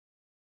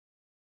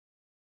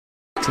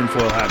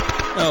tinfoil hat.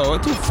 Oh,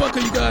 what the fuck are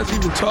you guys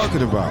even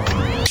talking about?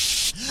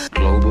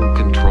 Global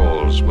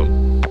controls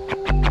will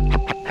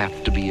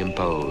have to be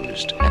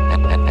imposed,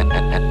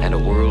 and a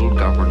world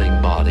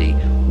governing body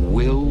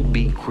will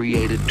be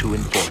created to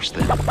enforce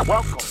them.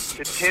 Welcome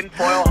to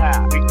Tinfoil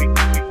Hat.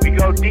 We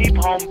go deep,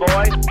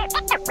 homeboy.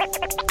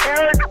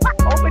 Aaron,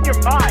 open your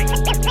mind.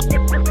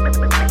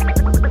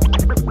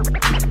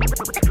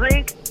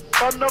 Drink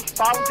from the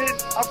fountain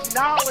of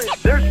knowledge.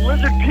 There's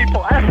lizard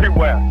people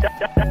everywhere.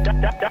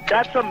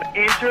 That's some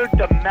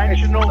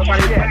interdimensional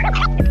shit.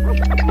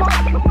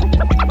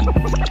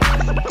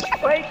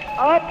 Wake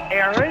up,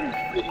 Aaron.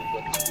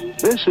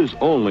 This is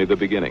only the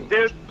beginning.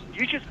 Dude,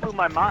 you just blew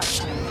my mind.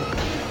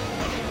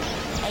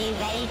 Are you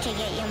ready to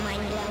get your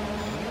mind blown?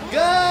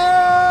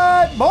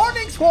 Good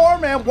morning,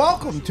 Swarm, and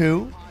welcome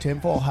to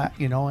Tinfoil Hat.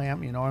 You know what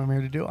I'm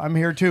here to do. I'm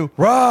here to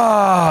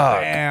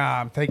rock.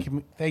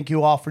 Thank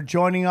you all for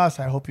joining us.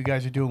 I hope you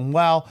guys are doing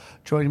well.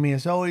 Joining me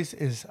as always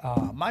is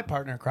my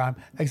partner in crime,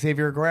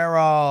 Xavier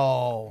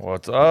Guerrero.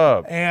 What's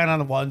up? And on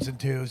the ones and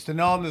twos, to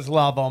know him is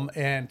love him,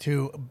 and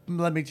to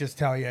let me just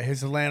tell you,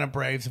 his Atlanta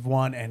Braves have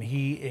won, and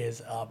he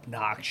is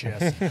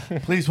obnoxious.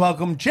 Please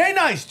welcome Jay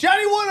Nice,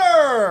 Johnny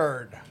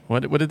Woodard.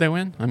 What did they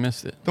win? I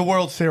missed it. The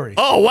World Series.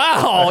 Oh,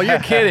 wow. You're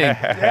kidding.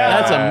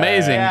 That's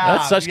amazing.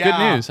 That's such good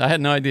news. I had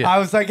no idea. I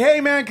was like,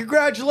 hey, man,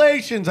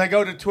 congratulations. I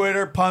go to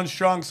Twitter, Punch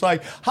Drunk's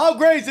like, how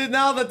great is it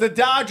now that the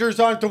Dodgers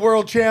aren't the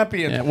world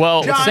champions? Yeah,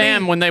 well, Johnny,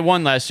 Sam, when they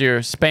won last year,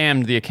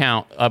 spammed the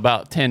account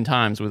about 10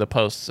 times with a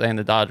post saying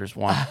the Dodgers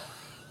won.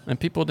 And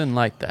people didn't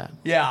like that.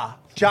 Yeah.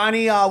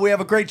 Johnny, we have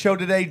a great show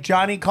today.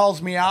 Johnny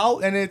calls me out,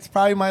 and it's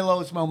probably my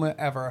lowest moment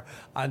ever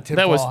on Tinfoil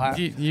That was Hat.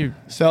 you.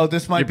 So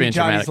this might be being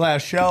Johnny's dramatic.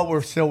 last show.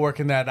 We're still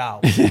working that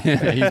out. He's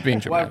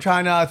being Well, I'm dramatic.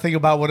 trying to think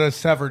about what a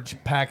severed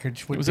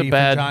package would It was be a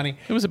bad. for Johnny.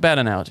 It was a bad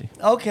analogy.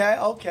 Okay.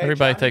 Everybody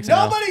Johnny. takes an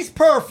L. Nobody's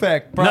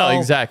perfect, bro. No,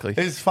 exactly.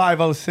 It's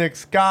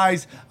 5:06.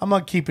 Guys, I'm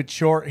going to keep it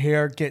short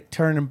here. Get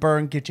turn and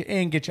burn. Get you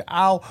in, get you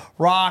out.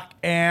 Rock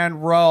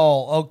and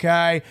roll,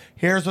 okay?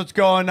 Here's what's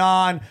going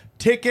on.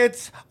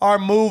 Tickets are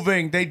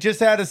moving. They just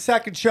had a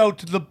second show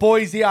to the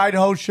Boise,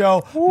 Idaho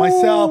show. Ooh.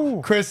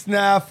 Myself, Chris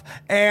Neff,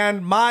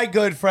 and my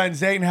good friend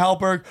Zane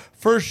Helberg.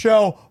 First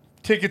show,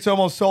 tickets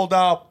almost sold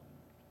out.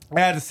 I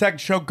had a second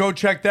show. Go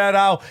check that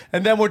out.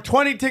 And then we're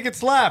 20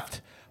 tickets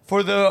left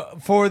for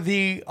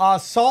the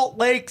Salt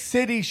Lake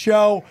City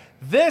show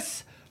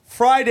this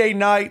Friday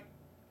night.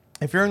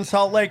 If you're in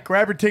Salt Lake,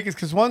 grab your tickets,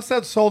 because once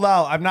that's sold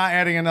out, I'm not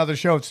adding another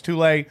show. It's too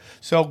late.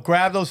 So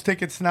grab those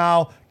tickets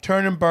now.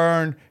 Turn and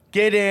burn.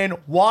 Get in,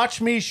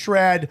 watch me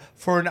shred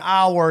for an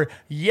hour,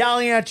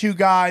 yelling at you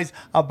guys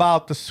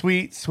about the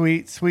sweet,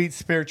 sweet, sweet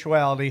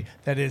spirituality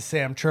that is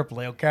Sam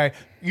Tripoli, okay?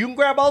 You can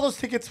grab all those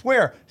tickets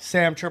where?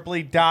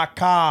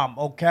 SamTripoli.com,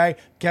 okay?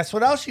 Guess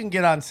what else you can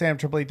get on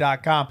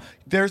SamTripoli.com?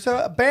 There's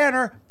a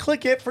banner.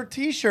 Click it for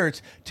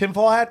t-shirts.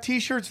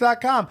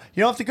 TinfoilHatT-shirts.com.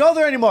 You don't have to go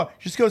there anymore.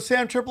 Just go to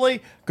Sam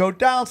Tripoli, go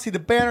down, see the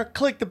banner,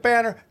 click the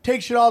banner,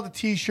 takes you to all the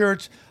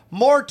t-shirts,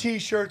 more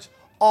t-shirts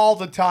all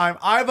the time.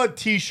 I have a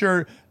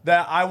t-shirt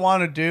that I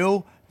want to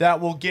do that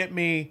will get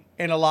me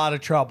in a lot of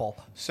trouble.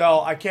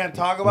 So I can't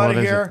talk about What it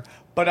is here,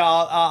 but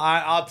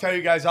I'll tell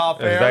you guys off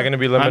air. Is that going to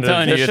be I'm limited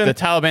telling you, if edition? the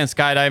Taliban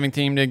skydiving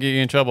team didn't get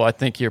you in trouble, I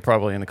think you're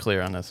probably in the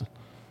clear on this.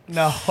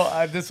 No,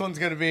 this one's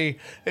going to be...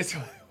 Is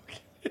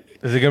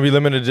it going to be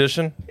limited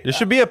edition? It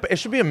should be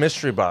a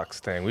mystery box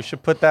thing. We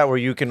should put that where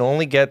you can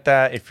only get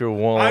that if you're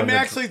willing. I'm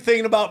actually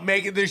thinking about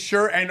making this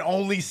shirt and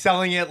only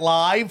selling it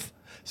live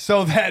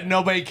so that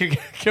nobody can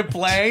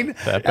complain.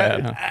 That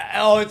bad, huh?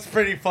 Oh, it's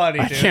pretty funny,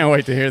 dude. I can't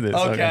wait to hear this.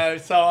 Okay,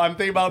 so I'm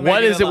thinking about making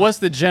What is it? li- What's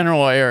the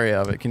general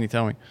area of it? Can you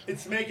tell me?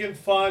 It's making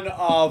fun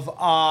of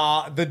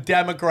the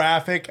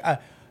demographic.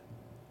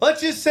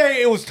 Let's just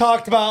say it was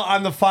talked about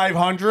on the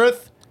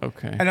 500th,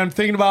 Okay. and I'm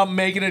thinking about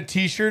making a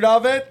T-shirt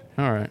of it.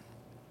 All right.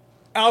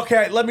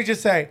 Okay, let me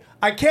just say,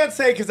 I can't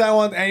say because I don't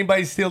want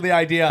anybody to steal the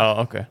idea.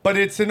 Oh, okay. But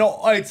it's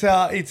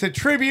a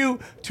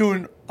tribute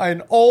to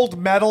an old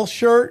metal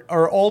shirt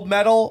or old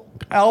metal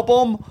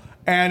album,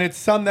 and it's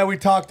something that we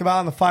talked about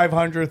on the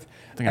 500th.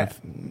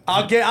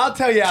 I'll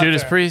tell you.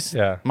 Judas after. Priest?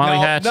 Yeah. Molly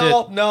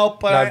Hatchet? No,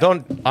 but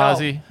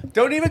Ozzy?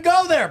 Don't even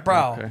go there,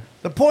 bro. Okay.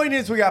 The point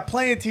is, we got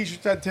plenty of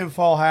t-shirts at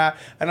Tinfoil Hat,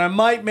 and I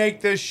might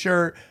make this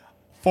shirt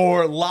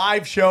for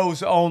live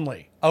shows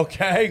only.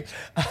 Okay.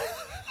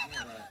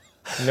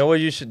 You know what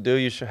you should do?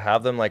 You should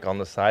have them like on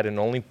the side, and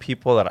only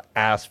people that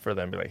ask for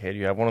them be like, "Hey, do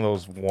you have one of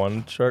those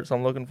one shirts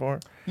I'm looking for?"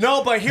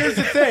 No, but here's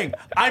the thing.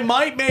 I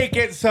might make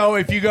it so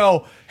if you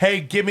go, hey,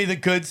 give me the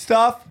good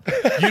stuff,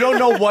 you don't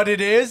know what it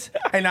is,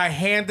 and I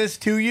hand this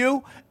to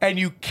you, and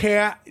you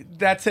can't,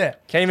 that's it.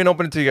 Can't even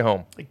open it till you get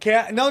home. You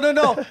can't, no.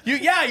 You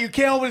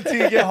can't open it till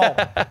you get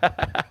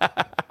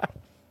home.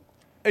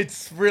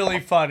 It's really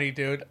funny,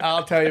 dude.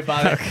 I'll tell you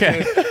about it.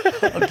 Okay.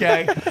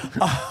 Okay.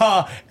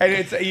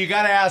 And you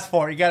gotta ask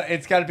for it.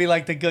 It's gotta be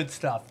like the good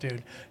stuff,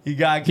 dude. You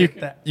gotta get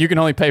that. You can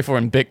only pay for it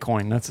in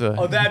Bitcoin. That's a.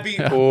 Oh, that'd be.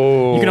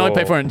 Oh, You can only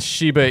pay for it in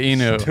Shiba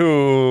Inu.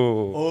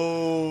 Two.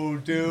 Oh,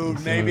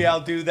 dude. Maybe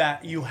I'll do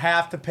that. You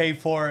have to pay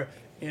for it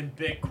in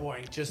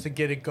Bitcoin just to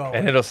get it going.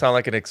 And it'll sound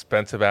like an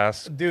expensive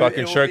ass Dude, fucking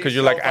it will shirt be because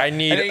you're so like, fun. I And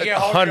need then you get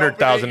home, you open it,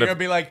 100,000. You're gonna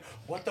be like,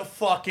 what the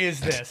fuck is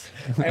this?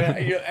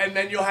 and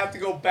then you'll have to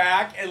go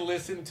back and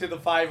listen to the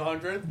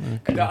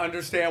 500 to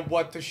understand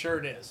what the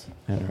shirt is.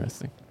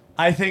 Interesting.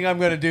 I think I'm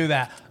gonna do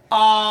that.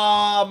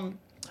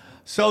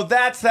 So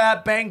that's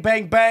that. Bang,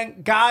 bang,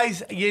 bang.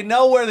 Guys, you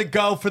know where to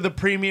go for the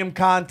premium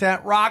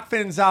content.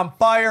 Rockfin's on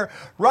fire.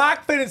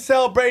 Rockfin has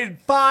celebrated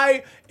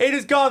it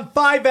has gone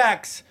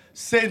 5x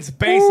since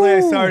basically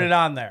I started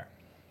on there.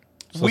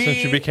 So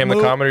since you became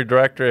the comedy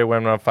director, it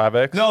went on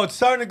 5X? No, it's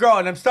starting to grow,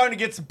 and I'm starting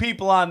to get some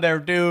people on there,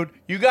 dude.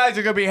 You guys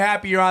are going to be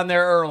happy you're on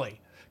there early,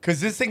 because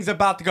this thing's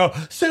about to go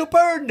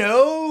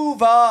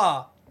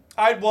supernova.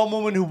 I had one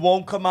woman who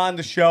won't come on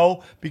the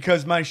show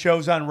because my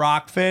show's on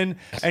Rockfin,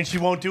 and she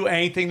won't do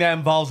anything that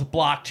involves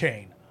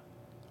blockchain.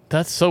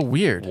 That's so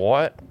weird.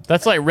 What?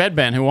 That's like Red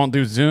Band, who won't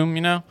do Zoom,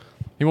 you know?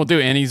 He won't do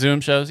any Zoom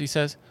shows, he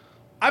says.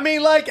 I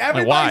mean, like,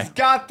 everybody's why?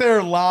 got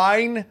their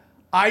line.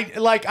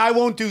 I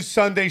won't do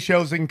Sunday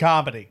shows in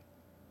comedy.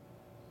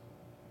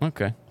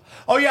 Okay.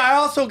 Oh, yeah, I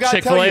also got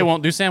to tell Chick-fil-A you.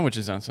 won't do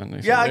sandwiches on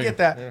Sundays. Yeah, I get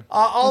that.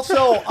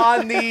 Also,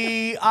 on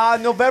the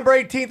November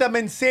 18th, I'm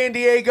in San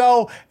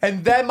Diego,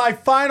 and then my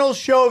final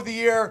show of the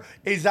year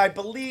is, I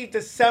believe,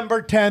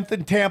 December 10th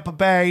in Tampa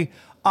Bay.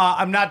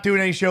 I'm not doing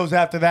any shows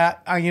after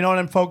that. You know what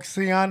I'm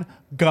focusing on?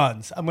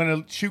 Guns. I'm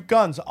going to shoot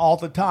guns all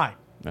the time.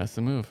 That's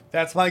the move.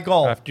 That's my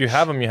goal. After you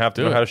have them, you have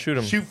to Do know it. how to shoot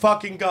them. Shoot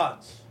fucking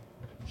guns.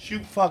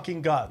 Shoot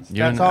fucking guns. You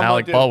That's and all I'm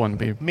Alec gonna do. Baldwin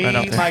be Me, right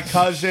out there. my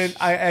cousin,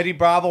 Eddie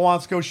Bravo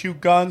wants to go shoot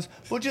guns.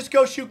 We'll just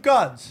go shoot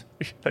guns.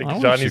 Like I wanna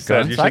Johnny shoot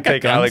said, guns. you I should got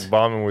take guns. Alec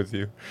Baldwin with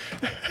you.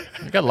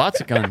 I got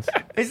lots of guns.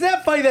 Isn't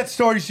that funny that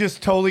story's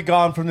just totally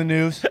gone from the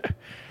news?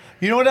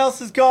 You know what else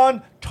is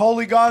gone?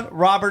 Totally gone?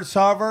 Robert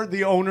Sarver,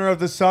 the owner of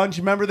the Sun. Do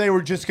you remember they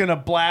were just going to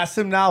blast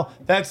him? Now,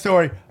 that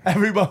story,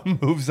 everyone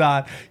moves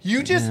on.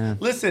 You just,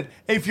 listen,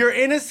 if you're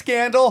in a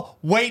scandal,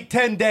 wait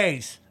 10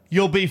 days.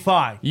 You'll be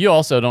fine. You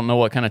also don't know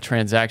what kind of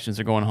transactions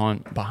are going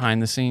on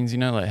behind the scenes. You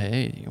know, like,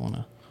 hey, you want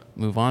to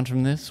move on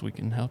from this? We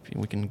can help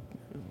you. We can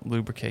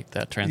lubricate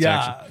that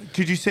transaction. Yeah.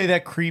 Could you say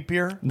that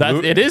creepier?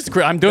 It is.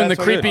 I'm doing That's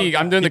the what it creepy. is.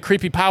 I'm doing the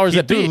creepy powers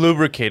You that do be.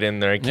 lubricate in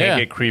there. It can't Yeah.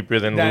 get creepier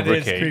than That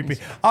is lubricate.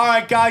 creepy. All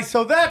right, guys.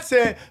 So that's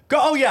it. Go.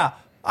 Oh yeah,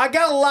 I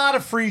got a lot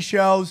of free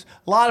shows.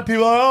 A lot of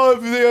people are, oh,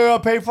 if they're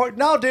gonna pay for it.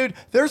 No, dude.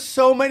 There's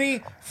so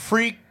many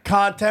free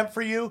content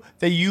for you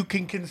that you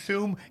can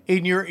consume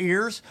in your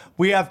ears.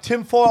 We have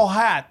Tinfoil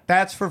Hat.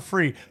 That's for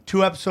free.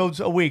 2 episodes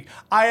a week.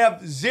 I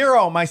have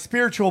Zero, my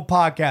spiritual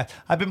podcast.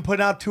 I've been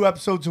putting out 2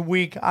 episodes a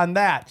week on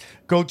that.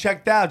 Go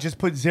check that out. Just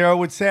put Zero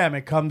with Sam.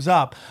 It comes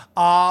up.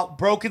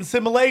 Broken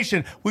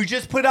Simulation. We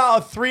just put out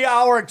a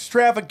 3-hour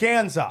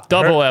extravaganza.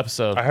 Double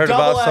episode. I heard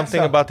Double about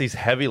something XL. about these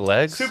heavy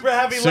legs. Super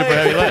heavy Super legs.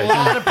 heavy legs. A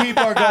lot of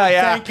people are going,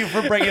 Yeah. thank you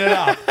for bringing it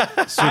up.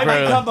 I Super-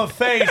 become a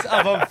face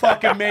of a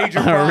fucking major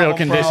a problem, real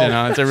condition.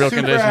 bro. Huh? It's a real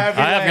Super condition. heavy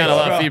I have gotten a lot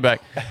legs, of bro.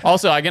 feedback.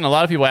 Also, I get a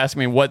lot of people asking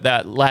me what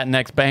that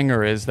Latinx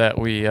banger is that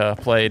we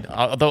played.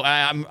 Although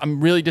I'm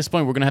really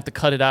disappointed. We're gonna have to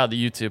cut it out of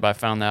the YouTube. I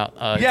found out.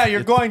 Yeah,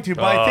 you're going to,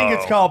 but I think Oh.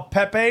 it's called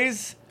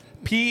Pepe's.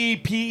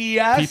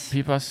 P-E-P-E-S.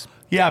 Peepus.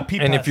 Yeah,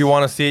 Peepus. And if you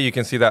want to see it, you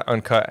can see that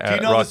uncut Do at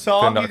you know the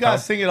song? You rockfin.com.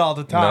 guys sing it all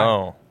the time.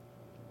 No.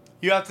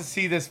 You have to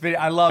see this video.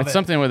 I love It's it.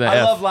 something with an I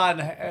F. love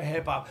Latin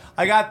hip hop.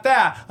 I got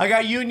that. I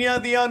got Union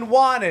of the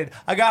Unwanted.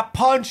 I got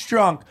Punch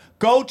Drunk.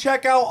 Go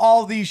check out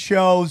all these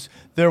shows.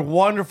 They're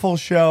wonderful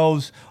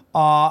shows.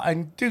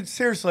 And dude,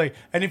 seriously.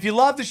 And if you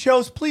love the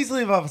shows, please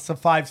leave us a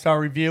 5-star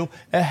review.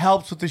 It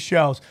helps with the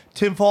shows.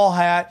 Tinfoil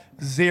Hat,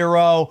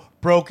 Zero,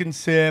 Broken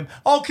Sim.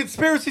 Oh,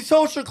 Conspiracy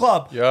Social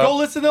Club. Yep. Go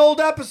listen to old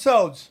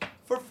episodes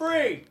for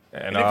free.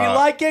 And, And if you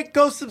like it,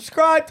 go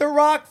subscribe to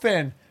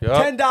Rockfin.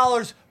 Yep.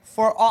 $10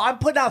 for all. I'm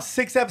putting out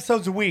 6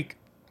 episodes a week.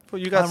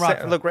 Well, you got on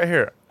Rockfin. look right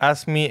here.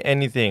 Ask me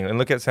anything, and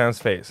look at Sam's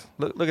face.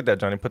 Look at that,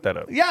 Johnny. Put that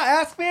up. Yeah,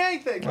 ask me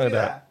anything. Look at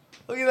that.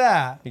 Look at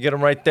that. You get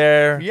them right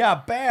there. Yeah,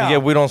 bam. You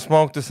get We Don't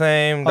Smoke the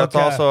Same. That's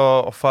Okay.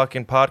 also a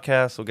fucking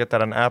podcast. So get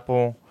that on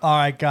Apple. All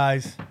right,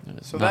 guys.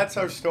 So that's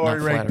our story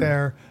not right flattering.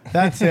 there.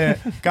 That's it.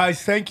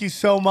 Guys, thank you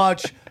so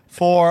much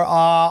for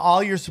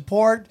all your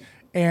support.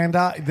 And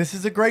this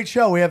is a great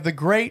show. We have the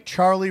great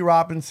Charlie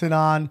Robinson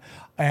on,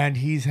 and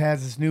he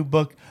has his new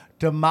book,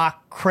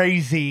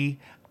 Democracy.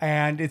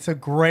 And it's a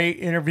great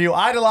interview.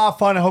 I had a lot of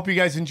fun. I hope you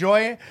guys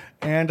enjoy it.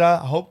 And I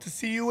hope to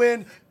see you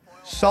in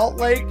Salt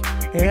Lake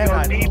and Go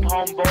Idaho. deep,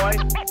 homeboy.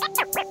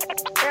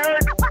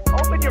 Aaron,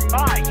 open your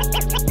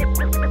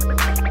mind.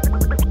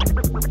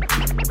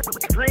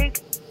 Drink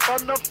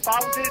from the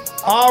fountain.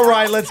 All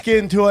right, let's get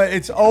into it.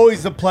 It's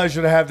always a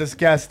pleasure to have this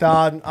guest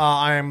on.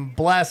 I am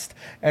blessed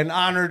and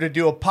honored to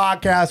do a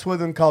podcast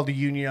with him called The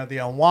Union of the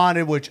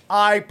Unwanted, which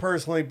I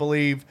personally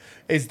believe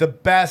is the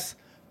best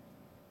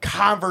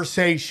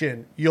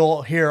conversation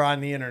you'll hear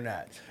on the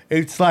internet.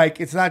 it's like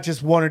it's not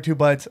just one or two,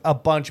 but it's a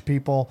bunch of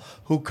people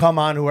who come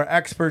on who are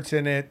experts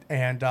in it,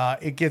 and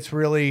it gets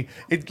really.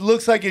 It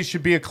looks like it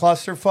should be a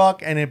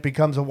clusterfuck, and it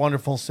becomes a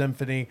wonderful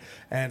symphony,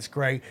 and it's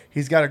great.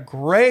 He's got a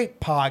great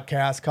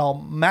podcast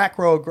called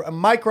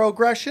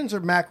Microaggressions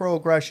or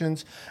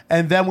Macroaggressions,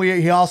 and then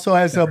he also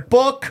has a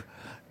book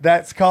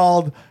that's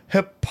called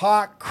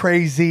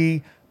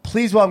Hypocrazy.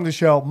 Please welcome to the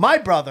show my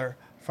brother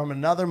from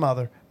another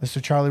mother,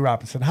 Mr. Charlie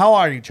Robinson. How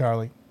are you,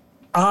 Charlie?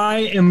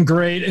 I am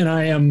great, and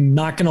I am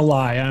not going to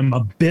lie. I'm a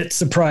bit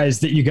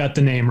surprised that you got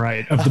the name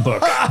right of the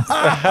book.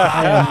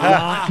 I am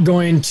not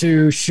going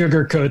to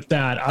sugarcoat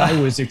that. I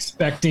was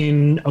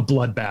expecting a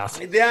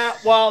bloodbath. Yeah,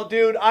 well,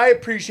 dude, I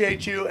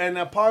appreciate you, and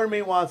a part of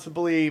me wants to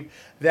believe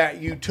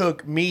that you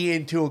took me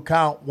into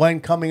account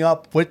when coming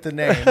up with the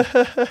name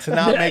to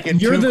not make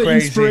it You're too the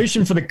crazy.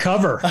 inspiration for the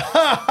cover.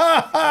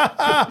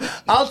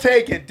 I'll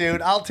take it,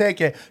 dude. I'll take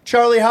it.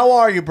 Charlie, how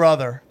are you,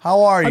 brother?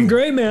 How are you? I'm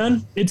great,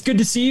 man. It's good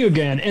to see you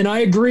again. And I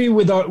agree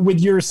with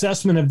your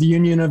assessment of the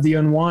Union of the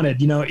Unwanted.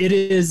 You know,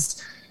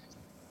 it's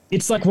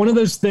like one of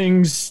those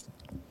things,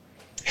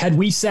 had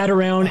we sat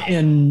around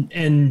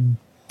and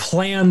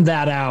planned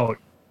that out,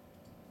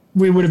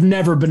 we would have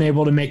never been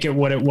able to make it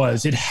what it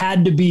was. It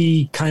had to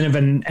be kind of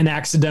an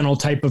accidental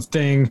type of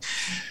thing,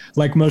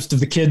 like most of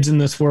the kids in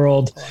this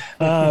world.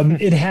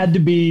 It had to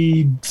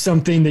be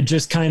something that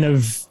just kind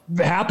of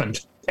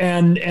happened.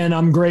 And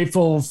I'm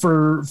grateful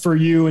for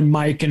you and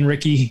Mike and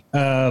Ricky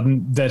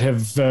that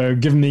have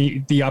given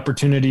me the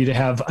opportunity to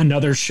have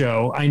another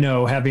show. I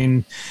know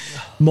having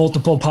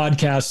multiple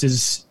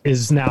podcasts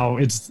is now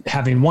it's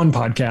having one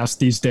podcast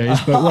these days,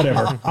 but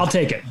whatever. I'll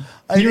take it.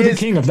 You're the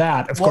king of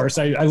that, of course.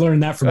 I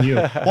learned that from you.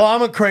 Well,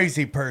 I'm a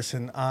crazy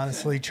person,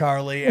 honestly,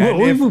 Charlie.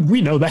 And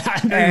we know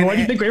that. Why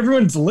do you think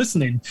everyone's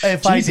listening?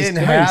 If I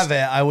didn't have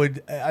it, I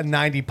would,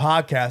 90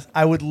 podcasts,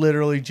 I would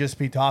literally just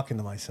be talking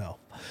to myself.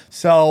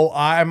 So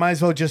I might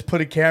as well just put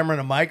a camera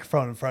and a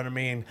microphone in front of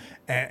me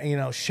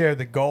and share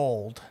the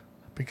gold,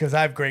 because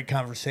I have great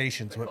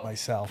conversations with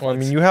myself. Well, I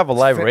mean, you have a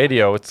live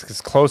radio. It's as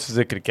close as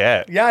it could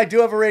get. Yeah, I do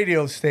have a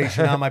radio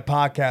station on my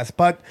podcast,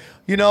 but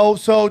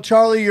so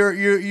Charlie,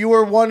 you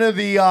were one of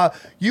the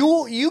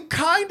you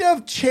kind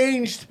of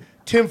changed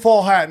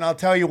tinfoil hat, and I'll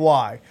tell you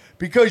why.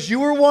 Because you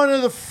were one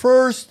of the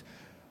first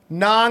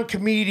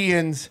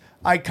non-comedians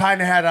I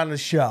kind of had on the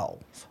show.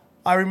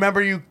 I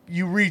remember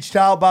you reached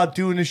out about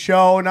doing a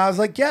show, and I was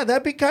like, yeah,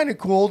 that'd be kind of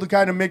cool to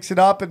kind of mix it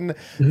up. And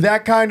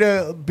that kind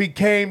of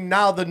became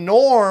now the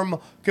norm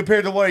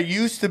compared to what it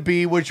used to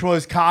be, which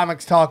was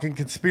comics talking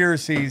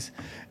conspiracies.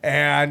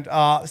 And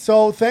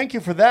so thank you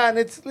for that. And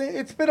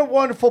it's been a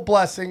wonderful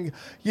blessing.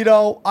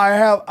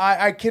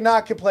 I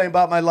cannot complain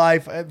about my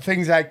life.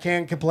 Things I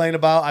can complain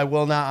about, I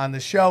will not on the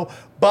show.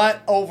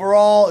 But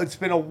overall, it's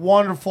been a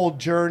wonderful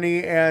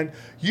journey, and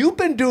you've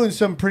been doing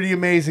some pretty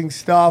amazing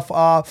stuff.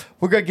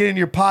 We're going to get into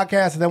your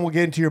podcast, and then we'll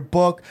get into your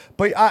book.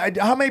 But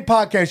how many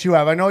podcasts you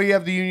have? I know you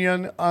have the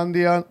Union of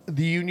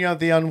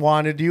the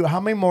Unwanted. How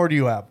many more do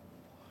you have?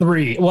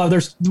 3. Well,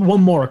 there's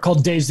one more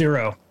called Day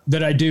Zero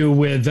that I do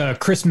with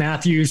Chris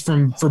Matthews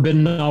from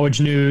Forbidden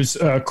Knowledge News,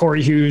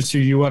 Corey Hughes, who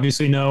you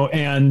obviously know,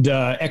 and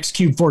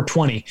XCube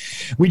 420.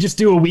 We just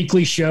do a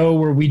weekly show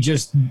where we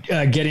just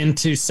get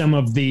into some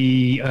of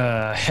the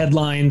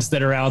headlines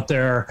that are out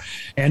there,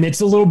 and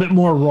it's a little bit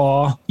more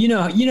raw. You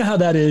know how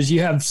that is.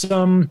 You have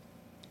some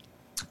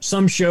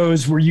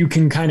shows where you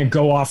can kind of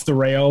go off the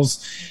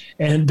rails.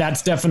 And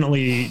that's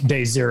definitely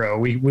Day Zero.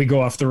 We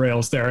go off the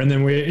rails there, and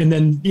then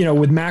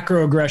with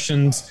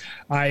macroaggressions,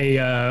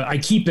 I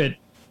keep it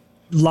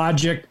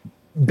logic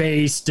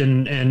based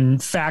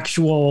and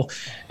factual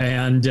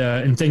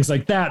and things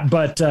like that.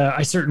 But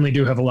I certainly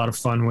do have a lot of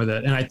fun with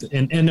it.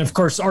 And of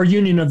course, our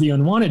Union of the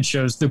Unwanted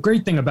shows. The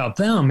great thing about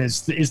them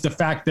is the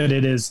fact that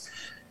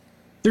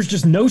there's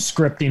just no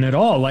scripting at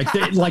all.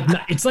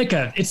 It's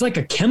like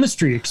a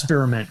chemistry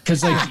experiment,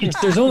 because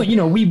there's only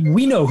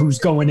we know who's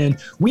going in,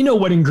 we know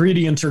what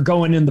ingredients are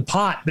going in the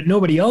pot, but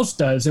nobody else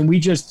does, and we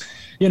just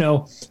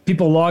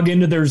people log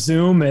into their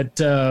Zoom at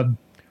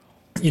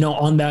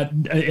on that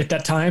at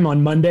that time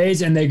on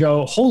Mondays, and they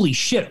go, holy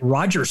shit,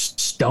 Roger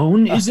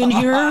Stone is in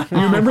here. You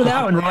remember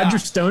that when Roger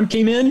Stone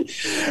came in?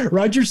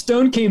 Roger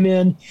Stone came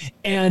in,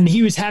 and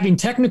he was having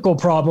technical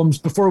problems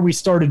before we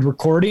started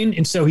recording,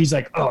 and so he's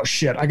like, oh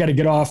shit, I got to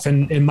get off,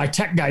 and my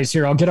tech guy's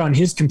here. I'll get on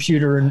his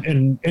computer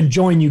and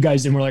join you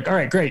guys. And we're like, all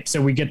right, great.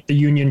 So we get the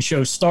Union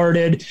show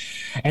started,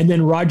 and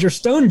then Roger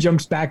Stone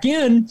jumps back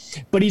in,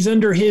 but he's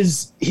under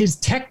his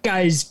tech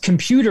guy's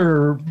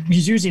computer.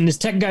 He's using his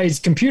tech guy's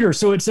computer,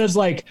 so it says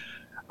like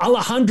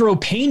Alejandro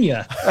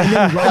Pena, and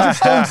then Roger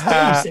Stone's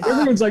face, and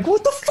everyone's like,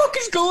 what the fuck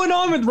is going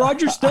on with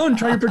Roger Stone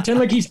trying to pretend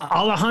like he's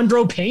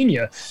Alejandro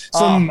Pena,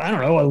 I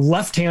don't know, a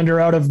left-hander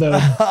out of the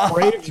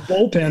Braves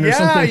bullpen or something.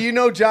 Yeah, you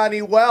know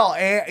Johnny well.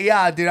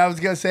 Yeah, dude, I was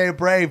gonna say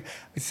Brave.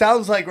 It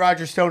sounds like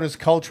Roger Stone is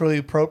culturally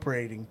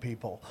appropriating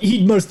people.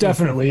 He most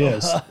definitely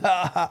is.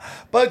 But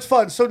it's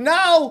fun. So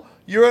now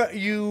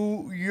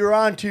you're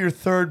on to your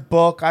third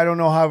book. I don't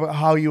know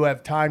how you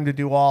have time to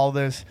do all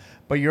this.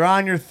 but you're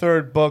on your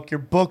third book. Your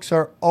books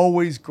are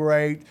always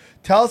great.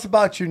 Tell us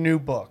about your new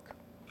book.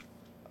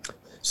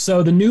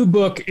 So the new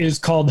book is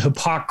called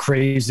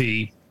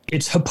Hypocrazy.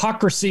 It's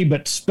hypocrisy,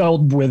 but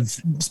spelled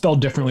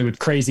differently with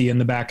crazy in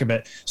the back of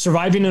it.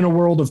 Surviving in a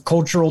world of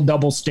cultural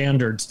double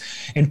standards.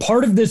 And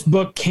part of this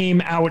book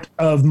came out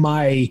of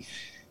my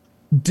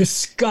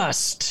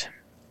disgust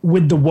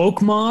with the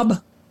woke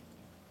mob,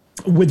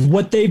 with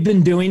what they've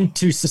been doing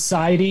to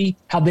society,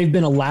 how they've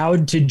been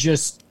allowed to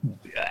just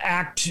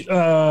act, in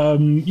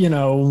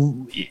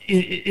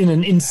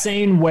an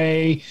insane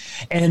way.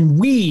 And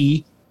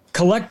we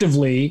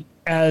collectively,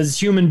 as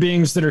human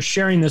beings that are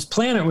sharing this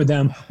planet with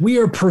them, we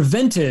are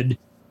prevented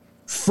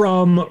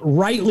from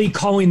rightly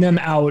calling them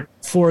out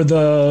for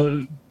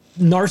the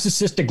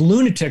narcissistic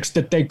lunatics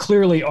that they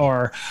clearly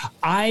are.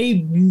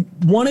 I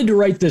wanted to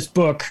write this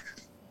book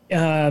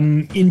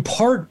in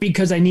part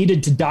because I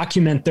needed to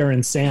document their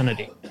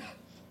insanity.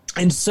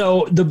 And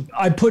so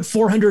I put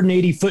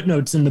 480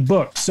 footnotes in the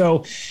book.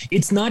 So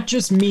it's not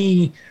just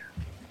me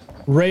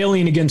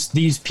railing against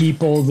these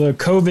people, the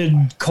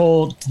COVID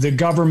cult, the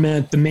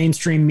government, the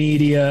mainstream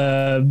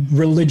media,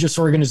 religious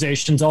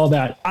organizations, all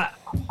that.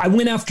 I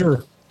went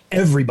after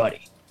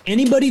everybody.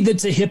 Anybody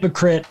that's a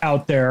hypocrite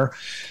out there,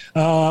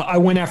 I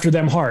went after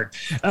them hard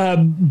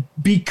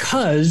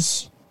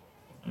because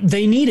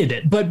they needed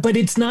it. But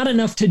it's not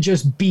enough to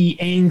just be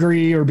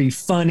angry or be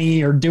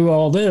funny or do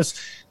all this.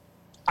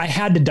 I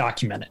had to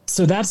document it.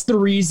 So that's the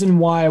reason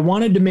why I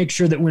wanted to make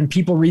sure that when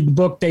people read the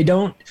book, they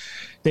don't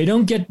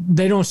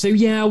say,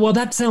 yeah, well,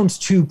 that sounds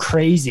too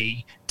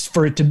crazy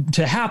for it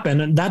to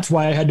happen. And that's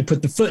why I had to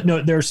put the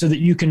footnote there so that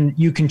you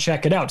can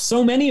check it out.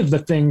 So many of the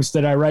things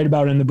that I write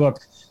about in the book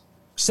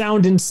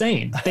sound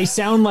insane. They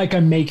sound like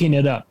I'm making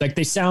it up. Like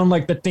they sound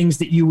like the things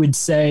that you would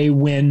say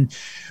when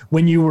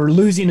you were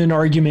losing an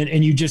argument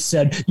and you just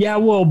said, yeah,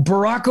 well,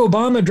 Barack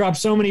Obama dropped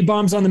so many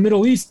bombs on the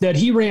Middle East that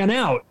he ran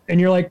out.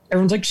 And you're like,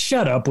 everyone's like,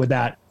 shut up with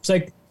that. It's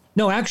like,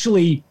 no,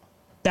 actually,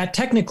 that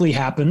technically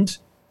happened.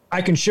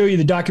 I can show you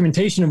the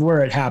documentation of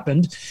where it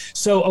happened.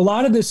 So a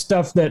lot of this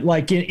stuff that,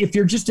 like, if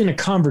you're just in a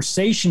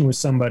conversation with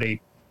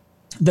somebody,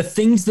 the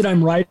things that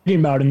I'm writing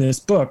about in this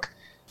book,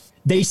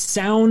 they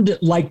sound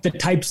like the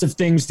types of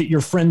things that your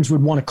friends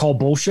would want to call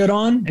bullshit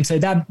on and say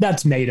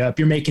that's made up.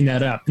 You're making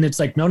that up. And it's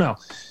like, no.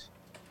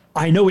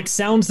 I know it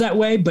sounds that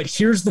way, but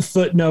here's the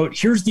footnote,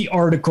 here's the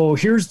article,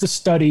 here's the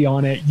study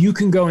on it. You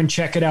can go and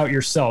check it out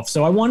yourself.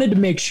 So I wanted to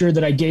make sure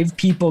that I gave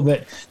people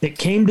that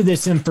came to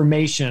this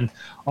information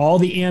all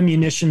the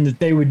ammunition that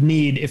they would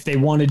need if they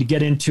wanted to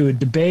get into a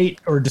debate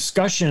or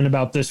discussion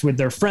about this with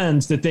their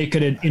friends, that they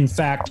could, in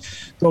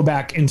fact, go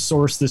back and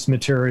source this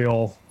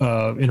material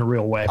in a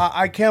real way.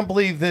 I can't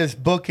believe this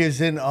book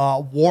is in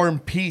War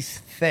and Peace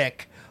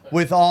thick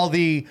with all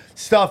the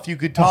stuff you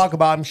could talk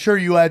about. I'm sure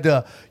you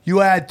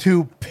had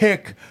to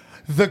pick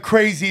the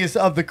craziest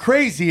of the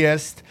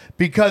craziest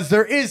because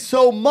there is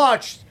so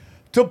much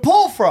to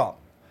pull from.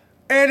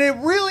 And it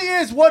really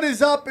is what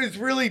is up is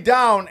really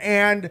down.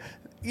 And,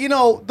 you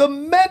know, the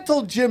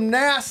mental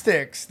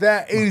gymnastics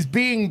that is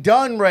being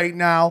done right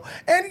now,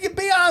 and to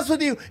be honest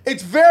with you,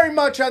 it's very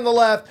much on the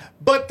left,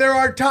 but there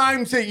are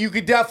times that you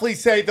could definitely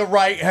say the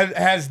right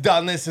has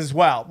done this as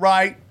well,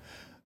 right?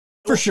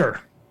 For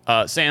sure.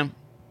 Sam,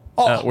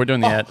 we're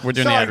doing the ad. We're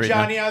doing the ad sorry, read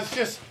now.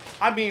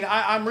 Johnny,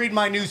 I'm reading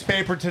my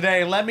newspaper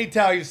today, and let me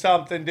tell you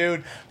something,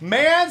 dude.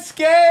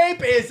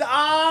 Manscaped is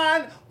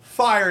on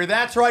fire.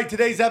 That's right.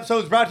 Today's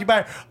episode is brought to you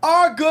by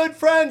our good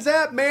friends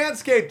at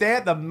Manscaped. They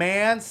have the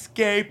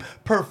Manscaped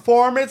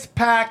Performance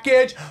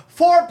Package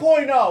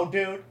 4.0,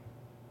 dude.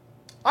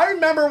 I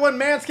remember when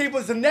Manscaped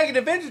was a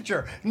negative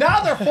integer. Now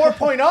they're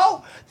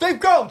 4.0. They've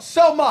grown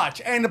so much,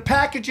 and the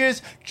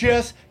packages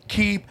just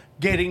keep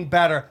getting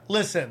better.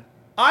 Listen,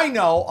 I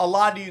know a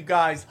lot of you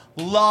guys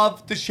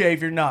love to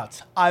shave your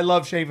nuts. I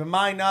love shaving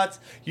my nuts.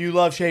 You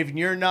love shaving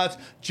your nuts.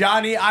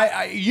 Johnny,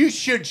 you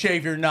should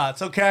shave your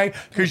nuts, okay?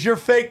 Because your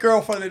fake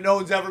girlfriend that no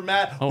one's ever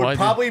met would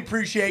probably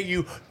appreciate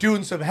you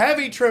doing some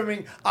heavy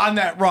trimming on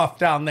that rough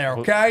down there,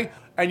 okay?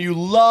 And you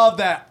love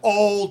that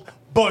old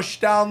bush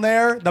down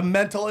there, the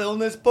mental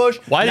illness bush.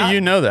 Why do you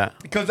know that?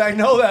 Because I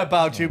know that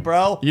about you,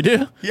 bro. You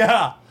do?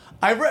 Yeah.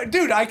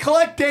 Dude, I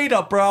collect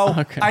data, bro.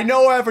 Okay. I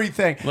know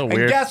everything. A little and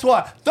weird. guess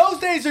what? Those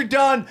days are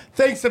done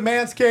thanks to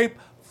Manscaped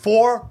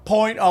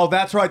 4.0.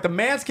 That's right, the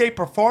Manscaped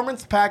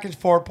Performance Package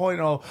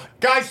 4.0.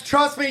 Guys,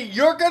 trust me,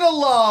 you're going to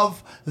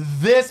love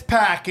this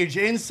package.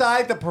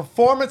 Inside the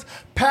Performance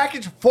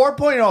Package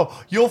 4.0,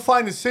 you'll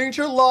find the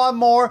signature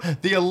lawnmower,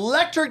 the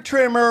electric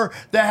trimmer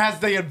that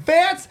has the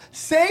advanced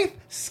safe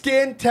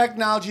skin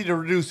technology to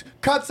reduce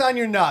cuts on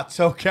your nuts,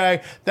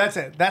 okay? That's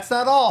it. That's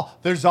not all.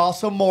 There's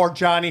also more,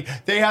 Johnny.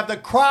 They have the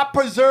Crop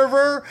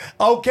Preserver,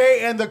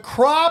 okay, and the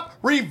Crop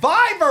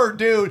Reviver,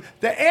 dude.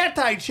 The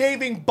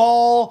anti-shaving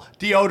ball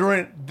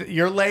deodorant.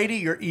 Your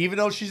lady, even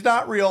though she's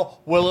not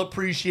real, will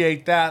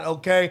appreciate that,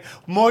 okay?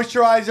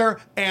 Moisturizer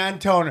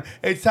and toner.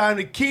 It's time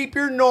to keep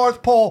your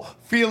North Pole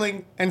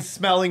feeling, and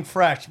smelling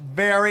fresh.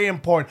 Very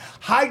important.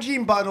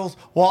 Hygiene bundles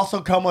will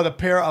also come with a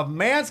pair of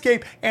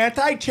Manscaped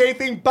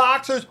anti-chafing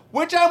boxers,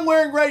 which I'm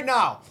wearing right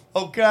now.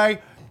 Okay?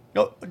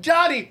 No,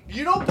 Johnny,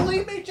 you don't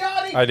believe me,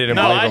 Johnny? I didn't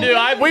No, believe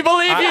I him. do. We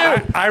believe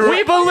you.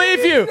 We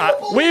believe you.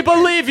 We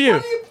believe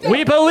you.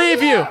 We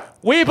believe you.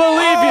 We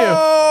believe you.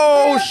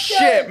 Oh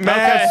shit,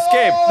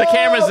 Manscaped. The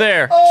camera's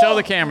there. Show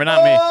the camera,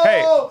 not me.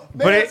 Hey,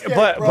 Manscaped,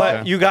 but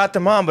bro. you got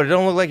them on, but it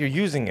don't look like you're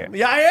using it.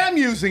 Yeah, I am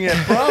using it,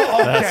 bro.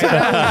 Okay,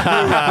 that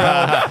was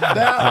rude, bro.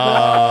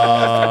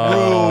 That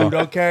was rude,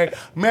 okay?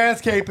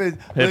 Manscaped is,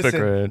 listen,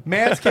 Hypocrite.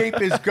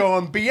 Manscaped is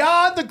going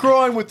beyond the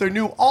groin with their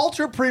new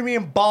ultra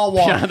premium ball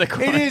wash. Beyond the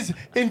groin. It is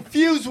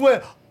infused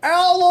with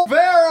aloe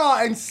vera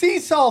and sea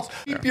salts.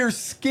 Keep your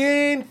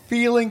skin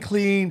feeling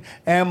clean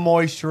and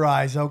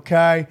moisturized,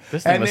 okay?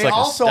 This thing And looks they like a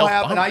also stealth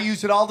have, and bomber. I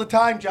use it all the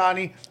time,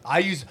 Johnny.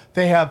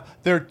 They have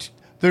their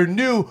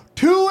new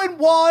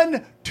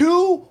 2-in-1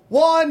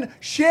 2-1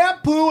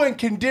 shampoo and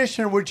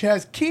conditioner, which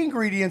has key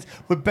ingredients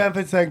with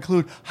benefits that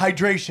include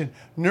hydration,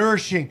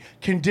 nourishing,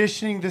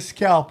 conditioning the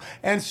scalp,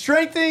 and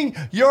strengthening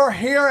your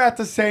hair at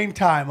the same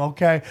time,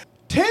 okay?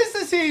 'Tis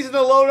the season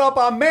to load up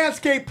on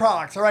Manscaped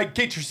products, all right?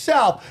 Get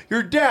yourself,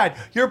 your dad,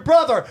 your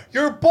brother,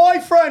 your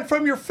boyfriend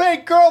from your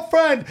fake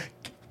girlfriend.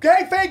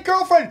 Hey, fake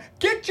girlfriend,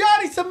 get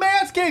Johnny some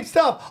Manscaped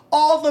stuff.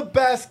 All the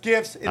best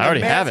gifts in I the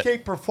already have it.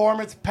 Manscaped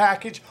Performance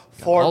Package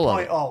all of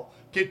it. 4.0.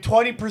 Get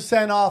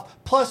 20% off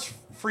plus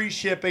free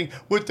shipping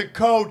with the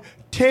code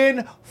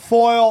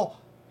TINFOILHAT,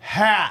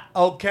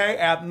 okay,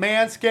 at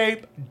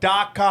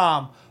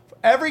manscaped.com.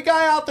 Every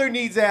guy out there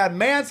needs to add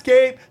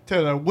Manscaped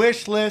to their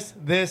wish list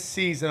this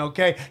season,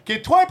 okay?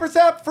 Get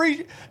 20%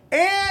 free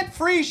and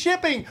free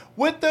shipping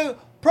with the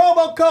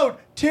promo code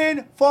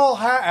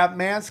TINFOILHAT at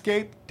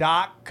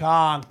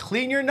manscaped.com.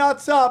 Clean your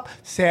nuts up.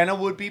 Santa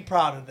would be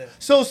proud of this.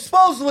 So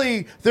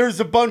supposedly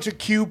there's a bunch of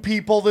Q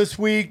people this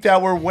week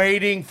that were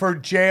waiting for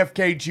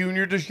JFK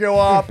Jr. to show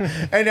up.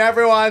 And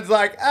everyone's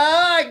like,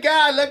 oh my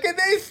God, look at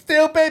these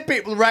stupid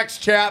people. Rex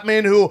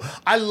Chapman, who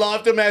I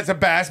loved him as a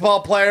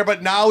basketball player,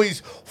 but now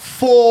he's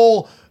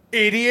full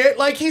idiot.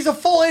 Like, he's a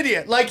full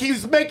idiot. Like,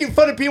 he's making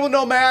fun of people with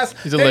no mask.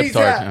 He's a Then libtard,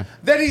 yeah.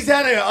 Then he's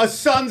at a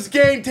Suns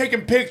game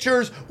taking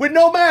pictures with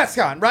no mask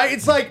on, right?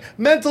 It's like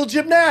mental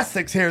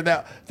gymnastics here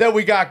that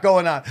we got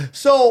going on.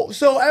 So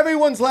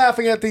everyone's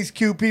laughing at these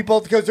Q people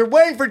because they're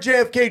waiting for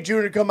JFK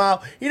Jr. to come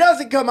out. He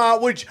doesn't come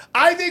out, which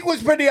I think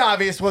was pretty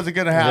obvious wasn't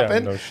going to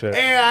happen. no shit.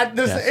 And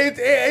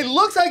it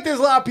looks like there's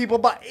a lot of people,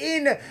 but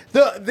in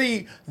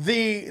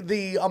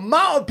the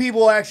amount of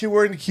people who actually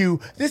were in the queue,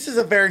 this is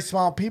a very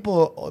small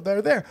people that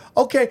are there.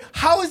 Okay,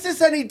 how is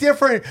this any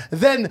different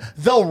than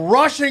the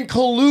Russian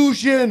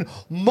collusion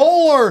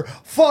Mueller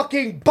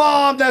fucking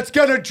bomb that's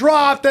gonna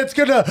drop, that's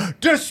gonna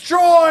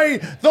destroy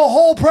the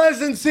whole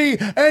presidency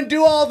and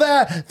do all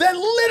that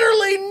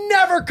literally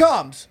never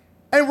comes?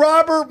 And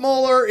Robert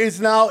Mueller is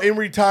now in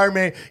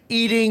retirement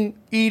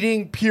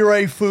eating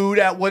puree food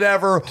at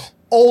whatever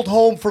old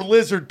home for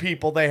lizard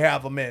people they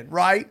have them in,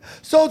 right?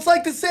 So it's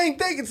like the same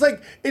thing.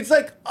 It's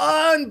like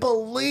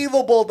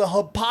unbelievable the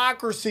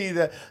hypocrisy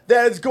that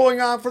is going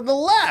on from the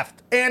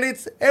left. And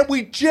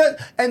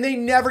they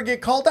never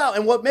get called out.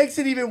 And what makes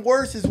it even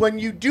worse is when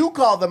you do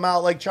call them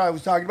out, like Charlie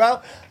was talking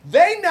about,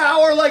 they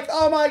now are like,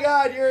 oh my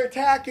God, you're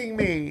attacking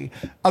me.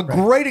 A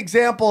great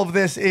example of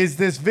this is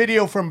this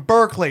video from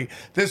Berkeley.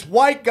 This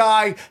white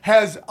guy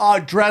has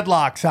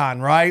dreadlocks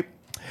on, right?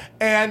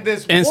 And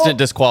this Instant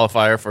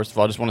disqualifier, first of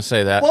all. I just want to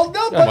say that. Well,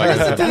 no, but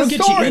listen to That'll the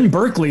get story. you in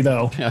Berkeley,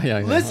 though. yeah.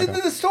 Listen okay.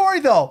 to the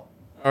story, though.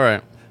 All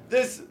right.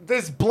 This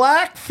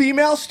black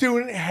female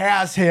student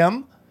has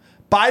him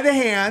by the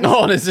hand.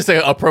 Oh, and is this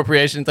an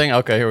appropriation thing?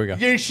 Okay, here we go.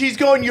 And she's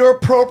going, you're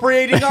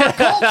appropriating our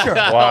culture.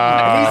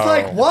 Wow. And he's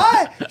like,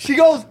 what? He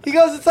goes,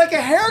 it's like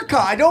a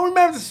haircut. I don't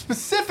remember the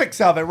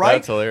specifics of it, right?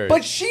 That's hilarious.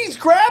 But she's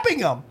grabbing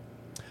him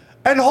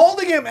and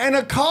holding him and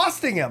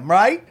accosting him,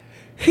 right?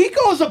 He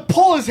goes to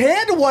pull his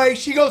hand away.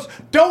 She goes,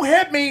 don't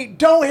hit me,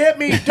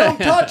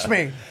 don't touch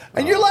me.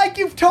 And you're like,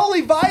 you've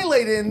totally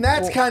violated, and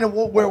that's kind of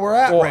where we're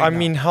at right now. I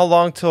mean, how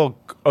long till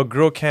a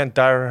girl can't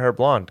dye her hair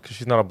blonde because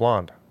she's not a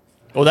blonde?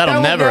 Well, that'll That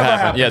will never never happen.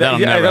 happen. Yeah, that'll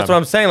never That's happen. what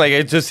I'm saying. Like,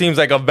 it just seems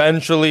like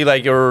eventually,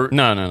 like, you're.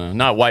 No.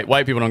 Not white.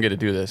 White people don't get to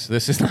do this.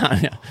 This is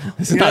not. Yeah,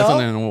 this is You not know?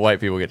 something white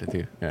people get to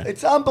do. Yeah.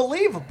 It's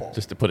unbelievable.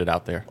 Just to put it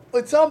out there.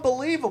 It's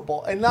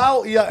unbelievable. And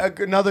now,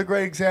 another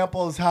great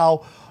example is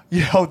how,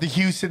 the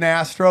Houston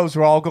Astros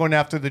were all going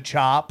after the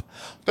Chop.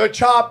 The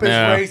Chop is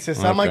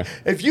racist. I'm like,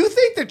 if you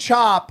think the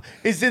Chop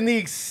is in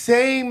the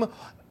same...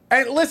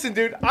 And listen,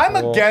 dude, I'm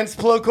against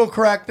political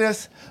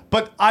correctness,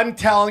 but I'm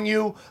telling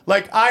you,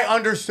 like, I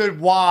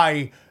understood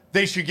why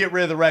they should get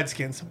rid of the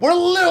Redskins. We're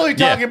literally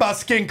talking about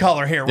skin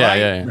color here, right?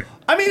 Yeah.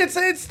 I mean,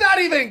 it's not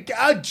even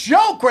a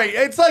joke, right?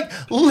 It's like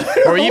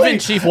literally, Or even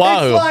Chief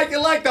Wahoo. It's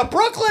like the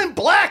Brooklyn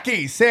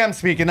Blackies. Sam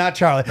speaking, not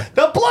Charlie.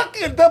 The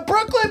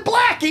Brooklyn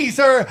Blackies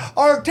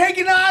are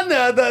taking on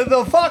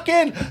the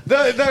fucking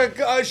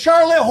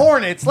Charlotte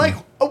Hornets. Like,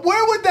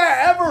 where would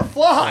that ever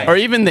fly? Or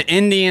even the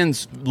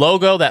Indians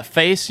logo, that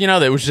face,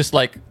 that was just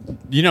like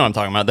You know what I'm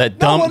talking about. That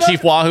dumb well,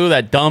 Chief Wahoo,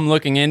 that dumb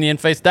looking Indian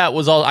face. That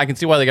was all. I can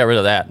see why they got rid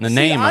of that. And the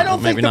name, I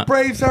don't maybe think the not.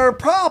 Braves are a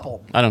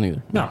problem. I don't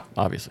either. No.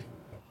 Obviously.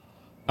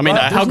 I mean,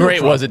 There's how no great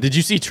problem. was it? Did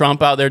you see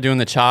Trump out there doing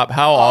the chop?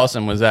 How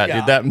awesome was that,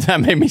 yeah. dude?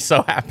 That made me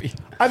so happy.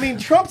 I mean,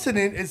 Trump's in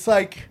it. It's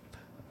like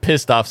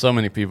Pissed off so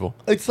many people.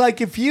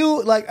 if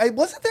you like.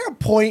 Wasn't there a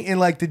point in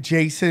like the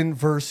Jason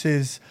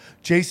Voorhees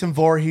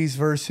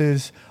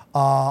versus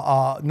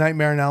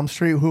Nightmare on Elm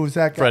Street? Who was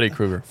that guy? Freddy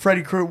Krueger.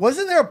 Freddy Krueger.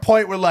 Wasn't there a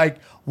point where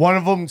like one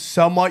of them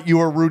somewhat you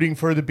were rooting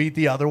for to beat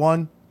the other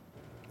one?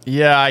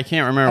 Yeah, I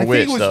can't remember I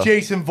which. think it was though.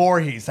 Jason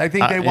Voorhees. I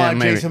think they yeah, wanted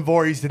maybe. Jason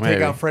Voorhees to take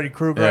Maybe. out Freddy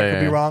Krueger. Yeah, I could yeah,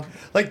 be yeah. wrong.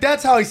 Like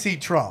that's how I see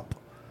Trump.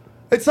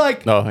 It's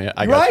like, Oh, yeah,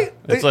 I got right?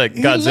 you. It's like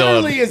He Godzilla.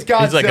 literally is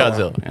Godzilla. He's like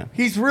Godzilla, yeah.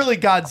 He's really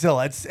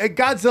Godzilla.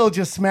 Godzilla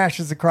just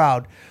smashes the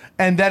crowd,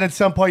 and then at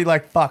some point you're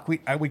like, "Fuck, we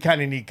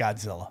kind of need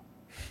Godzilla."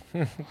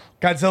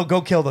 Godzilla,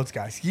 go kill those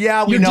guys.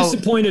 Yeah, we You're know.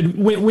 disappointed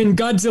when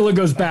Godzilla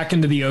goes back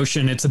into the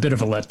ocean. It's a bit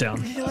of a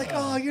letdown. You're like,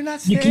 oh, you're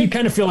not. You staying.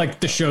 kind of feel like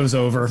the show's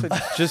over.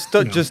 Just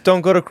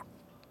don't go to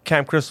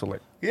Camp Crystal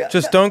Lake. Yeah.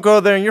 Just don't go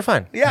there and you're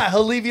fine. Yeah,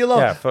 he'll leave you alone.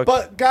 Yeah, fuck.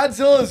 But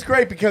Godzilla is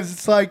great because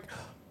it's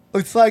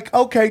like,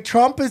 okay,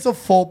 Trump is a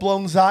full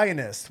blown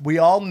Zionist. We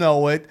all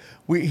know it.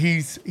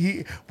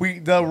 The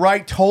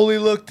right totally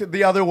looked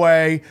the other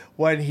way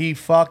when he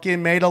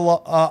fucking made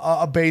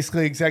a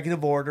basically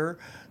executive order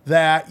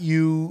that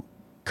you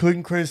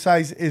couldn't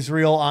criticize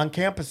Israel on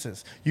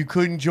campuses. You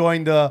couldn't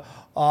join the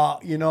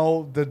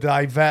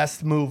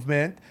divest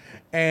movement.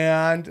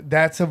 And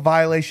that's a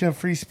violation of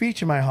free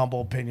speech, in my humble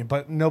opinion.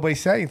 But nobody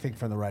said anything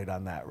from the right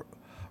on that.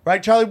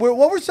 Right, Charlie?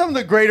 What were some of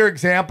the greater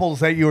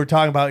examples that you were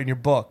talking about in your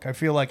book? I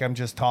feel like I'm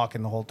just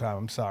talking the whole time.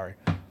 I'm sorry.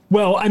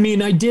 Well, I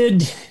mean, I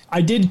did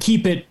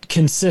keep it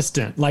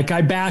consistent. Like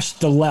I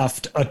bashed the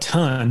left a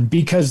ton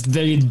because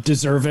they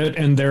deserve it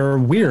and they're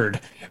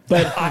weird.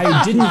 But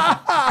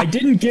I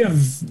didn't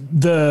give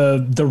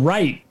the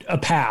right a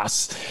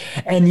pass.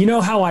 And you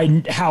know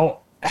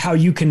how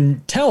you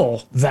can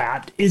tell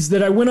that is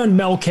that I went on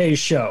Mel K's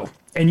show.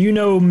 And you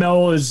know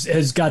Mel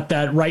has got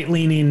that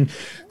right-leaning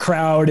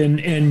crowd,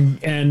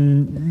 and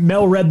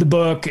Mel read the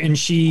book, and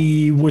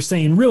she was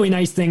saying really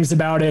nice things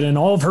about it, and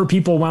all of her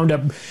people wound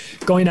up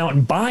going out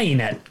and buying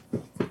it.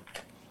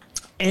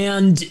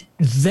 And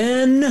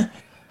then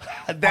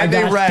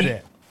They read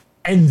it.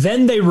 And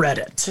then they read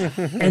it.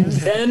 And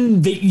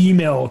then the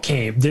email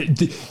came.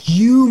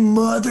 You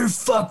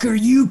motherfucker,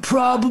 you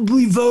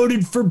probably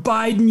voted for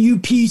Biden, you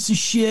piece of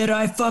shit.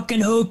 I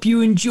fucking hope you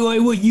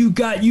enjoy what you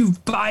got. You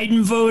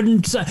Biden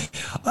voting.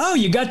 Oh,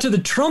 you got to the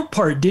Trump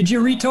part, did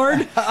you,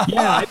 retard?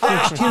 Yeah, I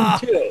bashed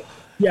him too.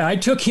 Yeah, I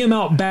took him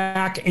out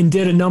back and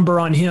did a number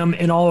on him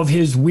and all of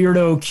his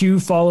weirdo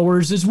Q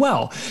followers as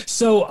well.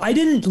 So I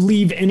didn't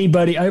leave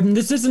anybody.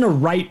 This isn't a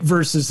right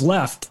versus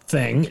left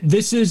thing.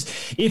 This is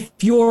if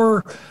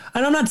you're,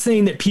 and I'm not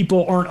saying that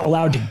people aren't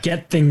allowed to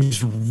get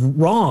things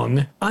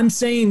wrong. I'm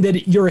saying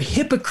that you're a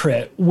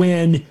hypocrite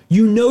when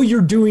you know you're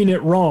doing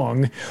it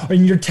wrong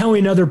and you're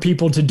telling other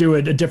people to do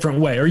it a different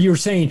way. Or you're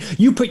saying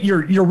you put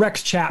your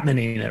Rex Chapman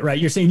in it, right?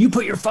 You're saying you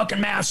put your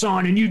fucking mask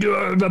on and you do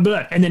blah, blah,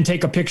 blah, and then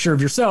take a picture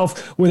of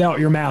yourself without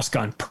your mask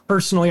on.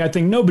 Personally, I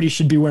think nobody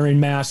should be wearing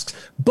masks,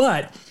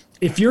 but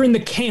if you're in the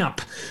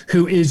camp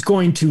who is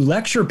going to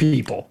lecture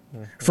people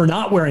for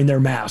not wearing their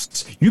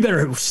masks, you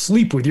better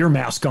sleep with your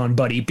mask on,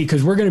 buddy,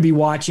 because we're going to be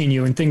watching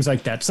you and things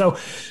like that. So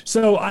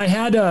I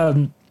had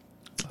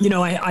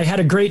I had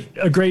a great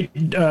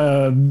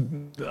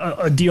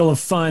deal of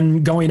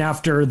fun going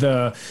after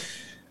the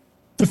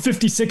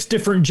 56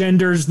 different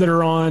genders that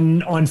are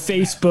on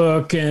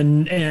Facebook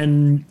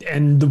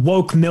and the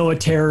woke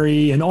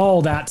military and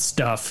all that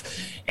stuff.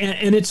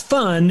 And it's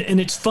fun and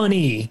it's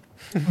funny,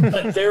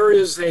 but there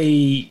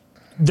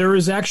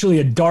is actually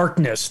a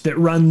darkness that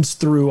runs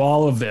through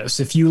all of this.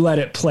 If you let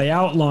it play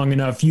out long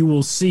enough, you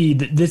will see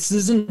that this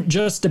isn't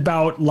just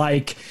about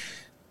like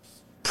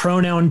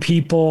pronoun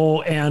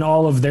people and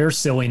all of their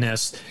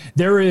silliness.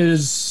 There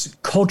is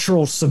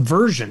cultural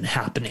subversion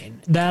happening.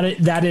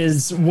 That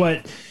is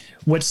what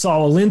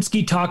Saul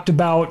Alinsky talked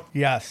about.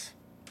 Yes.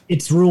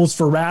 It's rules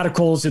for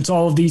radicals. It's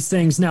all of these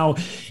things. Now,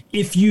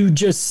 if you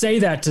just say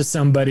that to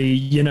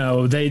somebody,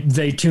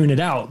 they tune it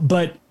out.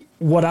 But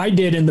what I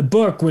did in the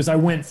book was I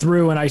went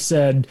through and I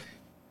said,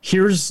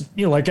 here's,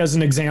 like as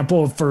an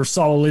example for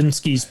Saul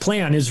Alinsky's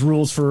plan, his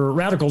rules for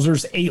radicals,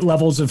 there's 8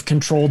 levels of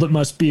control that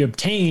must be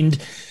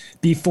obtained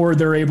before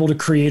they're able to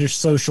create a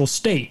social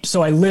state.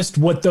 So I list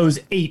what those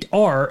 8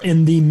 are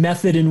and the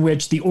method in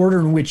which, the order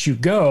in which you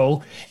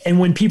go. And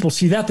when people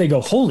see that, they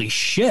go, holy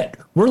shit,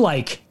 we're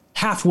like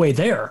halfway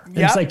there. And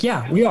It's like,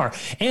 yeah, we are.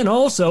 And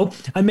also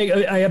I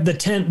have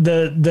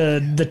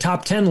the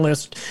top 10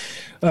 list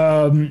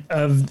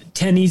of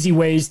 10 easy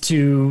ways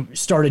to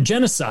start a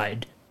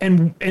genocide.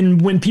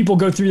 And when people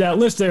go through that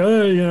list,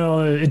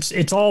 they're,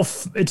 it's all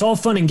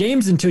fun and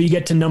games until you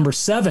get to number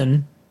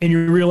 7. And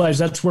you realize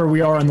that's where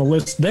we are on the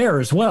list there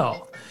as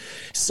well.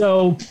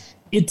 So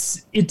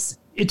it's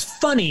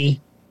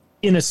funny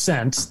in a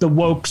sense, the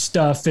woke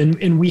stuff,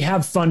 and we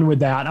have fun with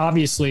that.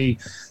 Obviously,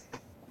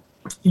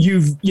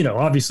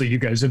 obviously you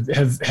guys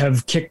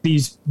have kicked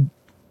these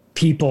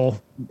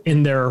people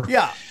in their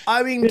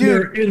I mean,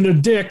 dude, in the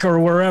dick or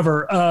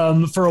wherever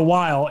for a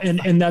while,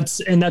 and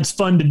that's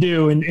fun to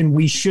do, and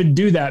we should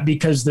do that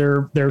because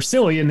they're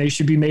silly and they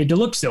should be made to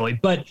look silly.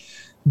 But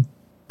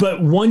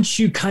once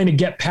you kind of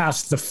get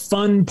past the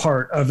fun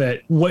part of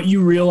it, what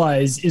you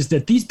realize is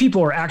that these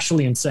people are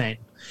actually insane.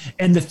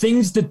 And the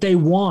things that they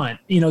want,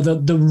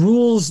 the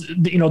rules,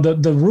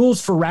 the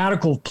rules for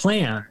Radical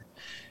Plan,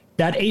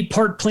 that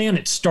 8-part plan,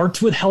 it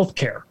starts with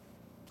healthcare.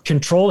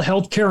 Control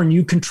healthcare and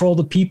you control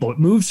the people. It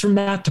moves from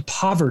that to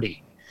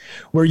poverty,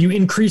 where you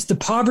increase the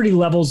poverty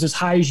levels as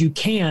high as you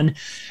can.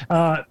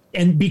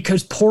 And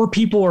because poor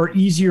people are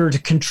easier to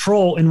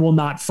control and will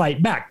not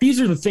fight back. These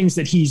are the things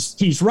that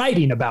he's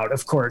writing about,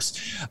 of course.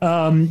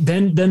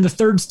 Then the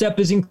third step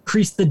is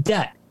increase the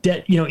debt.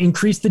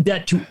 Increase the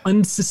debt to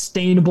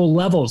unsustainable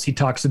levels. He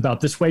talks about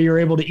this way you're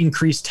able to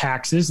increase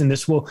taxes and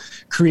this will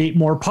create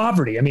more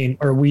poverty. I mean,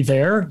 are we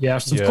there?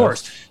 Yes, of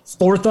course.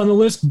 Fourth on the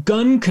list,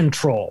 gun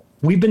control.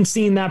 We've been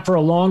seeing that for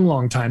a long,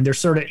 long time. They're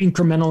sort of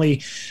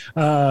incrementally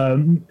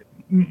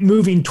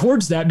moving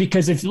towards that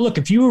because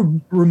if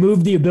you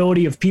remove the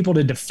ability of people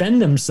to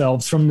defend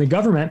themselves from the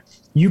government,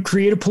 you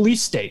create a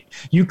police state.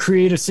 You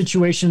create a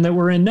situation that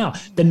we're in now.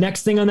 The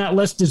next thing on that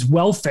list is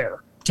welfare.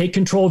 Take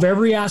control of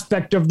every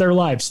aspect of their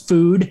lives,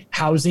 food,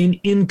 housing,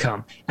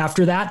 income.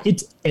 After that,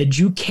 it's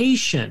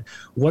education.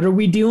 What are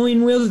we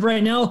dealing with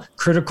right now?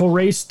 Critical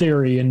race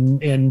theory and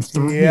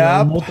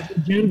multiple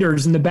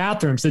genders in the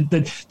bathrooms.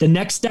 The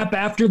next step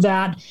after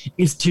that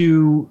is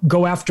to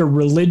go after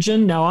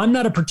religion. Now, I'm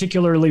not a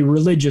particularly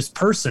religious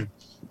person,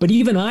 but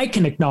even I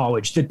can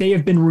acknowledge that they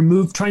have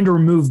been trying to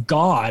remove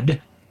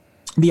God,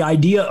 the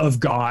idea of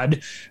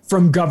God,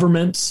 from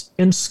governments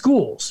and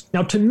schools.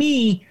 Now, to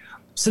me,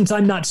 since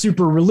I'm not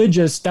super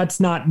religious,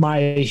 that's not my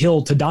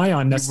hill to die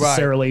on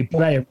necessarily,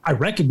 but I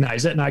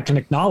recognize it and I can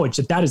acknowledge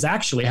that is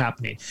actually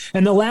happening.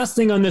 And the last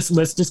thing on this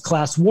list is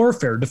class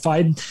warfare.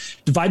 Divide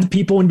the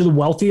people into the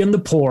wealthy and the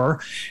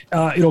poor.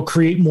 It'll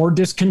create more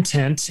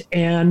discontent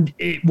and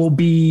it will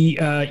be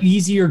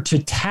easier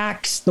to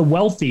tax the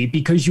wealthy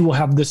because you will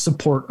have the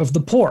support of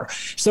the poor.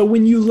 So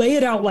when you lay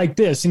it out like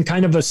this in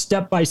kind of a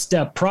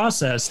step-by-step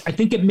process, I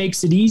think it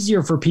makes it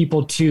easier for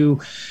people to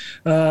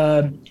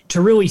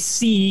really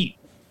see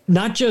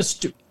not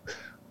just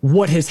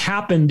what has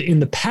happened in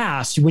the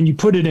past. When you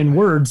put it in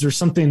words, there's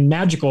something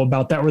magical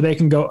about that where they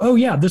can go, oh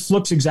yeah, this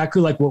looks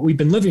exactly like what we've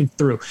been living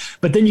through.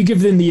 But then you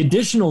give them the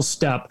additional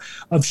step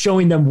of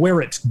showing them where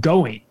it's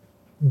going,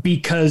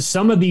 because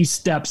some of these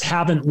steps we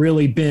haven't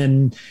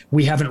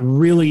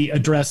really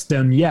addressed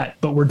them yet,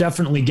 but we're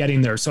definitely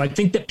getting there. So I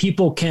think that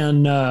people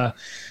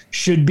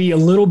should be a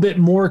little bit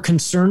more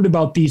concerned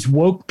about these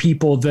woke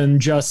people than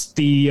just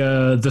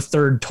the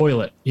third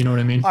toilet. You know what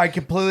I mean? I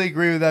completely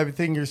agree with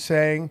everything you're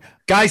saying.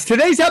 Guys,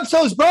 today's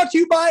episode is brought to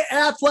you by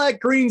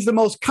Athletic Greens, the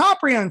most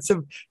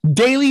comprehensive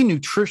daily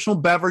nutritional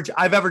beverage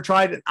I've ever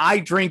tried, and I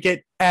drink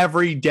it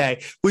every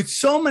day. With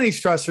so many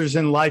stressors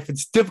in life,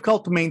 it's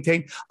difficult to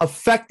maintain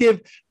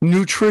effective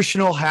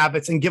nutritional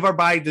habits and give our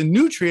body the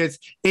nutrients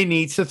it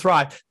needs to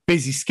thrive.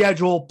 Busy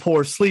schedule,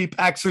 poor sleep,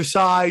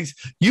 exercise,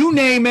 you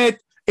name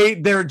it.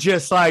 They're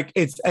just like,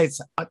 it's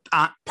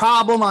a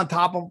problem on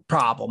top of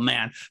problem,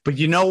 man. But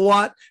you know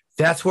what?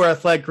 That's where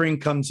Athletic Green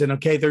comes in,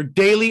 okay? Their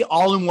daily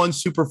all-in-one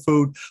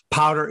superfood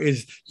powder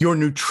is your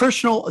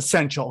nutritional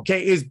essential,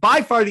 okay? It is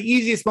by far the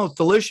easiest, most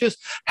delicious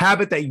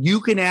habit that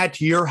you can add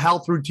to your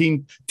health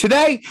routine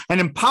today and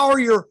empower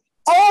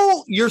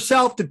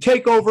yourself to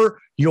take over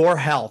your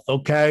health,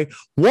 okay?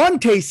 One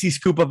tasty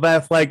scoop of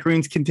Athletic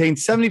Greens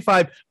contains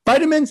 75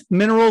 vitamins,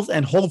 minerals,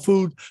 and whole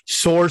food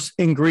source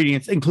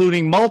ingredients,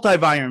 including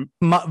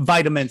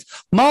multivitamins,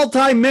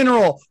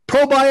 multi-mineral,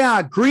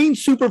 probiotic, green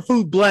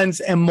superfood blends,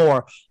 and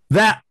more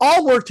that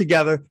all work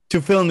together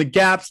to fill in the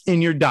gaps in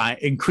your diet,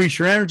 increase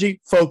your energy,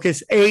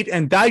 focus, aid,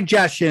 and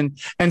digestion,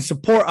 and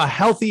support a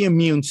healthy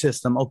immune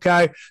system,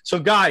 okay? So,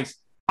 guys,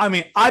 I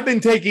mean, I've been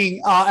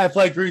taking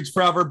Athletic Greens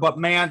forever, but,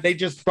 man, they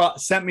just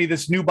sent me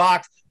this new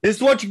box. This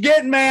is what you're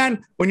getting,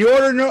 man, when you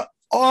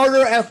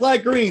order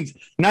Athletic Greens.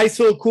 Nice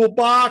little cool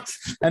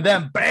box, and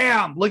then,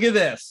 bam, look at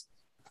this.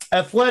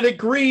 Athletic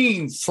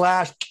Greens /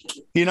 a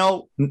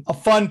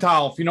fun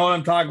towel, if you know what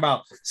I'm talking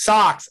about.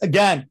 Socks,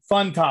 again,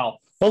 fun towel.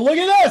 But look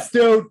at this,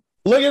 dude.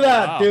 Look at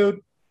that,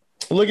 dude.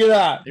 Look at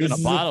that. Even a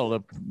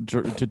bottle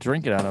to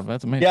drink it out of.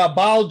 That's amazing. Yeah,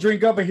 bottle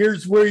drink up.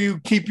 Here's where you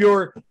keep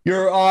your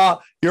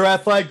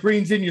Athletic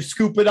Greens in. You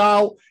scoop it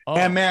out,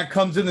 and man, it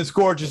comes in this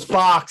gorgeous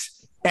box.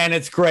 And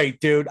it's great,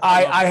 dude.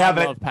 I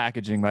love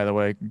packaging, by the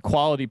way.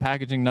 Quality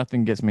packaging,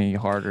 nothing gets me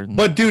harder.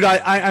 But dude,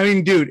 I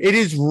mean, dude, it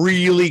is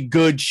really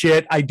good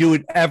shit. I do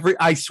it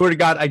I swear to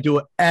God, I do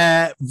it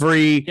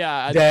every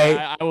day.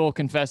 I will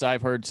confess,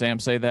 I've heard Sam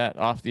say that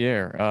off the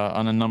air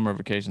on a number of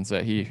occasions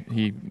that he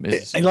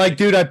is like,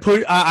 dude,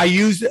 I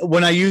use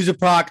a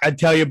product I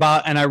tell you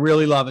about, and I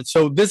really love it.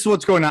 So this is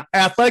what's going on.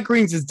 Athletic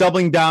Greens is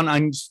doubling down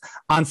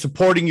on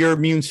supporting your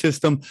immune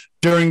system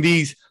during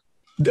these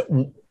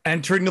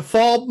Entering the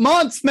fall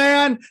months,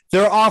 man,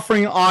 they're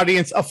offering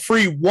audience a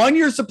free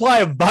 1-year supply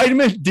of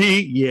vitamin D.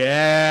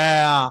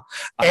 Yeah.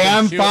 I've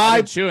And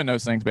been chewing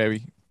those things,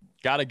 baby.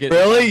 Gotta get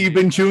Really? You've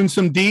been chewing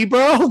some D,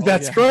 bro?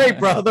 That's yeah. great,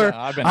 brother.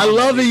 Yeah, I've been I on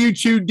love that that you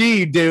chew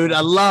D, dude. I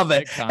love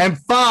it. Big time. And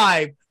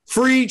 5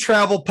 free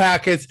travel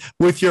packets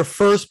with your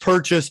first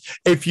purchase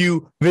if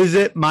you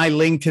visit my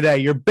link today.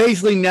 You're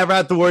basically never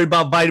have to worry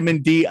about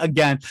vitamin D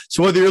again.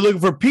 So whether you're looking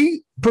for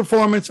peak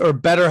performance or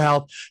better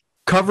health,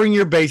 covering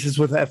your bases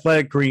with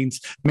Athletic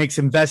Greens makes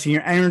investing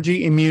your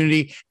energy,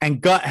 immunity,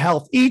 and gut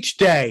health each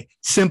day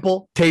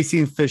simple, tasty,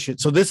 and efficient.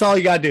 So this is all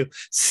you got to do.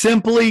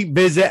 Simply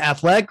visit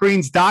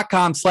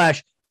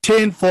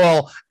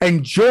athleticgreens.com/tinfoil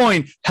and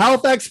join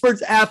health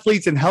experts,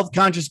 athletes, and health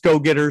conscious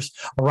go-getters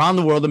around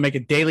the world to make a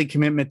daily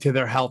commitment to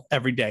their health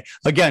every day.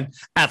 Again,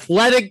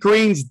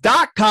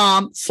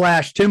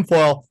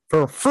 athleticgreens.com/tinfoil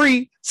for a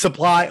free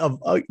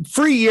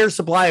year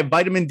supply of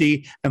vitamin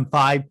D and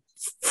 5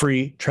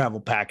 free travel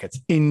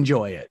packets.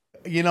 Enjoy it.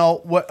 You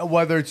know,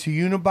 whether it's a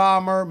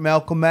Unabomber,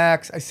 Malcolm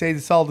X, I say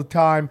this all the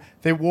time.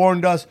 They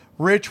warned us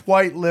rich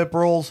white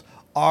liberals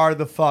are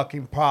the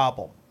fucking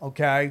problem.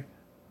 Okay?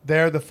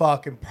 They're the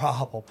fucking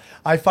problem.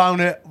 I found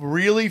it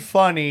really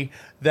funny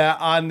that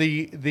on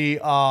the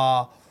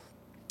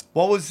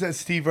what was that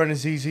Steve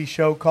Renazizi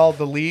show called?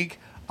 The League?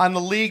 On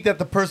the League, that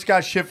the person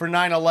got shit for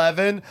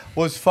 9/11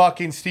 was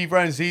fucking Steve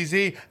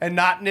Renazizi and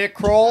not Nick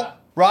Kroll,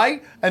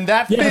 right? And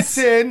that fits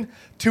in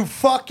to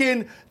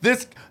fucking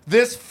this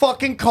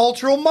fucking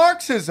cultural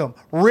Marxism.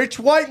 Rich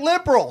white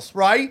liberals,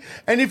 right?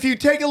 And if you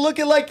take a look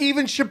at like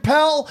even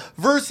Chappelle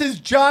versus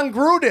John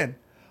Gruden,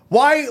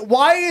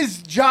 why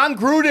is John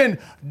Gruden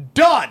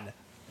done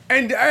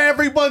and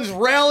everyone's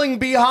railing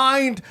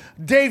behind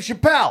Dave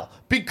Chappelle?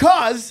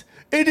 Because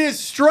it is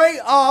straight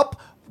up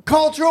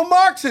cultural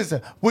Marxism,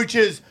 which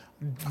is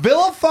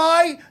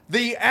vilify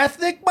the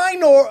ethnic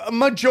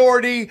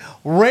majority,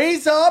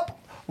 rise up,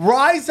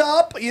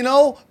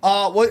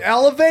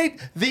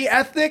 elevate the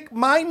ethnic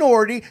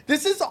minority.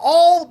 This is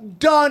all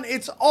done.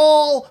 It's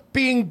all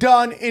being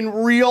done in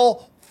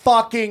real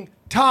fucking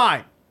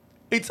time.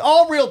 It's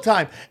all real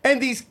time. And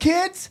these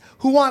kids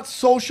who want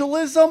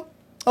socialism,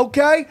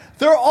 okay,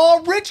 they're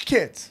all rich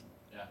kids.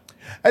 Yeah.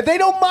 And they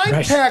don't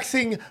mind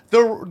taxing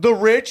the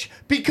rich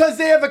because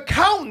they have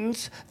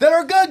accountants that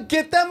are going to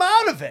get them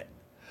out of it.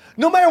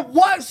 No matter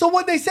what. So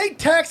when they say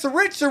tax the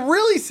rich, they're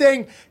really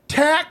saying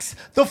tax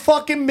the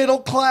fucking middle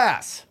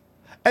class.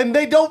 And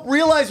they don't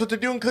realize what they're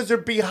doing because they're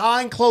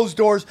behind closed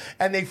doors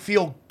and they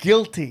feel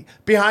guilty.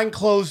 Behind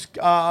closed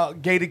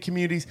gated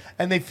communities,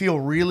 and they feel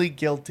really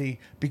guilty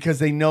because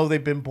they know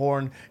they've been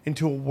born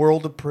into a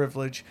world of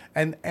privilege.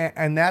 And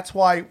that's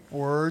why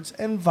words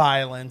and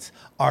violence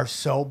are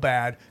so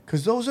bad,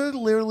 because those are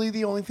literally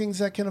the only things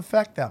that can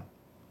affect them.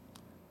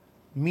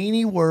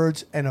 Meanie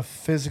words and a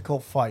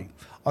physical fight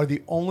are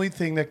the only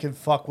thing that can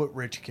fuck with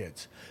rich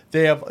kids.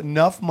 They have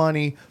enough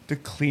money to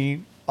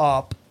clean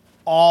up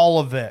all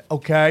of it,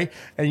 okay?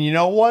 And you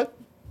know what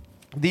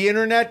the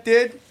internet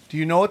did? Do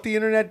you know what the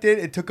internet did?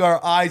 It took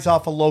our eyes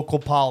off of local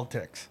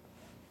politics.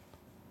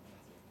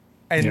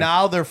 And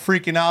now they're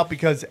freaking out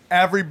because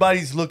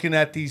everybody's looking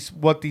at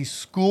what these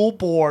school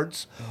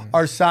boards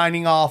are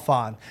signing off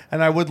on.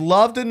 And I would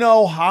love to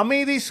know how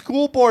many of these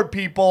school board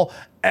people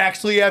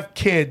actually have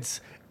kids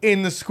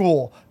in the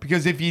school,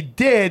 because if you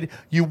did,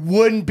 you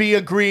wouldn't be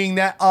agreeing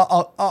that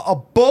a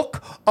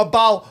book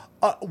about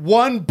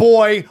one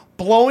boy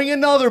blowing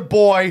another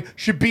boy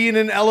should be in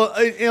an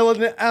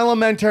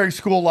elementary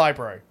school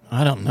library.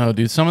 I don't know,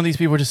 dude. Some of these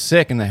people are just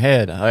sick in the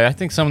head. I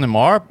think some of them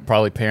are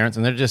probably parents,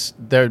 and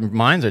their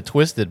minds are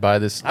twisted by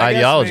this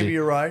ideology. Maybe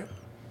you're right.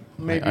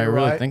 I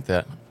really think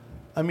that.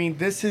 I mean,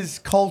 this is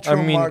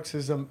cultural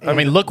Marxism. I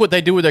mean, look what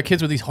they do with their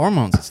kids with these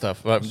hormones and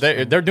stuff.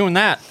 They're doing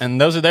that, and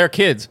those are their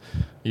kids.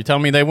 You tell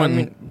me they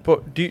wouldn't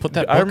put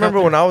that. I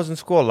remember when I was in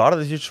school, a lot of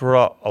the teachers were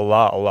a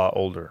lot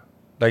older.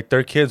 Like,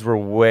 their kids were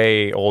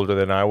way older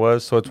than I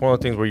was. So it's one of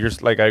the things where you're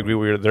like, I agree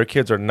with you. Their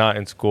kids are not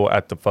in school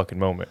at the fucking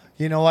moment.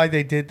 You know why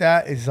they did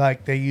that? Is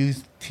like they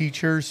used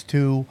teachers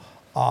to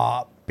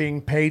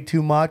being paid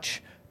too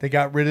much. They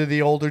got rid of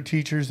the older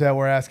teachers that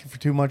were asking for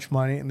too much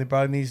money, and they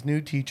brought in these new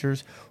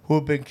teachers who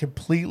have been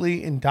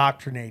completely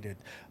indoctrinated.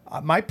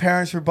 My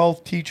parents were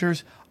both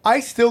teachers. I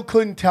still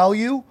couldn't tell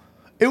you.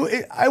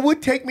 It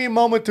would take me a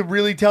moment to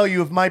really tell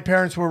you if my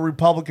parents were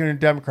Republican or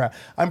Democrat.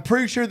 I'm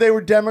pretty sure they were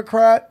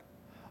Democrat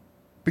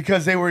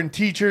because they were in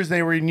teachers,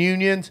 they were in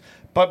unions.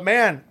 But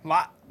man,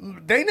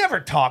 they never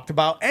talked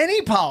about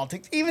any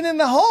politics, even in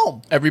the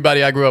home.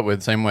 Everybody I grew up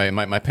with, same way.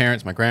 My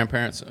parents, my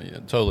grandparents, yeah,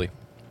 totally.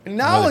 And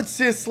now it's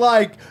just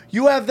like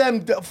you have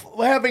them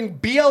having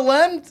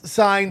BLM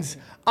signs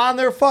on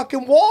their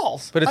fucking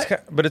walls.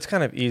 But it's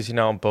kind of easy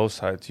now on both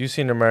sides. You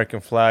see an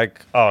American flag,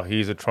 oh,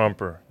 he's a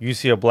Trumper. You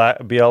see a black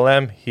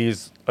BLM,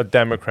 he's a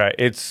Democrat.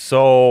 It's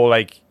so,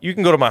 like, you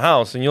can go to my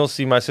house and you'll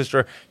see my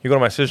sister. You go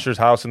to my sister's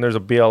house and there's a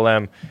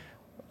BLM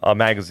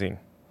magazine.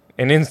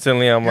 And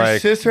instantly I'm Your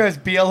like, sister has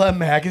BLM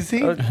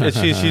magazine?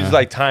 she's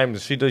like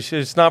times.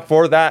 It's not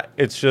for that.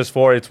 It's just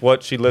for it's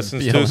what she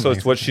listens to. So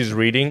it's what she's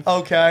reading.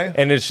 Okay.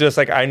 And it's just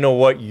like I know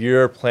what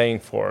you're playing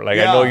for. Like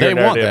I know your They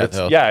want narrative.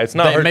 that, though. It's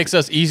not. It makes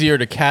us easier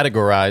to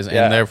categorize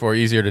and therefore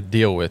easier to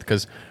deal with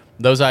because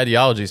those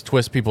ideologies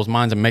twist people's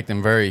minds and make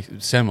them very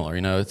similar.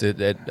 You know,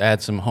 it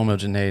adds some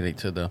homogeneity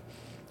to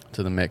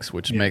the mix,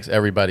 which makes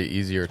everybody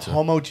easier to.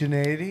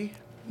 Homogeneity?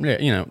 Yeah,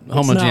 you know, It's not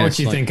homogeneous. what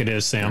you think it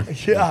is, Sam.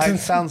 Yeah, it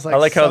sounds like I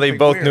like how they something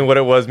both weird. knew what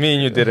it was. Me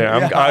and you didn't.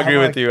 I agree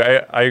with you.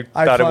 I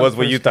thought it was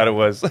what you thought it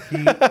was.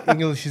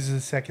 English is the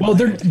second. Well,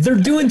 they're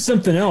doing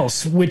something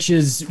else, which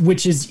is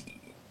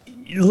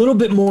a little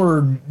bit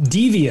more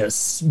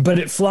devious, but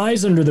it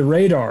flies under the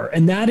radar,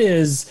 and that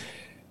is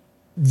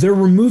they're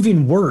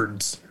removing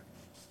words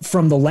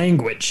from the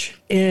language.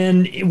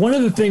 And one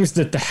of the things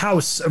that the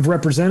House of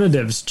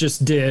Representatives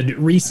just did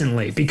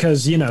recently,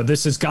 because, you know,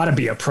 this has got to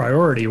be a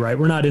priority, right?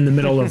 We're not in the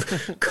middle of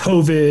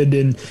COVID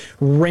and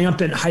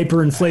rampant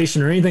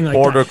hyperinflation or anything like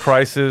Border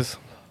that.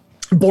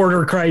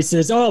 Border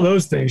crisis, all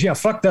those things. Yeah,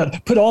 fuck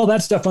that. Put all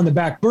that stuff on the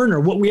back burner.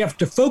 What we have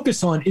to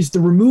focus on is the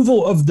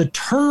removal of the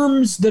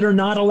terms that are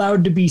not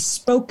allowed to be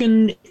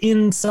spoken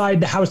inside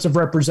the House of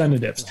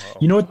Representatives.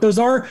 You know what those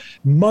are?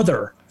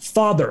 Mother,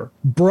 father,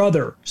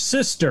 brother,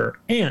 sister,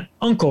 aunt,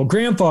 uncle,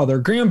 grandfather,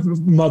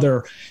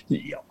 grandmother,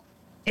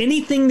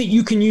 anything that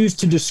you can use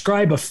to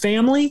describe a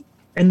family,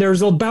 and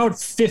there's about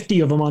 50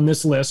 of them on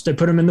this list. I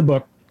put them in the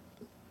book.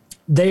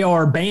 They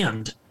are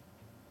banned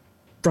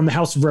from the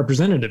House of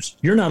Representatives.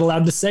 You're not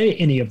allowed to say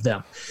any of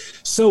them.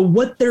 So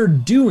what they're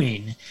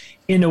doing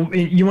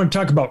you want to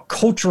talk about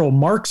cultural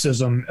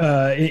Marxism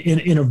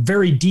in a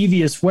very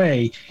devious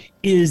way,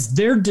 is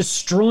they're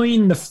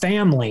destroying the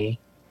family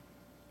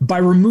by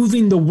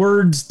removing the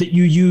words that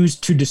you use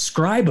to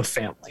describe a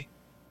family.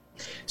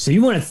 So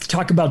you want to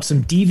talk about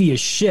some devious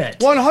shit.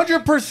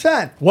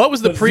 100%. What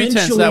was the pretense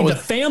Eventually, that was?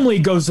 the family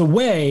goes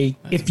away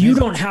if you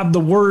don't have the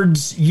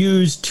words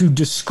used to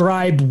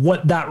describe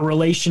what that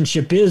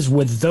relationship is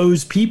with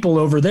those people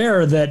over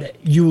there that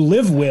you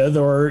live with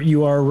or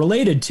you are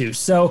related to.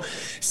 So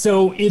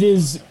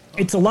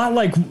it's a lot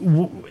like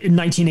in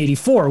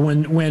 1984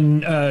 when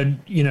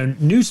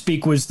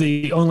Newspeak was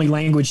the only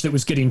language that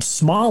was getting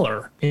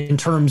smaller in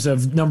terms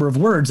of number of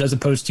words as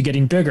opposed to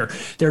getting bigger.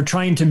 They're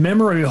trying to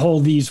memory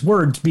hold these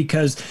words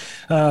because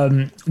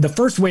the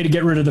first way to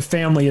get rid of the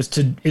family is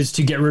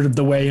to get rid of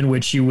the way in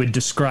which you would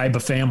describe a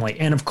family.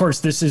 And of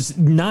course, this is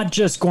not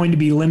just going to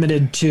be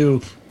limited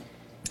to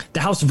the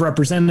House of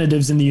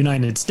Representatives in the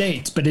United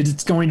States, but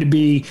it's going to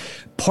be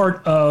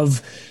part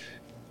of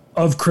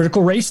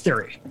critical race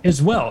theory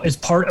as well, as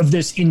part of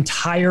this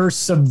entire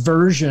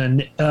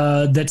subversion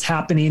that's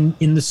happening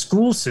in the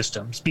school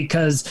systems.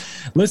 Because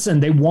listen,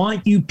 they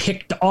want you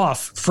picked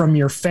off from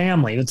your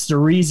family. That's the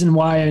reason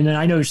why. And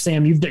I know,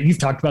 Sam, you've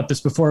talked about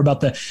this before about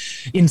the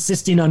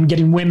insisting on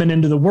getting women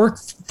into the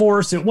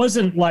workforce. It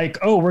wasn't like,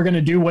 oh, we're going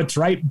to do what's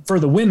right for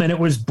the women. It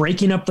was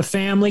breaking up the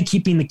family,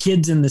 keeping the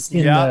kids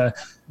not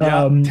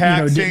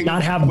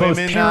have both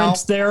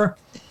parents there.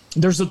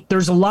 There's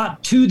a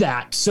lot to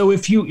that. So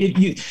if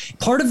you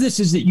part of this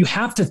is that you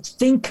have to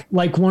think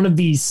like one of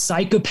these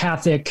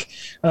psychopathic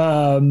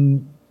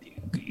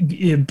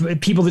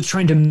people that's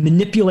trying to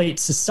manipulate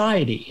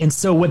society. And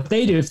so what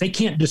they do, if they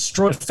can't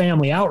destroy a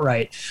family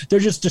outright, they'll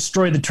just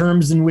destroy the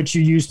terms in which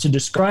you use to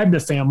describe the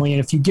family. And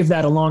if you give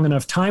that a long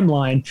enough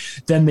timeline,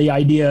 then the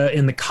idea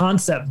and the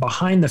concept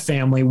behind the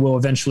family will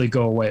eventually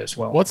go away as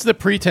well. What's the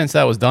pretense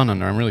that was done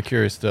under? I'm really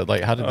curious to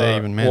how did they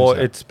even manage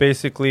that? It's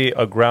basically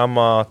a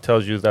grandma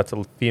tells you that's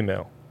a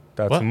female.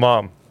 That's What? a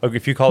mom.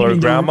 If you call her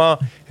grandma,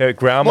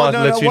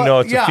 lets you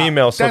know it's a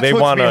female, so they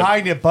want to. That's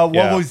what's behind it, but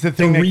what was the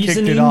thing that kicked it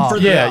reasoning off? for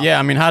Yeah.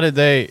 I mean, how did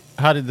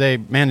they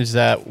manage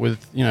that with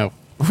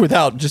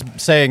without just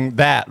saying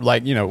that?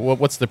 Like,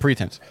 what's the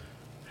pretense?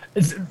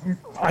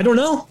 I don't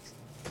know.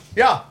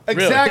 Yeah,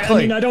 exactly. I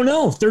mean, I don't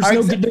know.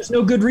 There's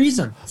no good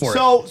reason for it.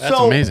 That's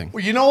amazing.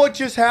 You know what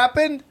just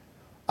happened?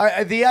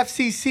 The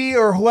FCC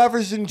or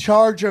whoever's in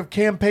charge of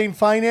campaign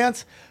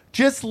finance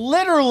just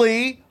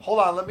literally, hold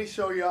on, let me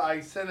show you. I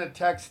sent a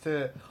text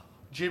to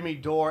Jimmy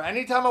Dore.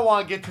 Anytime I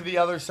want to get to the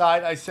other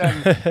side, I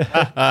send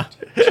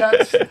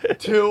texts to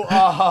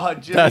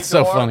Jimmy That's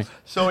so Dore funny.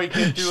 so he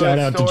can do Shout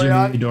a out to story Jimmy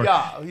on. Dore.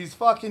 Yeah, he's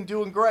fucking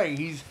doing great.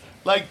 He's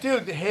like,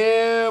 dude,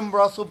 him,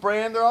 Russell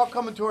Brand, they're all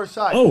coming to our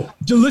side. Oh,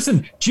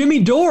 listen,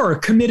 Jimmy Dore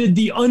committed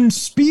the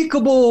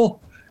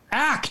unspeakable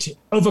act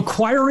of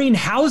acquiring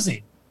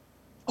housing.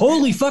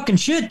 Holy fucking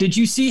shit. Did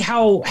you see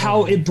how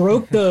it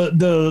broke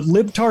the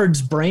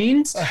libtard's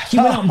brains? He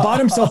went out and bought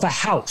himself a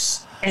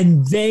house,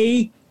 and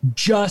they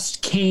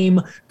just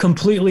came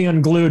completely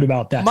unglued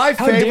about that. My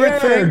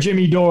favorite thing,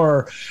 Jimmy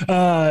Dore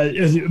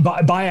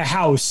buy a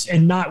house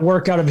and not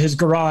work out of his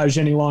garage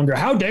any longer.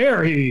 How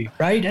dare he?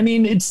 Right? I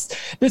mean,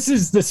 this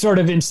is the sort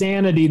of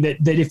insanity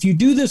that if you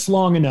do this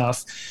long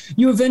enough,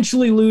 you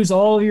eventually lose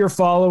all of your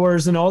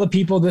followers and all the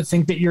people that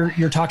think that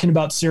you're talking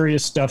about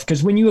serious stuff.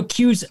 Because when you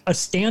accuse a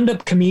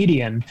stand-up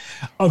comedian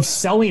of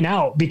selling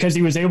out because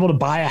he was able to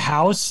buy a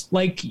house,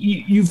 like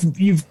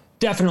you've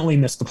definitely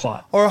missed the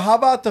plot. Or how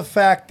about the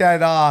fact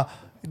that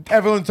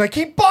everyone's like,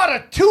 he bought a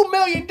 $2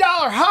 million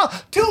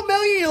house. $2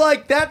 million, you're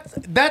like,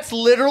 that's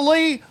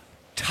literally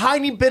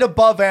tiny bit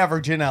above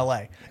average in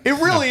LA. It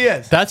really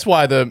is. That's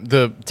why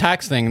the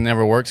tax thing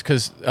never works.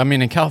 Because I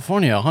mean, in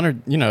California,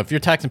 100. You know, if you're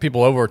taxing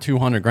people over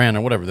 200 grand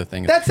or whatever the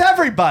thing is, that's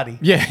everybody.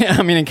 Yeah,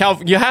 I mean, in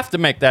California, you have to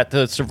make that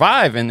to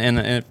survive, and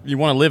if you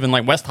want to live in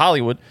like West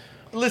Hollywood.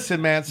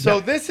 Listen, man. So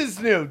this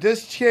is new.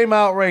 This came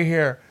out right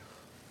here.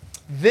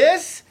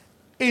 This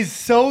is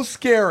so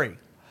scary.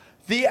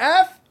 The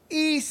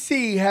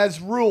FEC has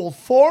ruled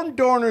foreign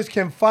donors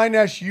can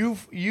finance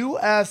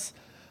U.S.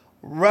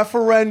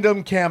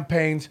 referendum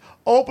campaigns,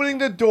 opening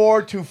the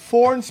door to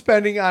foreign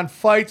spending on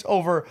fights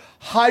over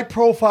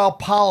high-profile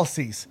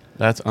policies.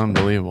 That's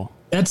unbelievable.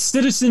 That's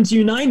Citizens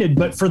United,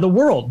 but for the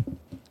world,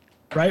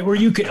 right? Where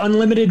you could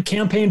unlimited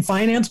campaign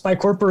finance by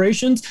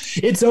corporations.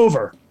 It's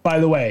over, by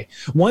the way.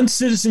 Once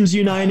Citizens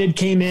United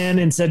came in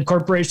and said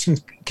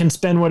corporations can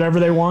spend whatever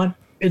they want,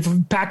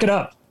 pack it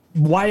up.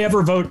 Why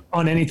ever vote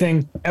on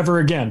anything ever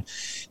again?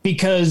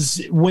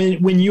 Because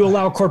when you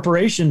allow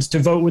corporations to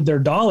vote with their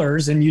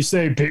dollars and you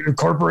say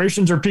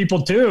corporations are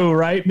people too,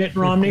 right? Mitt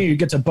Romney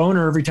gets a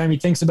boner every time he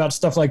thinks about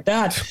stuff like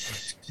that.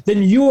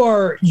 Then you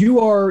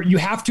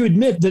have to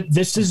admit that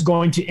this is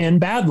going to end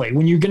badly.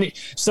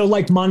 So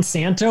like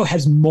Monsanto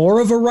has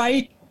more of a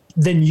right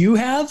than you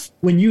have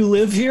when you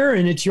live here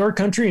and it's your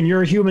country and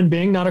you're a human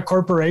being, not a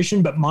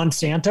corporation, but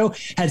Monsanto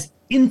has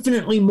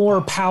infinitely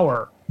more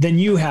power than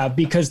you have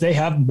because they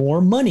have more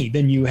money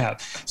than you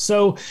have.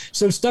 So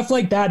stuff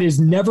like that is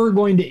never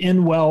going to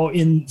end well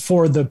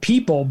for the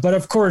people. But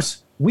of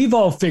course, we've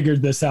all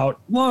figured this out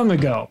long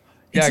ago.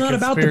 It's not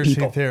about the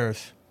people.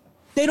 Theorists.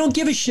 They don't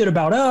give a shit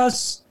about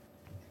us.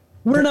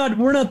 We're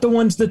not the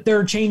ones that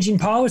they're changing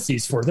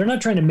policies for. They're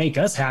not trying to make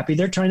us happy.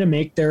 They're trying to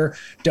make their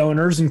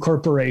donors and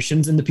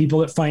corporations and the people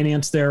that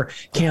finance their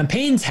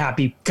campaigns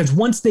happy. Because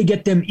once they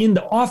get them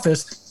into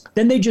office,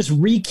 then they just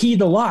rekey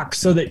the lock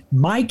so that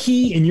my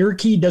key and your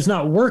key does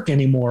not work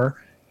anymore,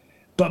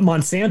 but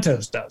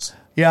Monsanto's does.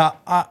 Yeah.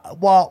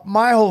 Well,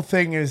 my whole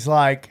thing is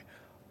like,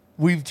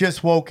 we've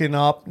just woken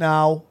up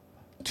now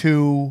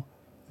to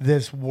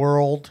this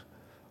world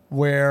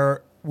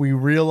where we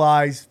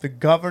realize the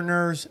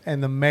governors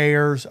and the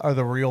mayors are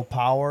the real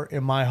power,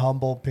 in my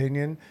humble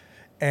opinion.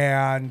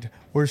 And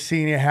we're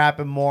seeing it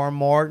happen more and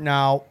more.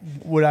 Now,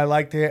 would I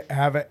like to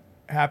have it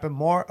happen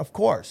more? Of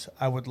course,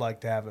 I would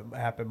like to have it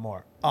happen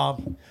more.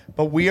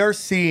 But we are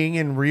seeing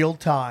in real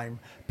time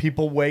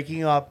people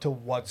waking up to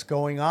what's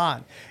going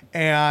on.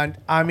 And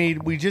I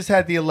mean, we just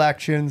had the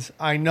elections.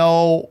 I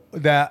know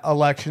that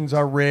elections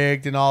are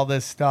rigged and all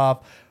this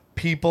stuff.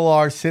 People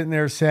are sitting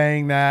there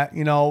saying that,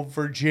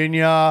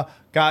 Virginia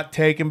got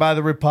taken by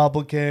the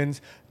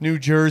Republicans. New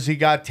Jersey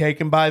got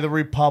taken by the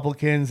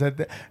Republicans.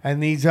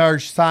 And these are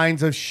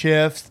signs of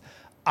shifts.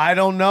 I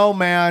don't know,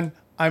 man.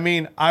 I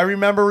mean, I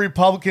remember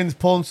Republicans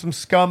pulling some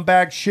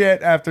scumbag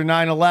shit after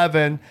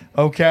 9/11,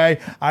 okay?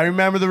 I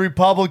remember the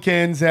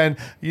Republicans and,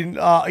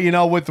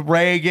 with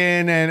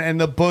Reagan and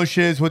the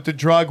Bushes with the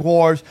drug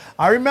wars.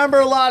 I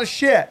remember a lot of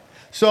shit.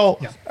 So,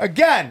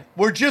 Again,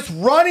 we're just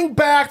running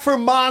back for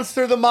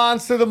monster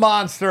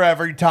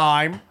every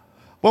time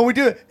when we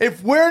do it.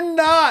 If we're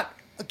not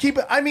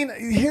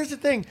here's the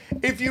thing.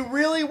 If you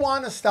really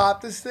want to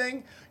stop this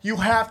thing, you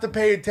have to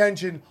pay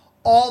attention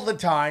all the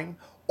time,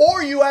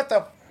 or you have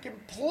to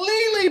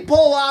completely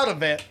pull out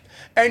of it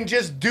and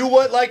just do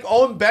what like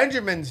Owen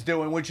Benjamin's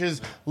doing, which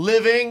is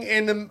living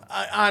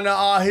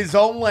on his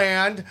own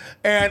land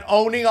and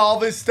owning all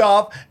this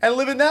stuff and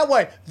living that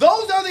way.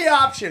 Those are the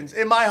options,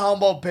 in my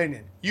humble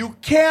opinion. You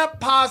can't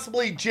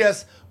possibly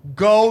just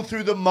go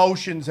through the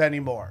motions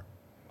anymore.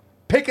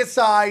 Pick a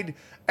side,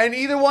 and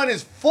either one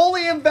is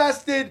fully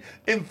invested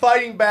in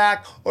fighting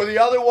back, or the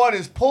other one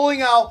is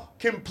pulling out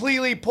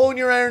completely, pulling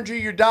your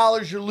energy, your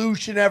dollars, your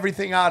loosh, and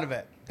everything out of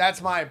it.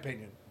 That's my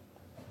opinion.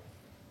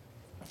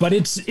 But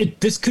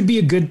this could be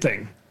a good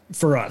thing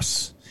for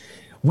us.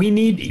 We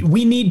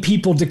need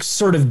people to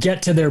sort of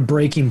get to their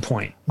breaking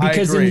point,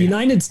 because in the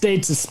United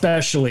States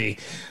especially,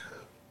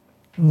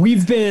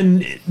 we've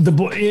been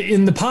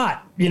in the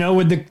pot,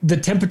 with the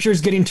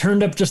temperatures getting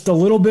turned up just a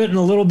little bit and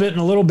a little bit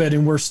and a little bit,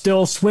 and we're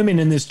still swimming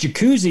in this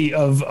jacuzzi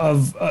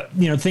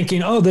of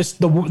thinking,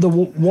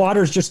 the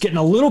water's just getting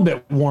a little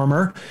bit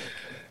warmer.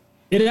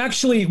 It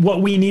actually,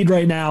 what we need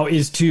right now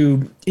is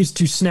to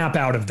snap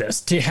out of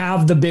this, to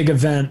have the big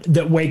event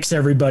that wakes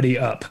everybody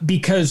up,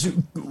 because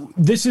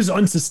this is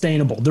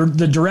unsustainable.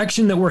 The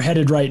direction that we're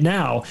headed right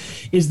now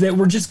is that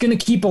we're just going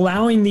to keep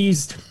allowing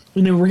these,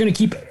 we're going to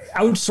keep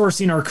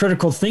outsourcing our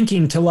critical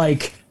thinking to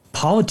like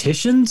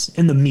politicians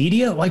and the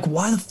media. Like,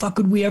 why the fuck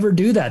would we ever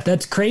do that?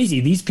 That's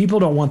crazy. These people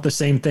don't want the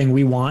same thing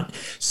we want.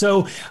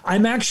 So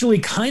I'm actually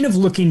kind of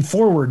looking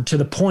forward to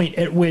the point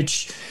at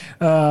which,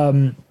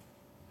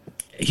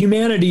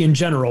 humanity in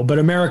general, but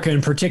America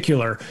in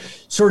particular,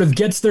 sort of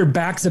gets their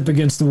backs up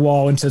against the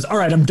wall and says, all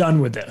right, I'm done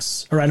with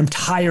this. All right, I'm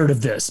tired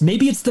of this.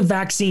 Maybe it's the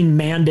vaccine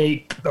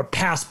mandate or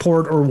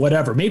passport or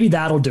whatever. Maybe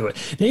that'll do it.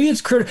 Maybe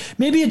it's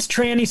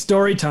tranny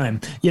story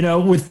time,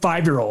 with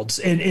 5-year-olds.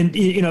 And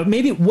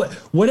maybe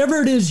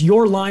whatever it is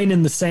your line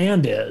in the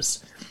sand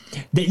is,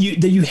 that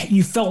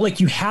you felt like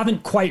you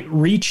haven't quite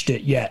reached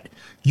it yet.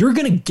 You're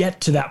going to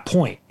get to that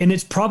point, and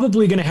it's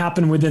probably going to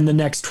happen within the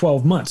next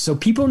 12 months. So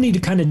people need to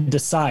kind of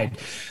decide,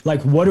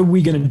 like, what are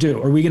we going to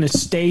do? Are we going to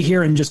stay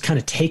here and just kind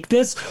of take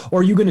this,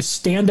 or are you going to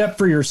stand up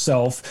for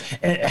yourself?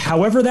 And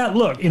however that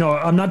look,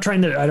 I'm not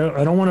trying to. I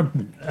don't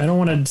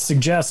want to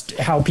suggest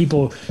how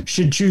people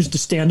should choose to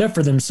stand up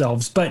for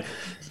themselves, but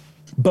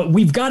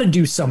we've got to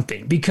do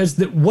something, because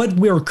what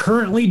we're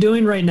currently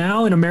doing right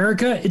now in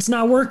America, it's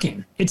not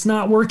working. It's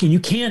not working.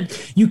 You can't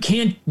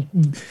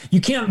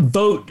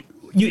vote.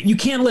 You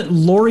can't let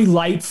Lori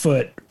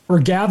Lightfoot or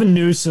Gavin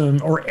Newsom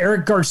or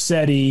Eric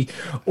Garcetti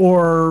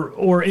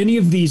or any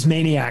of these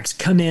maniacs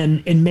come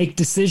in and make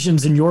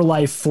decisions in your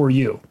life for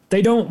you.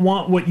 They don't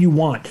want what you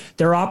want.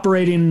 They're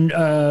operating.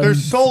 They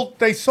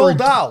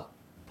sold out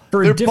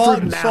for They're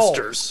different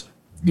masters.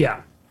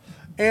 Yeah.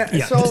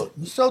 And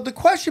so the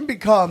question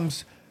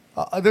becomes,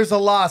 there's a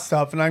lot of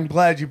stuff, and I'm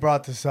glad you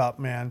brought this up,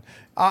 man.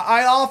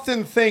 I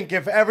often think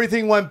if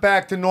everything went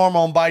back to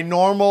normal, and by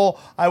normal,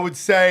 I would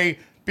say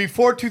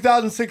before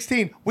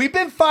 2016, we've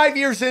been 5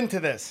 years into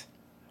this,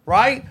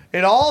 right?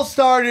 It all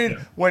started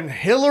when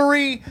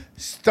Hillary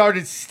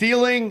started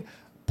stealing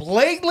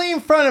blatantly in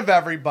front of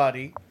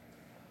everybody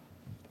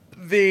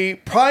the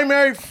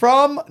primary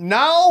from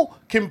now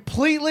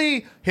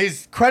completely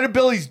his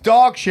credibility's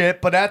dog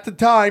shit, but at the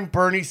time,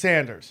 Bernie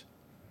Sanders,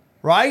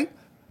 right?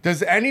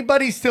 Does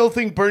anybody still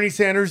think Bernie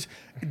Sanders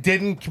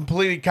didn't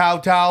completely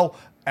kowtow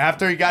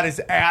after he got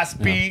his ass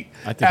beat?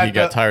 I think he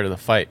got tired of the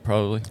fight,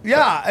 probably.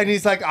 Yeah, and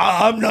he's like,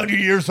 I'm 90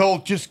 years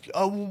old, just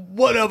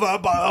whatever,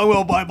 I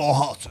will buy more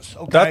houses.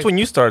 Okay? That's when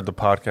you started the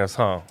podcast,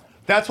 huh?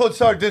 That's what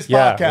started this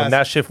Yeah, podcast. when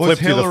that shit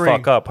flipped you the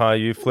fuck up, huh?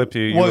 You flipped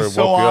you was were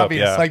so woke you up,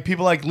 obvious. yeah. Like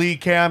people like Lee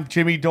Camp,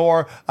 Jimmy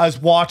Dore, I was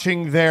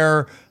watching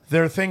their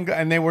thing,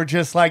 and they were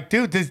just like,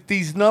 dude,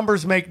 these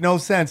numbers make no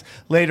sense.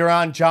 Later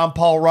on, John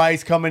Paul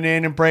Rice coming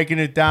in and breaking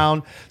it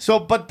down. So,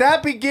 but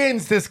that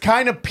begins this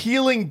kind of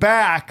peeling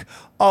back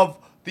of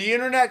the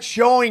internet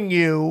showing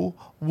you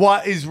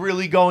what is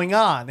really going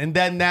on. And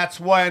then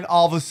that's when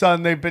all of a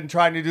sudden they've been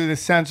trying to do the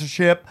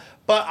censorship.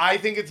 But I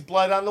think it's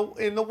blood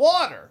in the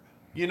water,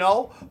 you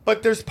know?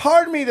 But there's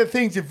part of me that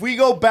thinks if we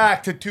go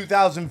back to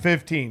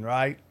 2015,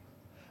 right?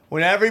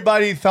 When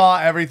everybody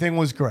thought everything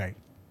was great,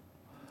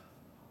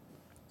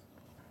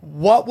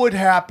 what would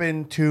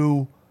happen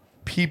to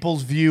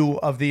people's view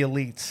of the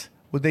elites?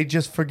 Would they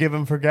just forgive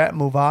and forget and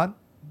move on?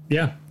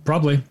 Yeah,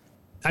 probably.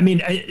 I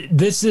mean, I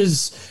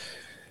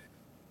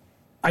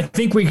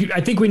think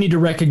we need to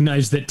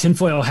recognize that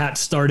tinfoil hat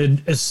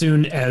started as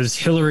soon as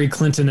Hillary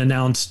Clinton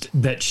announced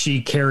that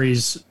she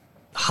carries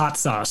hot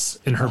sauce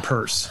in her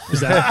purse.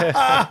 Is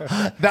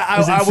that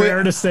is it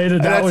fair to say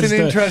that was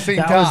an interesting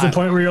that was the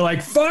point where you're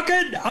like, fuck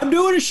it, I'm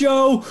doing a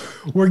show.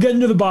 We're getting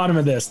to the bottom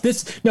of this.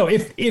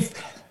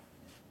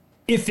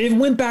 If it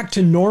went back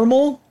to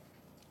normal,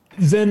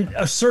 then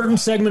a certain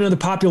segment of the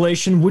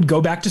population would go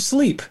back to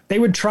sleep. They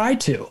would try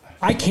to.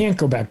 I can't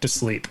go back to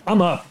sleep.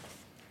 I'm up.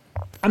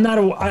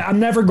 I'm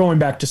never going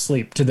back to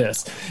sleep to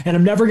this. And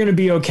I'm never going to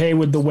be okay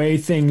with the way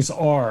things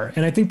are.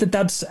 And I think that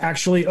that's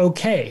actually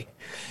okay.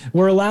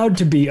 We're allowed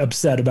to be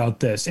upset about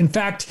this. In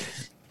fact,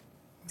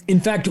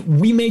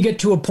 we may get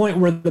to a point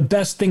where the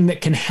best thing that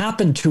can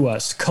happen to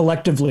us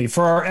collectively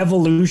for our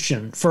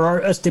evolution,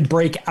 for us to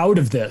break out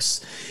of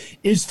this,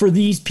 is for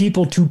these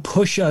people to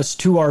push us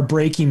to our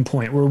breaking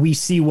point where we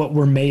see what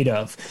we're made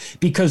of.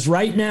 Because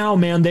right now,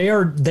 man, they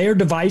are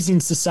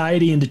devising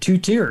society into two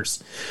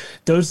tiers.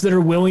 Those that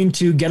are willing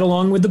to get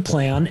along with the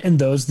plan and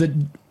those that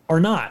are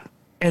not.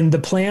 And the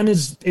plan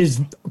is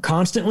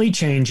constantly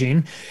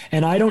changing,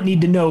 and I don't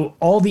need to know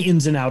all the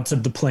ins and outs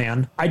of the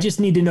plan. I just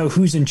need to know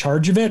who's in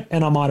charge of it,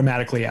 and I'm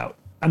automatically out.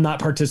 I'm not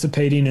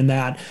participating in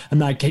that. I'm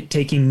not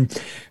taking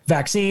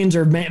vaccines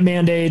or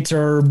mandates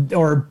or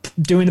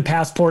doing the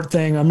passport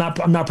thing. I'm not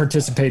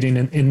participating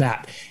in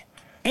that.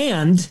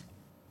 And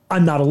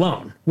I'm not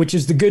alone, which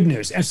is the good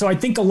news. And so I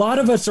think a lot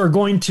of us are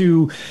going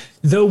to,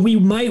 though we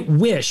might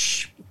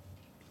wish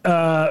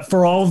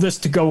for all of this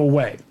to go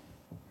away,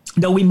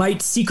 though we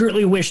might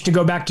secretly wish to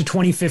go back to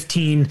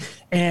 2015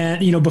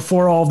 and,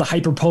 before all the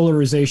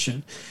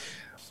hyperpolarization,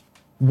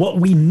 what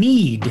we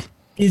need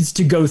is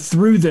to go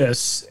through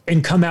this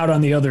and come out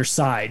on the other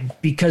side,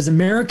 because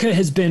America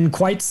has been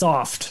quite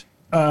soft.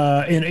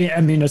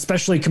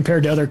 Especially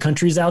compared to other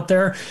countries out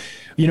there,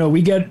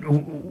 we get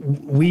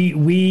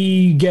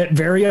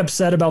very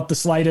upset about the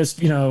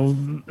slightest,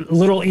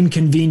 little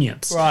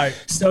inconvenience. Right.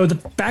 So the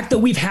fact that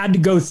we've had to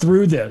go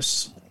through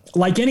this,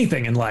 like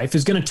anything in life,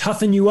 is going to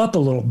toughen you up a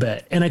little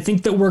bit. And I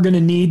think that we're going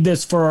to need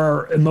this for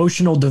our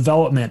emotional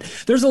development.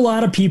 There's a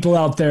lot of people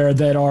out there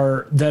that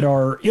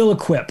are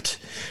ill-equipped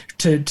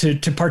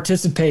to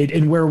participate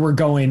in where we're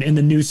going in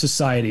the new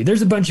society.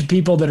 There's a bunch of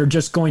people that are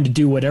just going to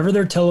do whatever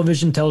their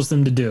television tells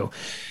them to do.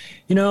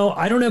 You know,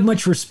 I don't have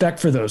much respect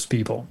for those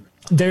people.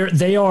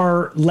 They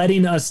are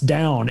letting us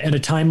down at a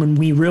time when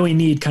we really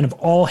need kind of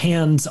all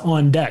hands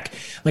on deck.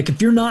 Like,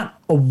 if you're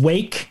not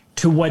awake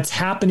to what's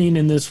happening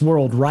in this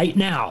world right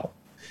now,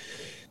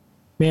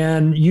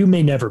 man, you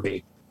may never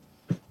be.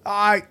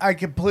 I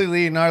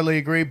completely and utterly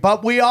agree.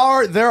 But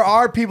there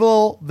are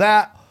people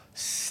that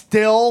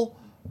still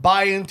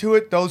buy into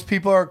it. Those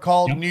people are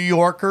called New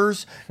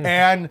Yorkers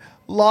and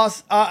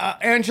Los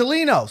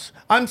Angelinos.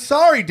 I'm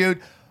sorry,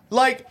 dude.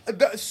 Like,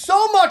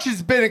 so much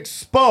has been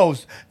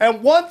exposed.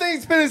 And one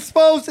thing's been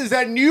exposed is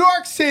that New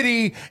York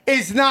City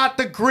is not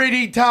the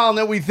gritty town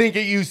that we think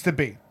it used to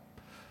be.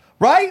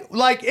 Right?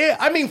 Like,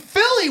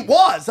 Philly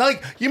was.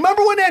 Like, you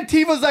remember when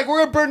Antifa was like, we're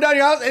going to burn down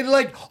your house? And,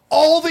 like,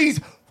 all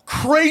these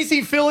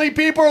crazy Philly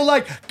people are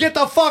like, get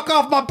the fuck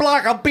off my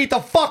block. I'll beat the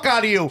fuck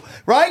out of you.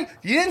 Right?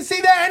 You didn't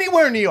see that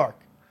anywhere in New York.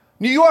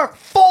 New York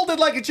folded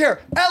like a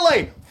chair.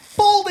 LA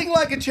folding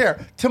like a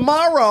chair.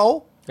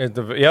 Tomorrow... It's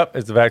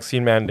the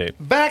vaccine mandate.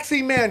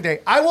 Vaccine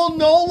mandate. I will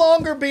no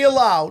longer be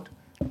allowed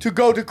to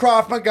go to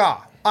Krav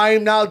Maga. I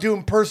am now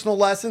doing personal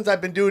lessons. I've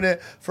been doing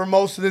it for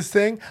most of this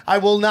thing. I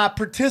will not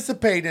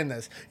participate in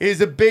this. It is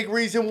a big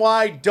reason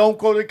why I don't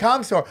go to the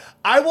comic store.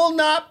 I will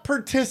not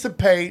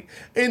participate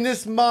in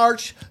this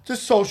march to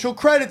social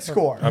credit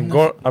score. I'm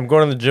going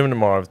to the gym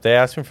tomorrow. If they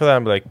ask me for that,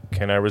 I'm like,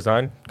 can I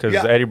resign? Because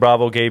Eddie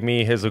Bravo gave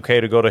me his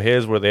okay to go to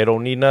his where they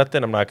don't need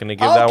nothing. I'm not going to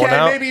give that one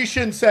out. Okay, maybe you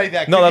shouldn't say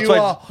that. No, that's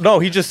why. No,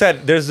 he just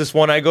said there's this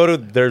one I go to.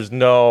 There's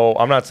no.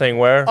 I'm not saying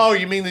where. Oh,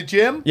 you mean the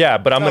gym? Yeah,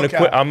 but I'm gonna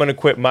quit. I'm gonna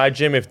quit my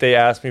gym if they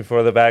ask me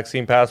for the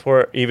vaccine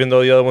passport. Even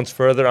though the other one's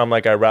further, I'm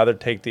like, I'd rather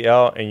take the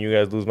L and you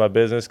guys lose my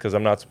business because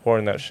I'm not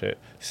supporting that shit.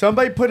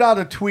 Somebody put out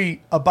a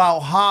tweet about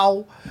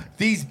how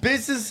these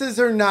businesses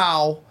are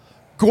now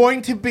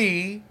going to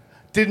be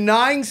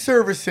denying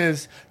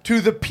services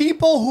to the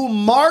people who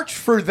march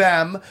for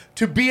them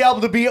to be able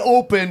to be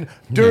open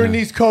during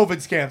these COVID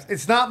scams.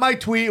 It's not my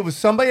tweet. It was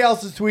somebody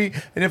else's tweet.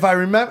 And if I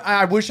remember,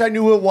 I wish I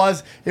knew who it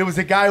was. It was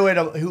a guy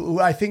who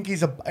I think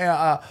he's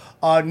a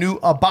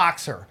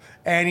boxer.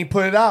 And he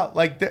put it out.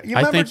 Like,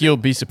 I think you'll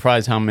be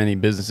surprised how many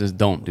businesses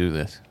don't do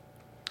this.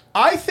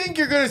 I think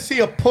you're going to see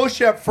a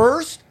push at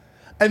first,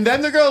 and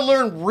then they're going to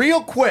learn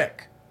real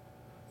quick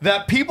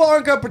that people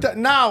aren't going to protect.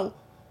 Now,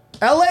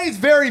 LA is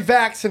very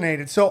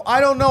vaccinated, so I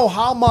don't know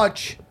how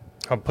much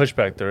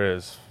pushback there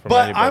is from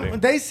anybody.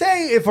 They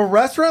say if a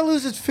restaurant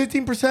loses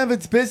 15% of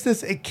its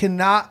business, it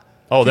cannot.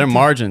 Oh, their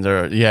margins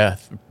are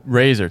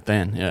razor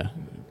thin,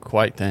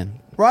 quite thin.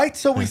 Right,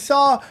 so we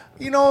saw.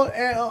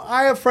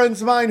 I have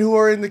friends of mine who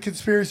are in the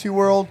conspiracy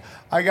world.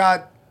 I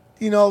got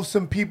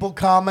some people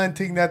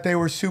commenting that they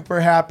were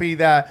super happy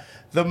that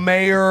the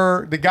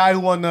mayor, the guy who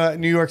won the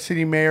New York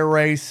City mayor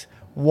race,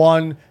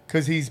 won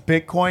because he's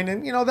Bitcoin,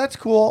 and that's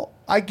cool.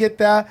 I get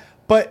that,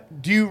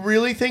 but do you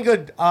really think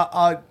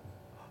a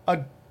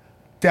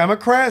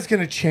Democrat is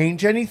going to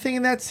change anything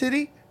in that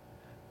city?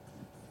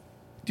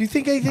 Do you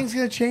think anything's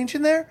going to change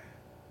in there?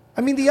 I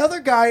mean, the other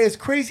guy, as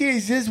crazy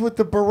as he is with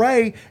the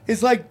beret,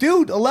 is like,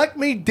 dude, elect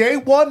me. Day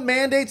one,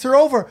 mandates are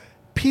over.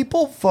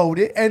 People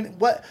voted, and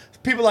what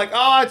people are like,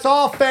 oh, it's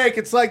all fake.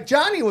 It's like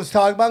Johnny was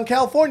talking about in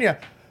California.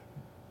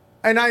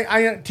 And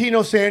I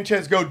Tino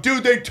Sanchez go,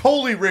 dude, they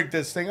totally rigged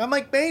this thing. I'm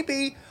like,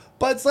 maybe,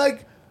 but it's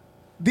like,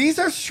 these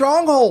are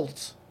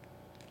strongholds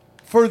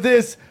for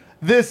this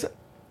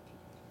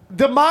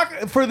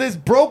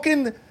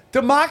broken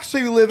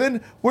democracy we live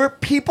in, where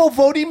people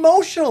vote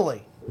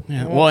emotionally.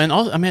 Yeah. Well, and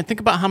also, think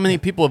about how many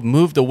people have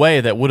moved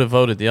away that would have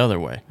voted the other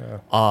way.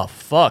 A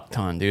fuck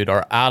ton, dude,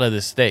 are out of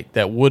the state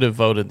that would have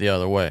voted the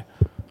other way.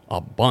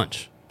 A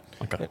bunch.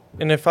 Okay.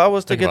 And if I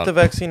was to get the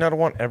vaccine, I'd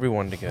want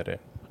everyone to get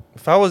it.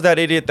 If I was that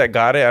idiot that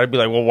got it, I'd be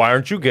like, well, why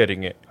aren't you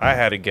getting it? I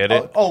had to get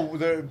it. The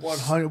 100.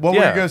 What were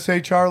you going to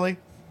say, Charlie?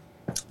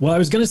 Well, I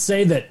was going to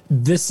say that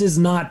this is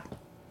not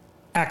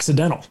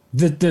accidental.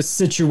 That this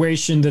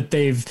situation that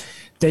they've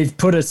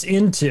put us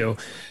into,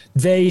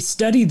 they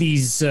study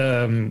these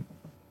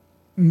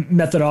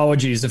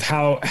methodologies of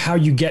how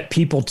you get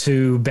people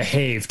to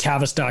behave.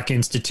 Tavistock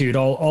Institute,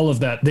 all of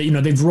that.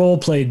 They've role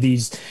played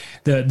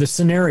the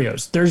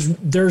scenarios.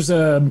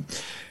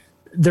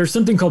 There's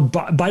something called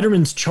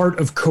Biderman's chart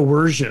of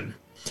coercion.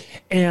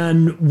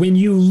 And when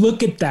you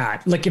look at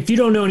that, like, if you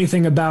don't know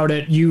anything about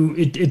it,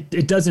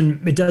 it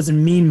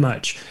doesn't mean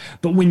much.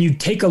 But when you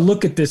take a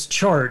look at this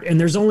chart, and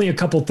there's only a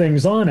couple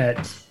things on it,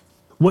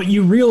 what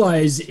you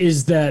realize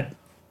is that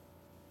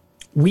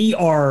we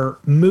are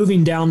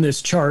moving down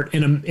this chart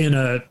in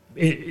a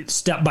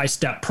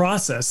step-by-step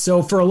process.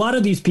 So for a lot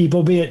of these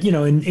people, be it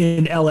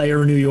in LA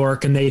or New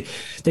York, and they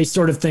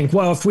sort of think,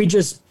 well, if we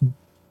just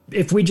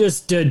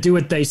do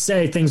what they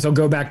say, things will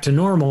go back to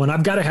normal. And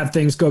I've got to have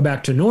things go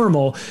back to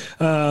normal.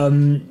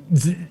 I've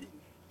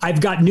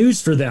got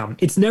news for them.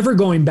 It's never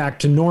going back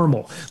to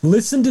normal.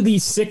 Listen to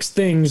these 6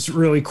 things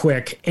really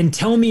quick and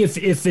tell me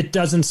if it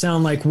doesn't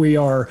sound like we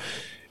are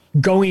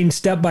going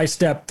step by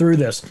step through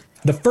this.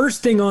 The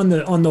first thing on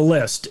the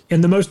list,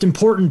 and the most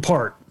important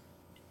part,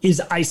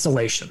 is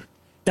isolation.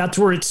 That's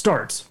where it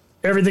starts.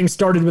 Everything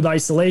started with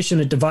isolation.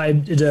 It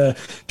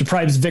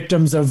deprives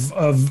victims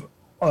of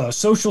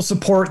social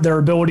support, their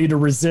ability to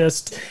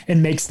resist,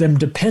 and makes them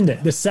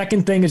dependent. The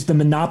second thing is the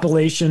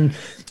manipulation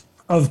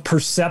of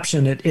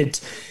perception.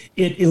 It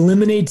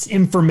eliminates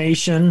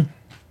information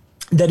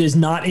that is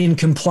not in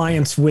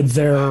compliance with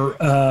their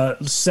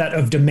set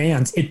of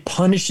demands. It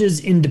punishes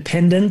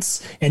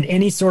independence and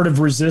any sort of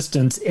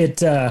resistance.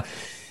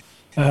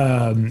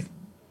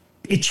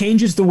 It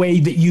changes the way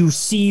that you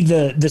see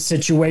the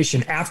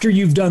situation. After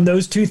you've done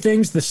those two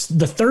things,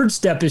 the third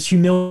step is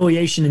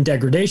humiliation and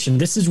degradation.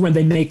 This is when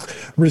they make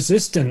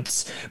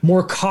resistance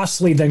more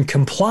costly than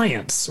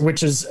compliance,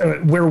 which is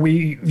where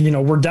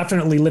we're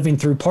definitely living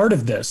through part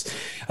of this.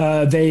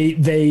 They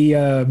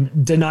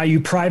deny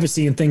you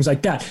privacy and things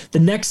like that. The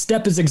next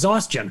step is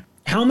exhaustion.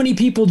 How many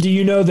people do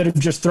you know that have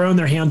just thrown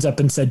their hands up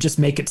and said, just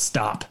make it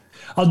stop?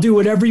 I'll do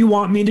whatever you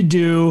want me to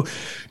do.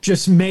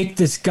 Just make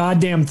this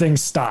goddamn thing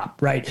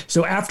stop, right?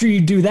 So after you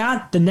do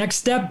that, the next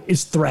step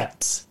is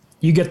threats.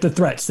 You get the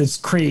threats. This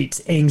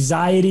creates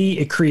anxiety.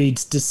 It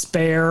creates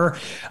despair.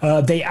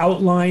 They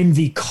outline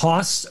the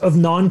costs of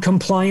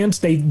non-compliance.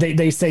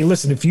 They say,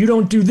 listen, if you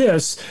don't do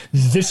this,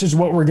 this is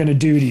what we're going to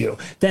do to you.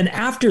 Then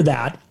after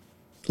that,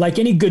 like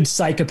any good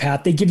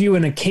psychopath, they give you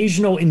an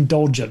occasional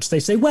indulgence. They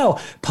say, well,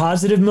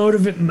 positive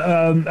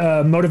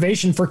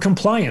motivation for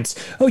compliance.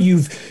 Oh,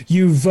 you've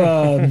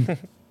gotten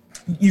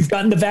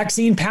the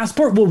vaccine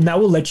passport. Well, now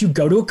we'll let you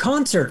go to a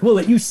concert. We'll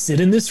let you sit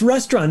in this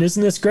restaurant.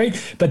 Isn't this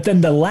great? But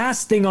then the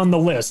last thing on the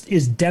list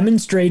is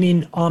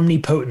demonstrating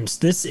omnipotence.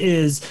 This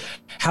is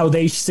how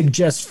they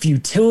suggest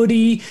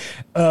futility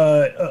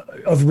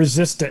of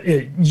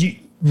resistance.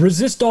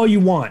 Resist all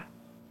you want,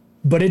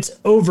 but it's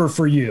over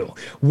for you.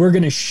 We're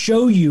going to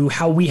show you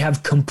how we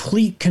have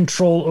complete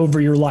control over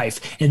your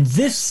life. And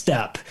this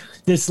step,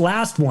 this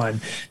last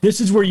one, this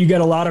is where you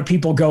get a lot of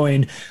people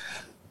going,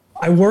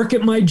 I work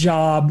at my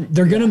job.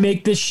 They're going to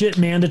make this shit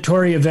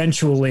mandatory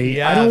eventually.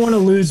 Yes. I don't want to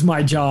lose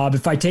my job.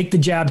 If I take the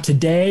jab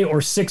today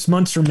or 6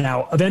 months from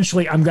now,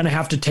 eventually I'm going to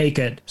have to take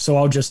it. So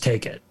I'll just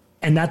take it.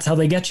 And that's how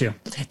they get you.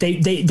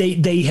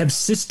 They have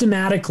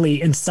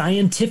systematically and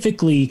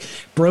scientifically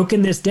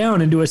broken this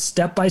down into a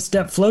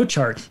step-by-step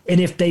flowchart.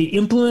 And if they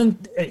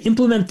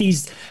implement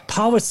these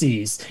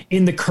policies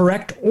in the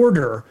correct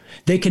order,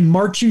 they can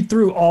march you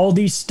through all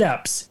these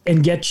steps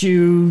and get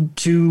you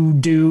to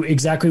do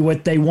exactly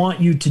what they want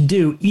you to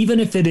do,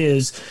 even if it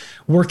is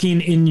working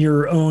in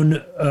your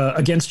own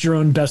against your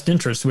own best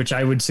interest, which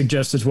I would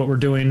suggest is what we're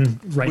doing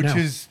right now.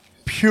 Which is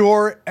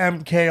pure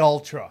MK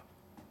Ultra.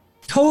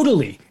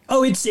 Totally.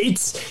 Oh, it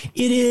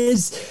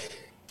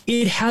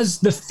has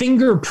the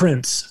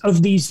fingerprints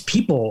of these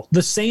people,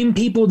 the same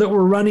people that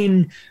were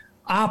running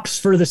ops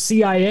for the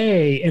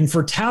CIA and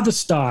for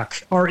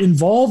Tavistock are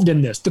involved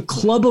in this. The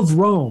Club of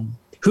Rome,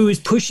 who is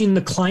pushing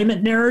the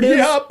climate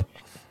narrative,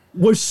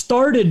 was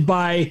started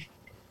by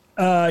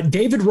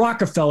David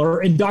Rockefeller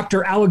and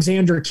Dr.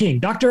 Alexander King.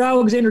 Dr.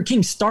 Alexander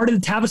King started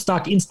the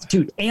Tavistock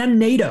Institute and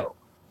NATO.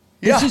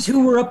 This is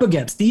who we're up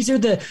against. These are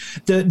the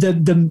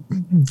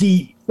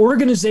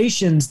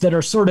organizations that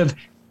are sort of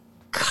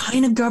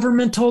kind of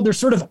governmental. They're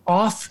sort of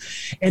off,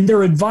 and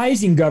they're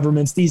advising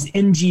governments, these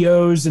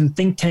NGOs and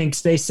think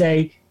tanks. They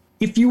say,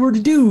 if you were to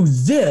do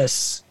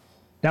this,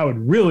 that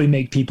would really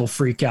make people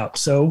freak out.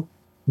 So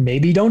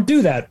maybe don't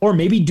do that, or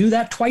maybe do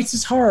that twice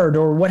as hard,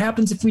 or what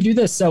happens if we do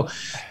this? So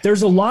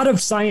there's a lot of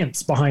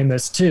science behind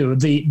this too.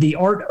 The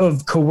art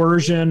of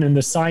coercion and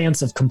the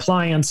science of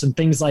compliance and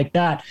things like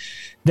that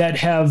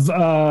have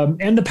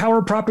and the power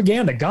of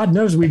propaganda. God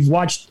knows we've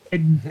watched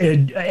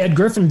Ed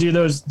Griffin do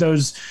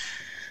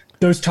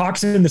those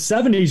talks in the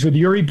 70s with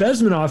Yuri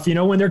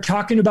Bezmenov, when they're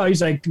talking about,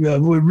 he's like, well,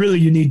 really,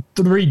 you need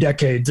 3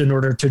 decades in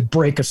order to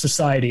break a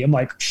society. I'm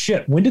like,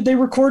 shit, when did they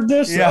record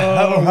this?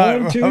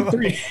 1, 2,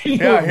 3.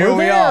 Here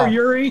we are,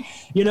 Yuri.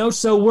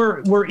 So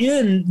we're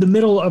in the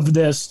middle of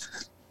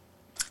this.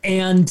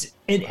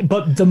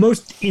 But the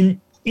most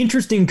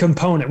interesting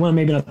component, well,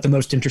 maybe not the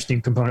most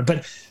interesting component,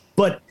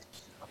 but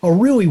a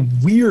really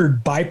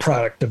weird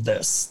byproduct of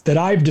this that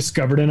I've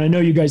discovered, and I know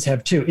you guys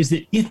have too, is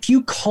that if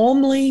you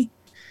calmly,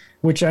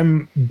 which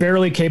I'm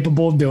barely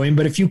capable of doing,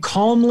 but if you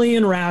calmly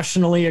and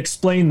rationally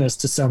explain this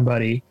to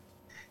somebody,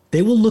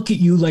 they will look at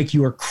you like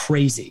you are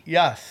crazy.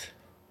 Yes.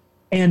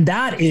 And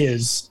that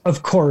is,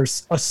 of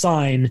course, a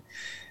sign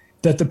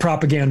that the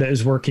propaganda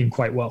is working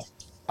quite well.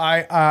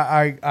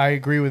 I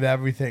agree with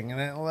everything.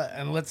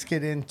 And let's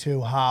get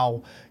into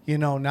how,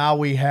 now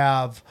we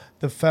have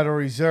the Federal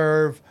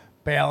Reserve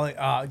bailing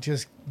out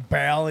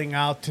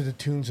to the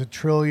tunes of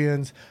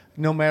trillions.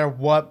 No matter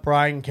what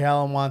Brian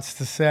Callen wants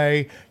to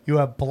say, you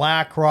have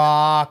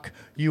BlackRock,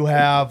 you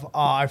have,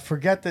 I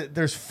forget that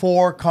there's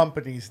 4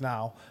 companies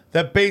now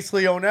that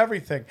basically own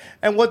everything.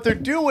 And what they're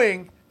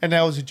doing, and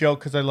that was a joke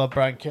because I love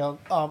Brian Callen.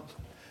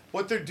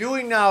 What they're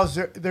doing now is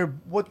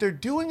they're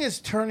doing is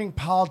turning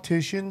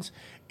politicians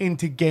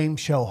into game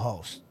show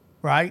hosts,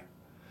 right?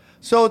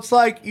 So it's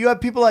like you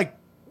have people like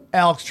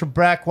Alex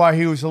Trebek while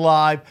he was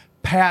alive,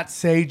 Pat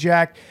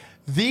Sajak,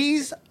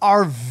 these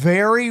are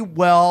very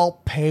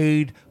well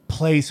paid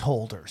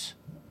placeholders.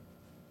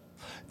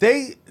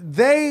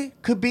 They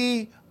could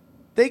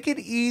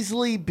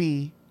easily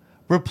be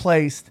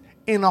replaced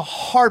in a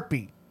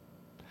heartbeat.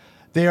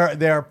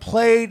 They're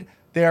paid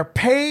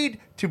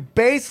to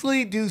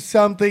basically do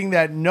something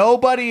that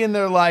nobody in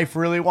their life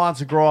really wants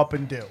to grow up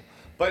and do.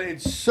 But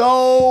it's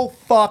so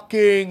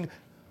fucking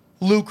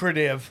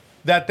lucrative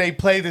that they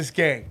play this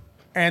game.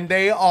 And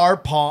they are.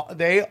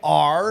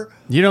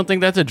 You don't think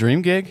that's a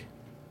dream gig?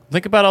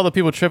 Think about all the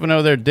people tripping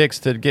over their dicks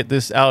to get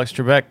this Alex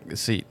Trebek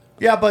seat.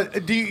 Yeah, but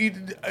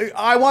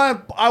I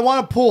want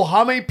to pull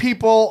how many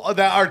people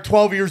that are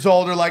 12 years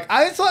old are like,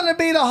 I just want to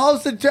be the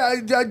host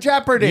of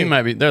Jeopardy. You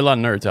might be. There are a lot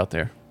of nerds out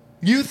there.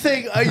 You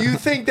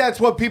think that's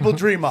what people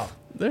dream of?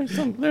 There's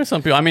some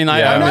people. I mean,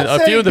 I'm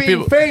not a few of the being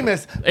people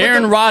famous.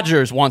 Aaron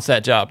Rodgers wants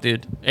that job,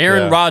 dude.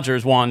 Aaron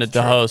Rodgers wanted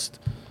to host.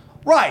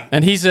 Right.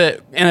 And he's an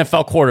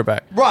NFL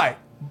quarterback. Right.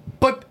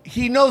 But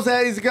he knows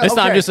that he's going to.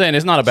 I'm just saying,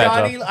 it's not a bad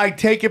Johnny, job. I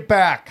take it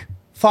back.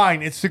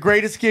 Fine. It's the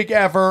greatest gig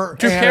ever.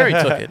 Drew Carey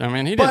took it. I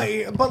mean, he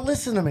did. But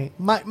listen to me.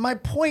 My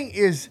point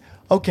is,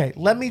 okay,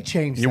 let me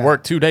change You that.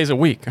 work 2 days a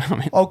week. I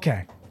mean,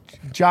 Okay.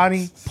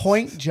 Johnny,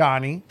 point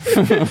Johnny.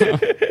 sorry,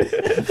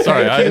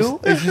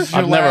 This is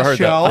your I've never last heard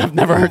show. that. I've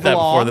never heard Move that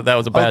along. before. That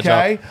was a bad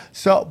Okay. job.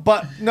 So,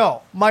 but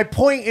no, my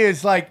point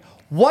is like,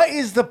 what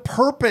is the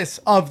purpose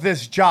of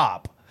this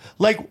job?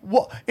 Like,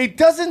 it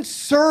doesn't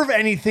serve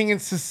anything in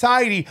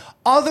society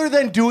other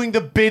than doing the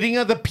bidding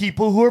of the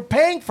people who are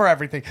paying for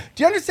everything.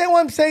 Do you understand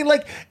what I'm saying?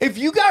 Like, if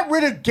you got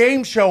rid of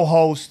game show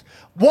hosts,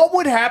 what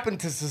would happen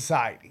to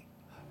society?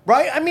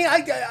 Right? I mean,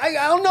 I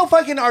don't know if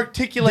I can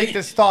articulate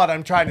this thought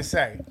I'm trying to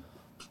say.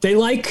 They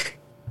like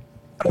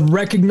a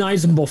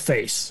recognizable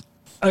face,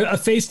 a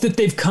face that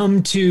they've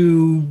come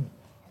to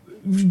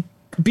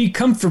be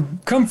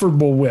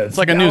comfortable with. It's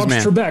like a Alex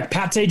newsman. Trebek,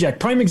 Pat Sajak,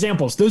 prime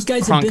examples. Those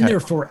guys have been Cronkite. there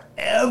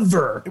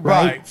forever,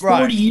 Right, right?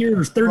 40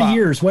 years, 30 Right.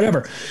 years,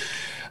 whatever.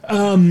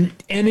 And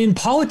in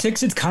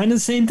politics, it's kind of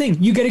the same thing.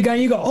 You get a guy,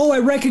 you go, oh, I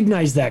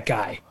recognize that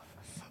guy.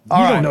 You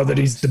right. don't know that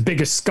he's the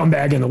biggest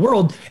scumbag in the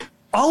world.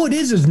 All it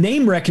is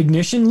name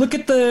recognition. Look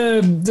at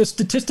the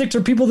statistics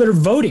of people that are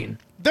voting.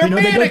 They're they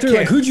go through like,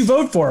 mannequins. who'd you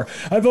vote for?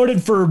 I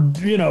voted for,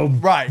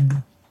 Right.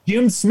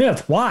 Jim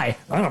Smith. Why?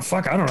 I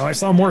don't know. I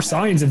saw more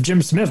signs of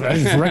Jim Smith. I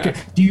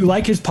just do you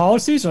like his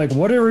policies? Like,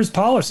 what are his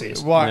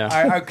policies? What?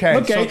 Yeah.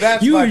 Okay, so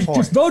that's you my point.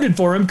 just voted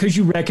for him because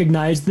you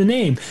recognize the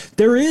name.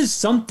 There is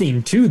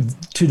something to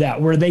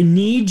that where they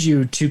need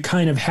you to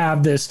kind of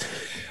have this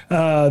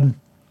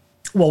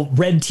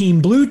red team,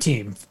 blue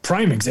team,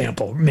 prime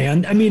example,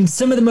 man. I mean,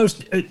 some of the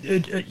most,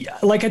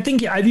 like, I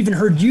think I've even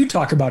heard you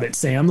talk about it,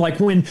 Sam, like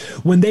when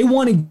they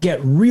want to get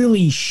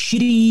really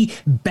shitty,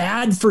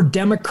 bad for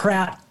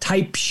Democrat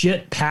type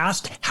shit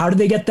passed, how do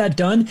they get that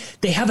done?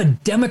 They have a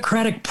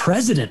Democratic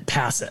president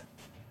pass it.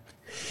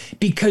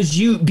 Because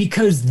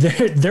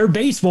their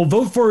base will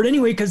vote for it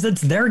anyway because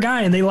that's their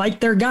guy and they like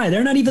their guy.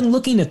 They're not even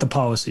looking at the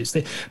policies.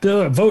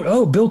 They'll vote.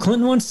 Oh, Bill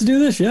Clinton wants to do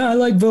this. Yeah, I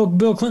like Bill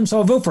Clinton, so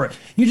I'll vote for it.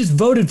 You just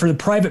voted for the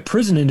private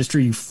prison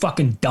industry, you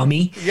fucking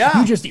dummy. Yeah.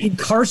 You just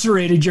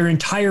incarcerated your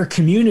entire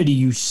community,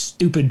 you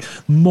stupid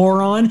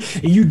moron.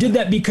 You did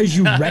that because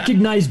you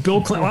recognize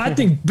Bill Clinton. Well, I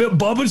think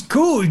Bubba's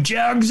cool. He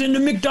jogs into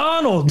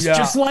McDonald's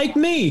just like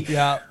me.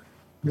 Yeah.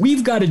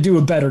 We've got to do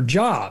a better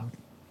job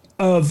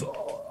of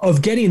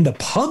getting the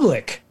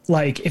public,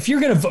 like, if you're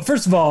gonna vote,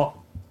 first of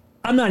all,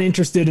 I'm not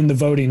interested in the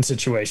voting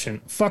situation.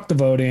 Fuck the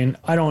voting.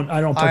 I don't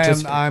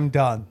participate. I'm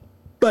done.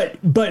 But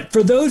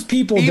for those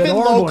people Even that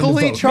are locally,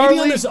 going to vote, Charlie?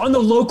 maybe on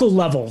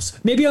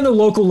the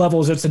local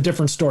levels, it's a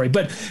different story.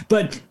 But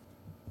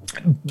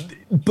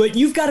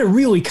you've got to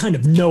really kind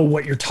of know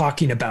what you're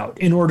talking about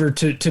in order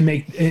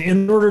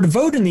to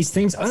vote in these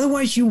things.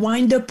 Otherwise, you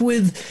wind up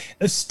with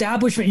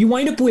establishment. You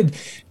wind up with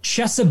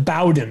Chesa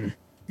Bowden.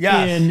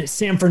 Yes. In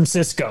San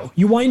Francisco.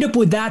 You wind up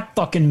with that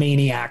fucking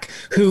maniac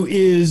who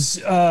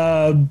is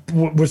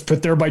was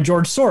put there by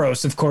George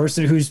Soros, of course,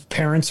 whose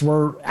parents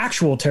were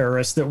actual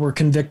terrorists that were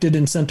convicted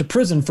and sent to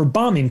prison for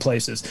bombing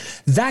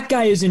places. That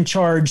guy is in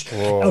charge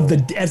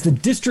as the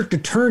district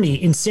attorney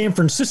in San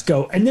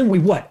Francisco. And then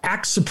we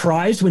act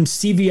surprised when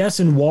CVS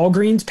and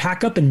Walgreens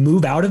pack up and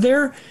move out of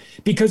there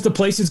because the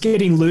place is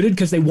getting looted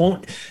because they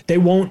won't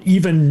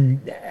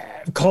even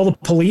call the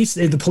police.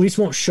 The police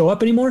won't show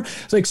up anymore.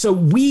 It's like, so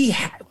we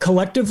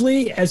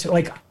collectively, as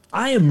like,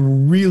 I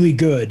am really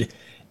good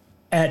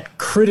at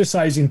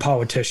criticizing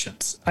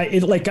politicians. I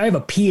have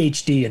a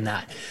PhD in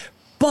that,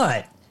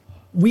 but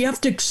we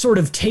have to sort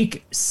of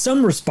take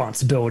some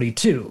responsibility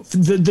too.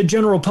 The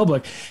general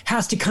public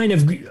has to kind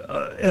of,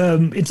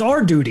 it's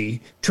our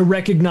duty to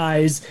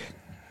recognize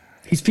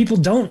these people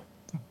don't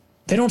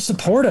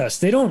support us.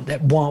 They don't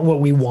want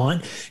what we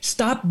want.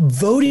 Stop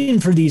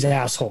voting for these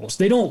assholes.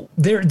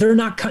 They're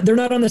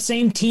not on the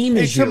same team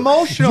as you. It's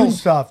emotional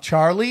stuff,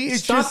 Charlie.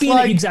 It's stop just being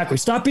like exactly.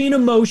 Stop being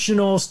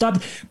emotional.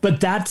 But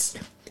that's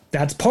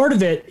part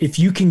of it. If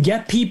you can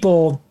get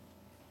people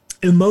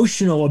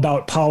emotional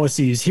about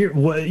policies here,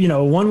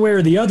 one way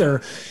or the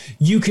other,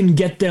 you can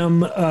get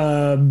them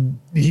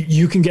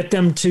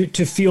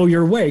to feel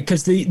your way,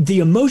 because the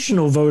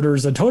emotional voter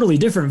is a totally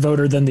different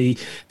voter than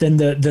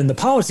the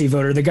policy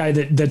voter, the guy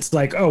that's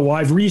like, oh, well,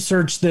 I've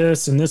researched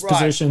this and this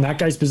position, that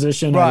guy's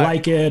position, I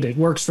like it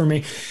works for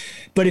me.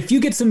 But if you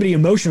get somebody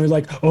emotionally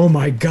like, oh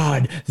my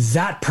God,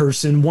 that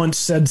person once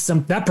said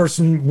that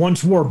person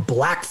once wore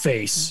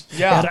blackface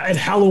at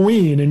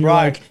Halloween, and you're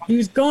like, he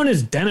was going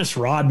as Dennis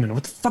Rodman.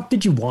 What the fuck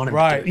did you want him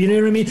to do? You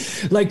know what I mean?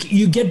 Like,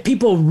 you get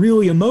people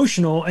really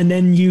emotional, and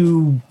then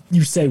you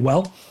say,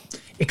 well,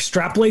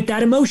 extrapolate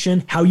that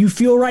emotion, how you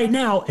feel right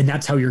now, and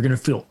that's how you're going to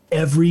feel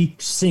every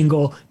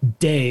single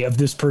day of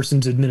this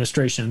person's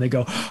administration. And they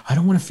go, I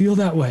don't want to feel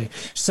that way.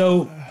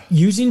 So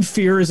using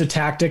fear as a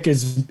tactic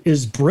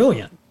is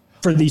brilliant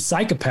for these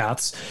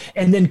psychopaths,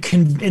 and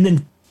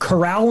then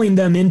corralling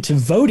them into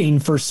voting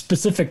for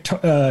specific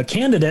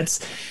candidates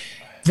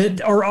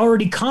that are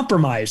already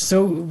compromised.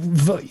 So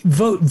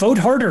vote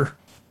harder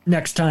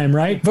next time,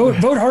 right?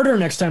 Vote harder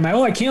next time.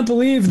 I can't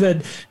believe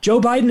that Joe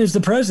Biden is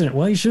the president.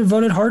 Well, you should have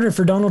voted harder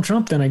for Donald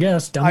Trump then, I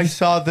guess. Dummy. I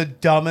saw the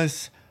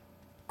dumbest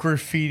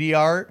graffiti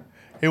art.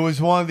 It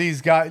was one of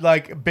these guys,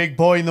 like Big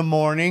Boy in the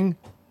Morning,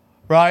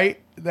 right?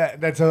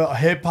 That's a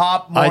hip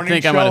hop morning show. I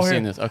think I might have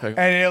seen this. Okay.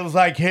 And it was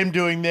like him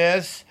doing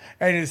this,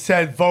 and it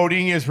said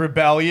voting is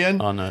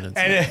rebellion. Oh, no, I didn't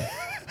see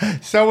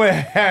it. Someone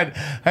had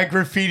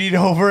graffitied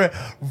over it,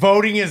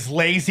 voting is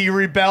lazy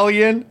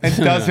rebellion and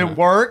doesn't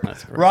work,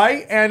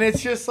 right? And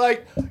it's just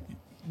like,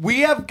 we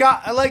have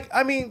got, like,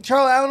 I mean,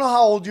 Charlie, I don't know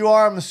how old you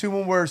are. I'm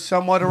assuming we're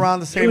somewhat around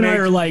the same age. You and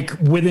I are like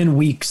within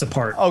weeks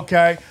apart.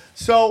 Okay.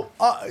 So,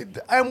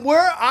 and I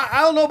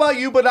don't know about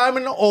you, but I'm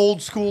an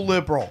old school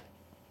liberal.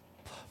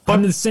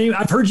 I'm the same.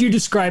 I've heard you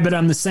describe it.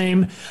 I'm the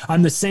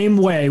same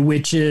way,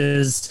 which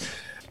is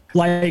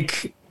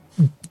like,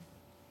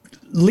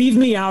 leave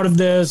me out of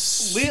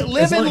this. Do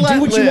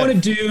what you want to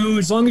do,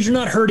 as long as you're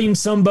not hurting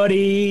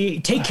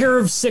somebody. Take care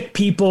of sick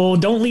people.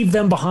 Don't leave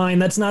them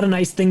behind. That's not a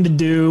nice thing to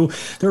do.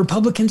 The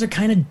Republicans are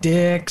kind of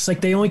dicks.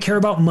 Like, they only care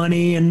about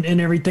money and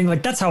everything.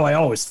 Like, that's how I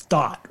always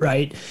thought,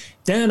 right?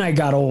 Then I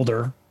got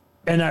older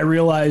and I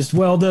realized,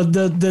 well,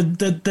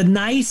 the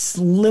nice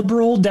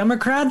liberal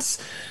Democrats,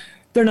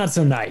 they're not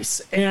so nice.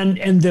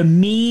 And the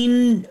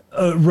mean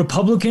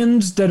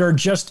Republicans that are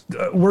just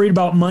worried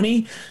about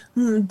money,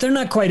 they're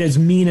not quite as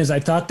mean as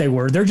I thought they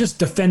were. They're just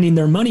defending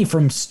their money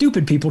from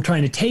stupid people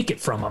trying to take it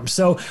from them.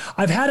 So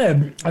I've had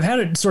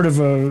a sort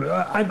of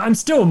I'm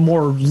still a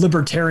more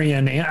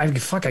libertarian. I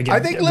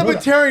think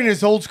libertarian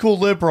is old school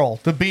liberal,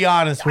 to be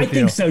honest with you. I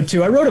think so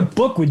too. I wrote a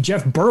book with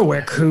Jeff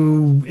Berwick,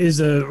 who is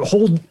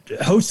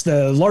hosts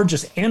the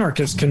largest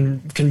anarchist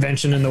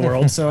convention in the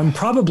world. So I'm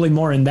probably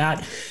more in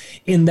that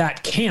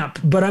camp.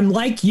 But I'm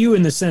like you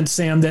in the sense,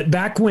 Sam, that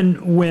back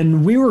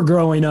when we were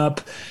growing up,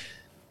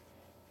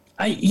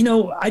 I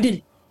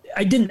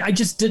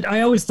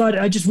always thought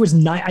I just was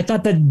nice. I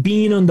thought that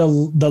being on the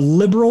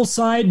liberal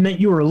side meant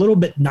you were a little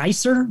bit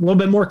nicer, a little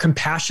bit more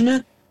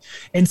compassionate.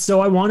 And so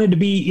I wanted to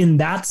be in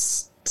that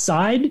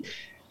side,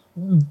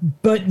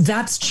 but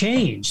that's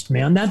changed,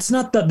 man. That's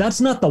not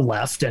the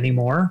left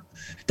anymore.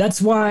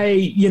 That's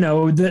why,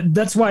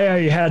 that's why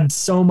I had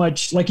so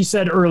much, like you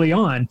said early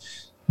on,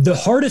 the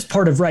hardest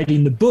part of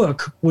writing the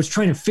book was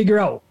trying to figure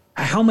out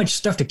how much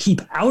stuff to keep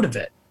out of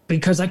it,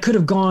 because I could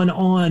have gone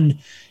on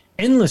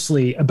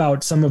endlessly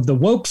about some of the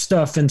woke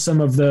stuff and some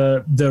of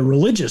the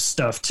religious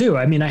stuff too.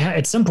 I mean,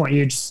 at some point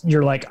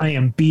you're like, I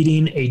am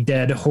beating a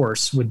dead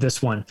horse with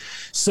this one.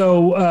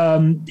 So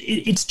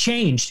it's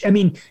changed. I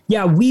mean,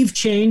 yeah, we've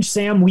changed,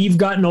 Sam. We've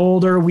gotten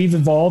older. We've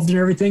evolved and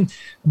everything.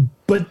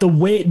 But the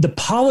way the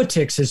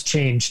politics has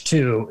changed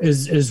too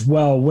as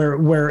well,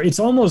 where it's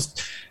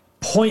almost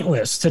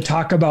pointless to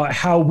talk about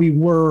how we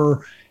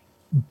were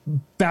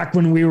back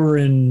when we were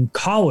in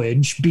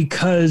college,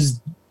 because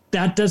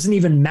that doesn't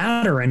even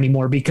matter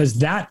anymore, because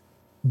that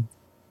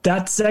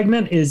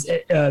segment is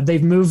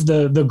they've moved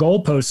the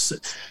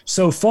goalposts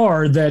so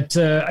far that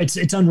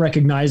it's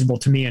unrecognizable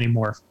to me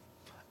anymore.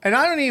 And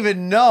I don't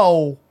even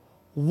know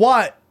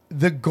what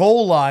the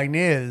goal line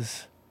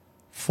is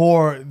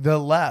for the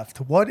left.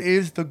 What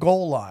is the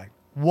goal line?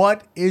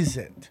 What is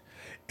it?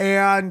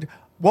 And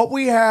what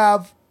we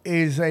have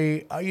is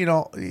if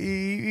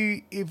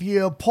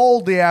you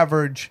poll the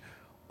average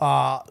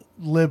not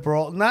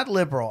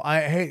liberal,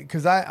 I hate,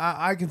 because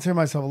I consider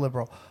myself a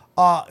liberal,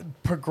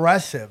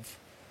 progressive.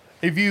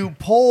 If you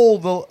poll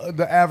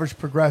the average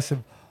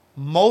progressive,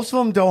 most of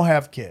them don't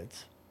have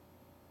kids.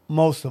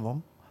 Most of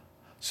them.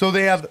 So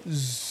they have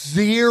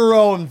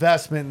zero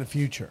investment in the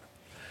future.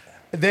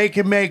 They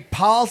can make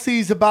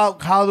policies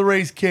about how to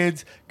raise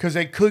kids because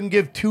they couldn't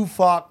give two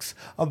fucks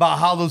about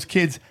how those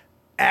kids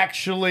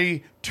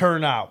actually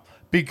turn out,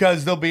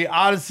 because they'll be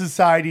out of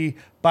society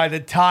by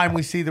the time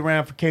we see the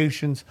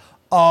ramifications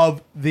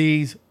of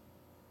these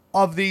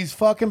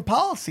fucking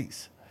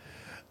policies.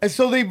 And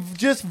so they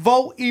just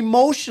vote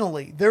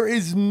emotionally.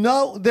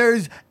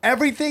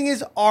 Everything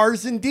is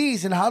R's and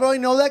D's. And how do I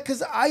know that?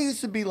 Because I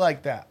used to be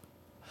like that.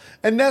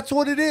 And that's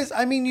what it is.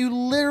 I mean, you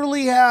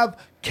literally have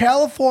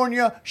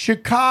California,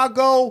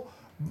 Chicago,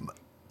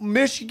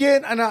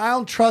 Michigan, and I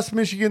don't trust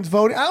Michigan's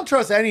voting. I don't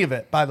trust any of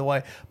it, by the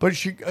way. But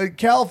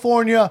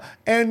California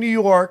and New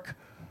York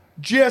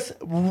just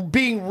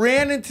being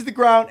ran into the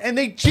ground, and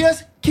they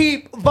just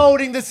keep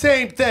voting the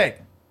same thing.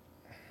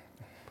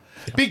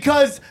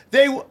 Because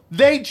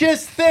they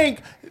just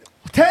think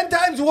 10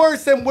 times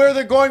worse than where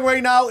they're going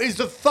right now is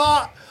the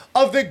thought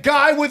of the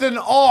guy with an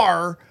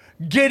R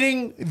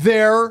getting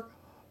there,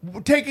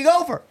 taking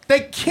over.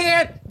 They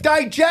can't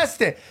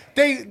digest it.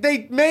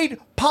 They made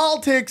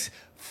politics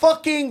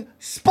fucking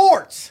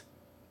sports.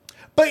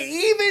 But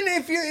even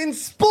if you're in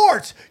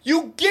sports,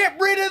 you get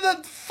rid of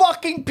the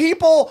fucking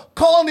people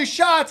calling the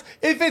shots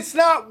if it's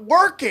not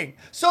working.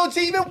 So it's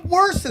even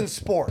worse than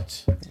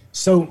sports.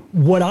 So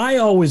what I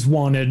always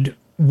wanted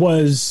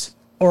was,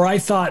 or I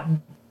thought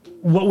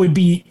what would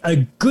be a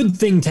good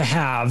thing to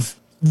have,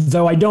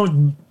 though I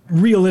don't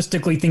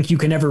realistically think you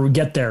can ever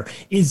get there,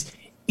 is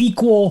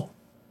equal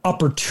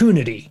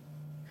opportunity.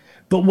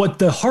 But what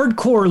the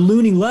hardcore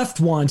loony left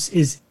wants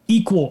is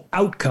equal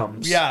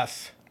outcomes.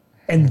 Yes.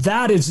 And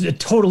that is a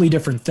totally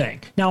different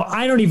thing. Now,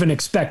 I don't even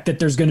expect that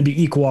there's going to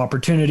be equal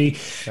opportunity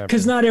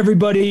because not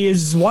everybody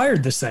is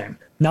wired the same.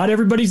 Not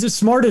everybody's as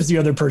smart as the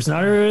other person.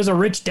 Not everybody has a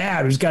rich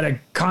dad who's got a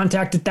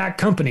contact at that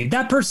company.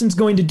 That person's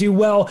going to do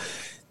well.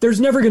 There's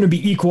never going to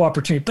be equal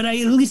opportunity, but at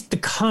least the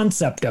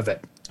concept of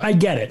it. I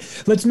get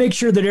it. Let's make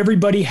sure that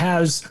everybody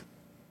has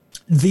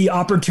the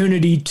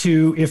opportunity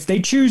to, if they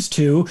choose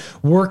to,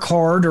 work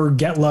hard or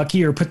get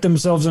lucky or put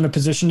themselves in a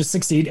position to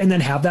succeed and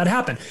then have that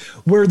happen.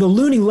 Where the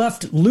loony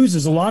left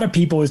loses a lot of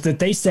people is that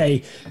they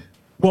say,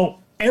 well,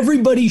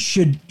 everybody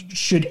should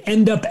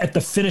end up at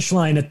the finish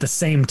line at the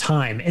same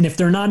time. And if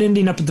they're not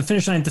ending up at the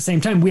finish line at the same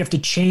time, we have to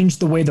change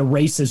the way the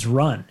race is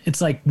run.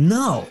 It's like,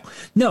 no.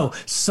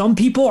 Some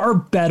people are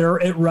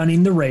better at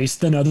running the race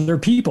than other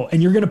people.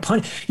 And you're going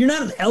to you're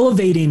not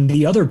elevating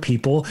the other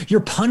people.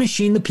 You're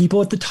punishing the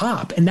people at the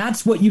top. And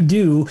that's what you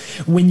do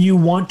when you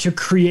want to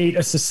create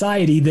a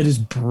society that is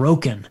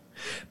broken.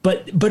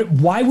 But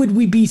why would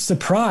we be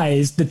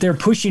surprised that they're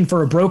pushing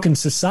for a broken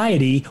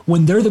society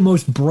when they're the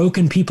most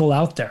broken people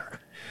out there?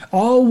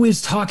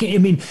 Always talking, I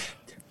mean,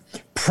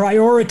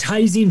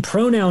 prioritizing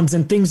pronouns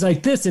and things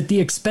like this at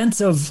the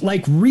expense of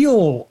like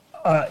real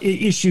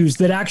issues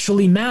that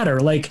actually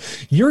matter. Like,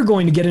 you're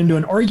going to get into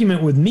an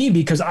argument with me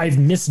because I've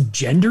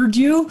misgendered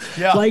you.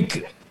 Yeah.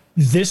 Like,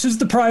 this is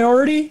the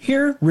priority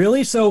here,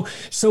 really? So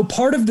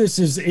part of this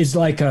is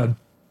like a,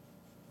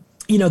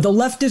 you know, the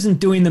left isn't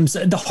doing them,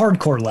 the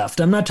hardcore left.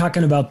 I'm not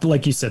talking about,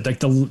 like you said, like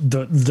the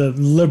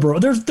liberal.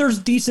 There's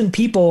decent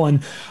people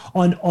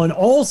on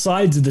all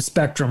sides of the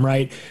spectrum,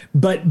 right?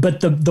 But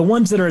the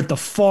ones that are at the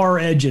far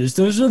edges,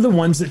 those are the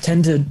ones that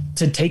tend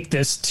to take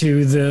this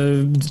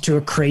to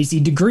a crazy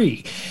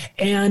degree,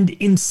 and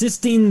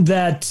insisting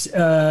that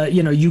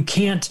you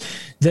can't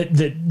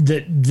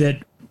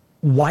that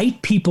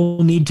white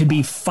people need to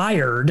be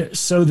fired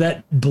so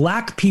that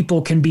black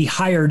people can be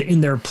hired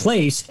in their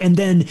place, and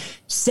then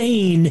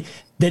saying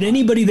that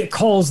anybody that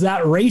calls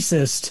that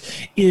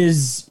racist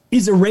is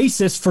a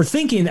racist for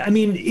thinking. I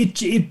mean,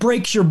 it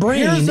breaks your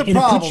brain. Here's the and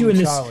problem, it puts you in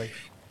this. Charlie.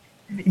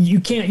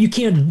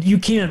 You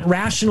can't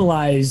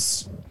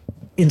rationalize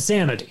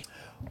insanity.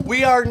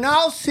 We are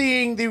now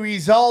seeing the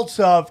results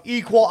of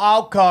equal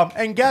outcome,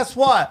 and guess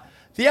what?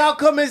 The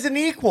outcome isn't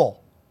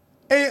equal,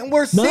 and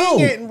we're seeing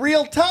it in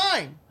real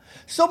time.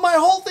 So my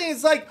whole thing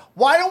is like,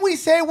 why don't we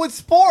say it with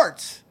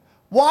sports?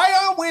 Why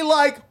aren't we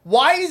like,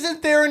 why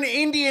isn't there an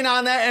Indian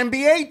on that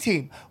NBA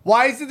team?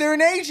 Why isn't there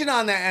an Asian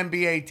on that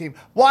NBA team?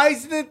 Why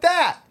isn't it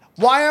that?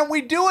 Why aren't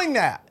we doing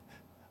that?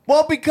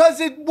 Well,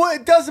 because it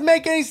doesn't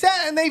make any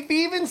sense. And they've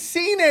even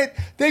seen it.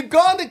 They've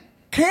gone to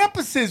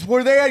campuses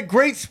where they had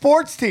great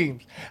sports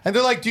teams. And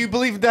they're like, do you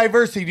believe in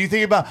diversity? Do you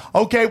think about,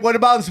 okay, what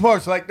about in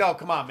sports? They're like, no,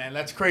 come on, man,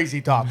 that's crazy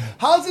talk.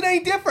 How's it any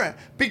different?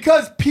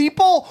 Because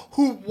people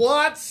who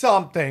want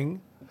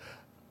something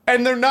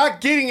and they're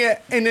not getting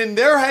it, and in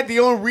their head, the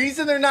only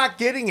reason they're not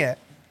getting it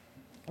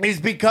is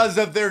because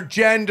of their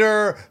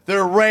gender,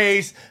 their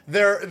race,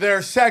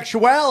 their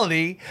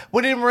sexuality,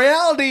 when in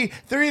reality,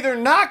 they're either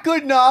not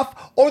good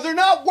enough or they're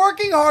not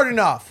working hard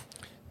enough.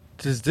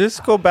 Does this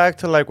go back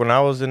to like when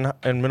I was in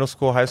middle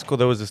school, high school?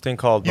 There was this thing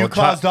called You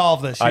caused all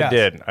of this,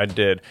 yes. I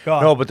did.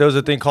 No, but there was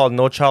a thing called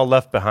No Child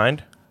Left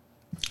Behind.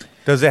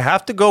 Does it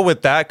have to go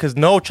with that? Because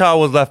no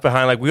child was left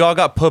behind. Like, we all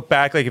got put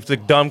back. Like, if the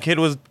dumb kid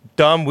was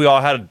dumb, we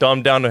all had to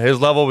dumb down to his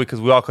level because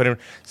we all couldn't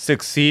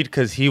succeed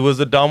because he was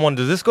the dumb one.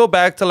 Does this go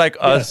back to like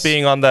us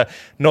being on the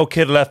no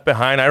kid left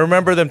behind? I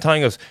remember them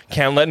telling us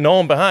can't let no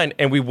one behind,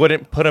 and we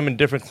wouldn't put them in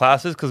different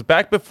classes because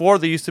back before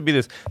there used to be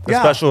this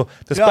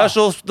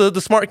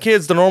the smart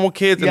kids, the normal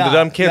kids, and the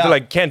dumb kids. They're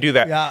like, can't do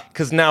that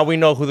because now we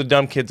know who the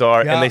dumb kids are,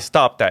 and they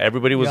stopped that.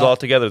 Everybody was all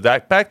together.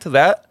 Back to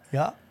that.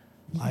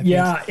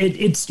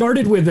 It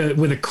started with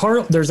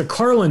a there's a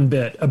Carlin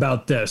bit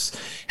about this,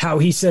 how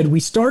he said we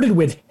started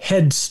with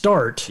Head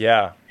Start.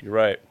 Yeah, you're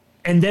right.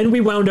 And then we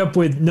wound up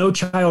with No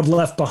Child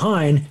Left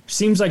Behind.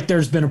 Seems like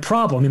there's been a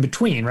problem in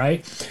between,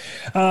 right?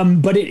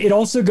 But it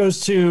also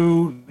goes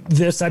to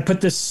this. I put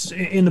this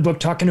in the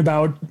book talking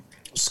about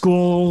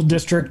school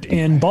district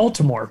in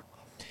Baltimore,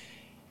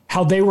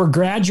 how they were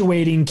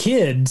graduating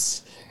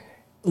kids.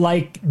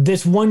 Like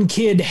this one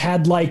kid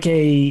had like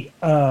he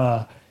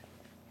had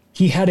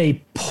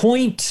a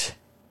 0.3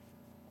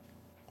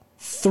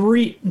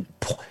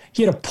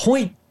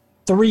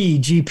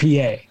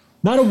 GPA.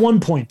 Not a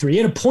 1.3. He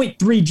had a 0.3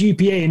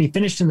 GPA, and he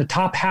finished in the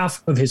top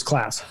half of his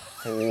class.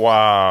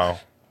 Wow.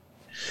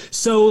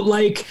 So,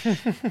 like,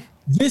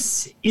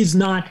 this is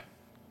not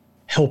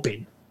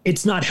helping.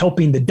 It's not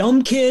helping the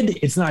dumb kid.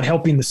 It's not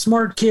helping the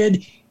smart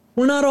kid.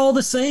 We're not all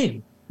the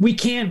same. We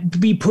can't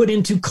be put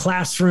into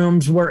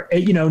classrooms where,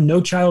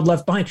 No Child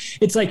Left Behind.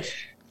 It's like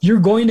you're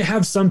going to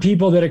have some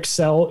people that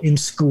excel in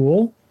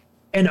school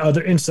and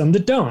some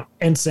that don't.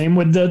 And same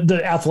with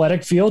the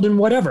athletic field and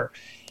whatever.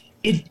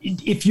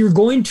 If you're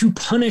going to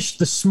punish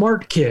the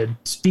smart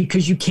kids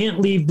because you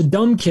can't leave the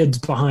dumb kids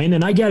behind,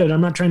 and I get it,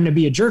 I'm not trying to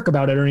be a jerk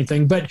about it or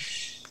anything, but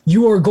what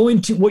you are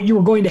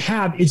going to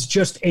have is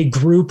just a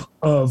group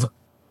of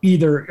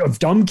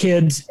dumb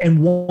kids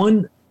and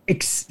one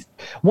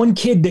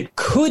kid that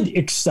could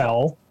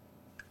excel,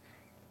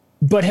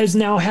 but has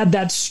now had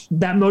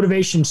that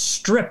motivation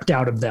stripped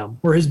out of them,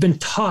 or has been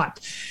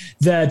taught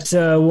that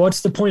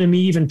what's the point of me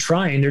even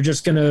trying? They're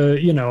just gonna,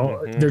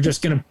 they're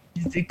just gonna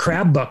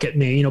crab bucket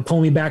me,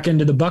 pull me back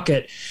into the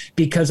bucket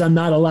because I'm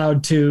not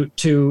allowed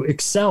to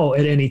excel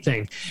at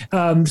anything.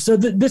 So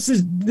this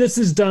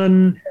is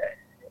done.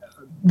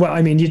 Well,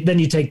 I mean, then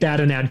you take that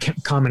and add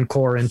Common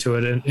Core into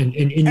it, and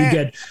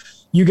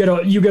you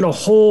get a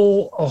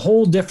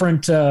whole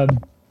different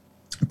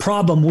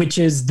problem, which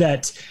is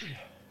that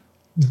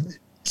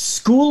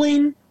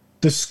schooling,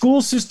 the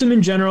school system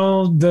in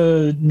general,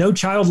 the No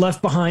Child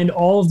Left Behind,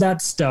 all of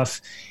that stuff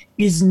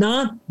is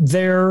not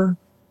there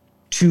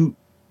to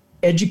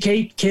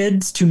educate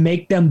kids, to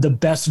make them the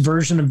best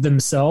version of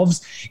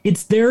themselves.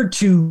 It's there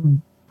to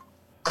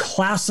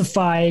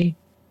classify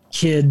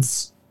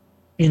kids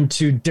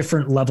into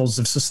different levels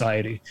of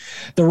society.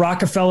 The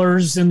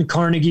Rockefellers and the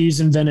Carnegies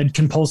invented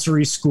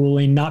compulsory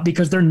schooling, not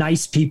because they're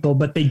nice people,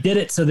 but they did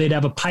it so they'd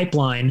have a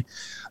pipeline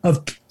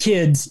of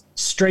kids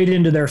straight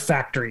into their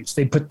factories.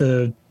 They put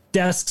the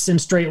desks in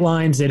straight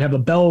lines. They'd have a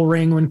bell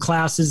ring when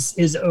class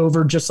is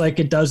over, just like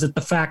it does at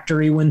the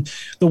factory when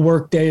the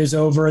workday is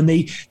over. And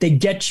they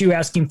get you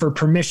asking for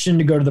permission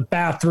to go to the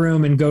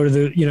bathroom and go to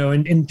the,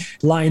 and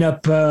line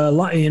up,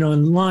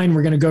 in line.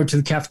 We're going to go to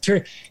the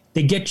cafeteria.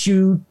 They get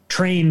you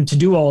trained to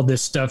do all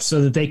this stuff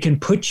so that they can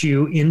put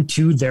you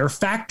into their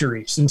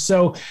factories. And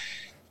so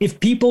if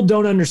people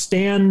don't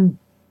understand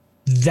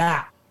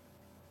that,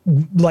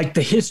 like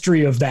the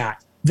history of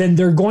that, then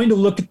they're going to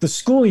look at the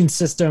schooling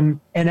system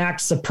and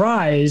act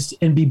surprised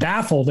and be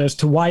baffled as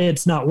to why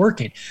it's not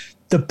working.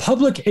 The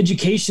public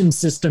education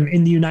system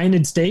in the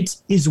United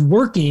States is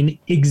working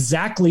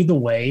exactly the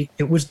way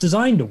it was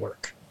designed to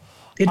work.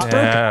 It's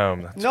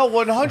broken. No,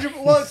 100.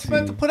 Well, it's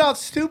meant to put out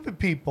stupid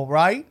people,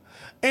 right?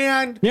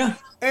 And yeah.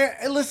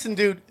 And listen,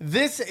 dude,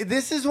 this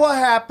is what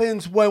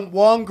happens when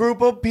one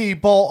group of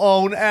people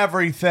own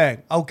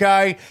everything,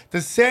 okay?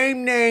 The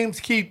same names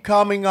keep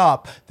coming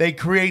up. They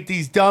create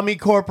these dummy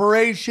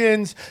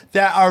corporations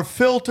that are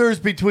filters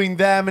between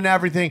them and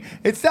everything.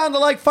 It's down to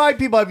like 5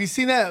 people. Have you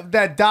seen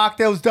that doc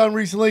that was done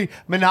recently,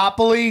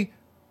 Monopoly?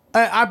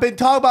 I've been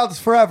talking about this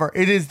forever.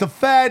 It is the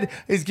Fed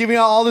is giving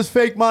out all this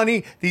fake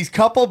money. These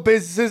couple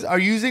businesses are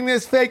using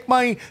this fake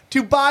money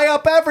to buy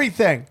up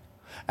everything.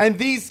 And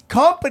these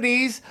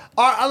companies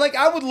are like,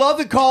 I would love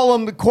to call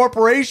them the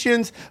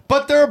corporations,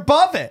 but they're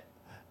above it.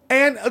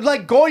 And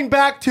like going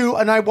back to,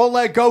 and I won't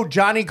let go,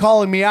 Johnny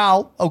calling me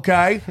out,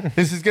 okay?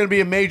 This is going to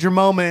be a major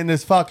moment in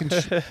this fucking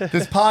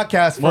this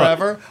podcast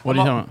forever. What are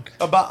you talking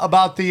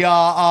about?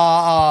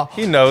 The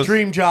he knows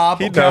dream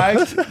job, he okay?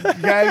 knows.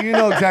 Yeah, you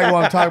know exactly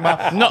what I'm talking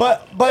about. No.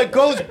 But it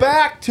goes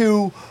back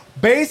to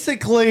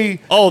basically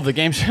the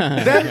game show.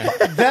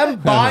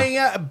 them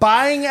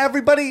buying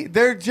everybody.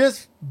 They're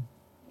just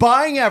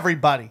buying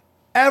everybody.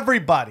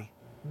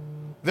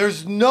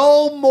 There's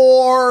no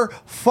more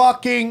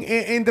fucking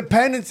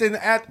independence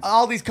at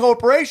all these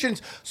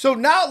corporations. So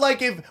now,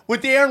 like, if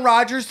with the Aaron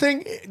Rodgers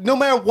thing, no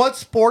matter what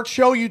sports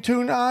show you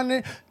tune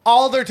on,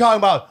 all they're talking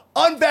about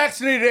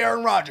unvaccinated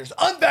Aaron Rodgers.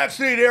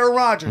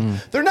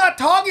 They're not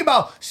talking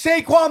about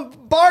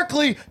Saquon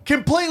Barkley,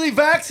 completely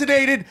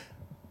vaccinated,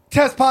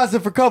 test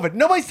positive for COVID.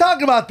 Nobody's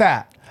talking about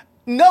that.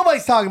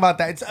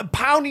 It's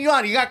pounding you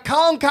on. You got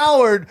Colin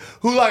Cowherd,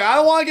 who like, I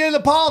don't want to get into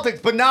politics,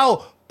 but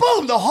now,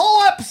 boom, the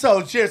whole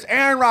episode's just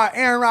Aaron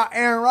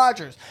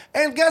Rodgers.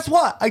 And guess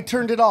what? I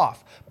turned it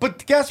off.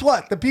 But guess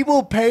what? The people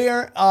who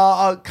pay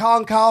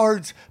Colin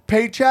Cowherd's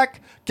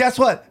paycheck, guess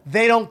what?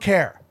 They don't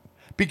care.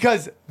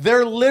 Because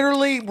they're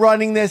literally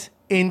running this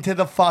into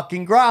the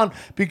fucking ground.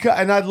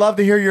 And I'd love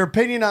to hear your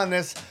opinion on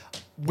this.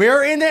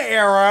 We're in the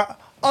era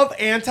of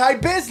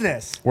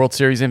anti-business. World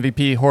Series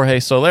MVP Jorge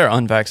Soler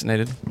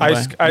unvaccinated.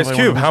 Ice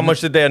Cube, how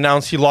much did they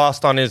announce he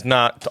lost on his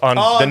denouncing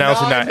 $9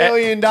 that?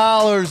 million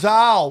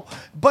out.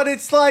 But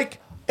it's like,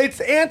 it's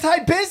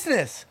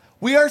anti-business.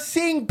 We are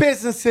seeing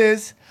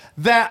businesses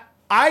that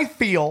I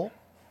feel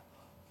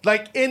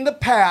like in the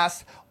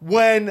past,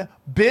 when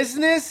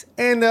business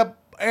and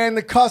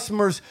the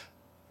customers'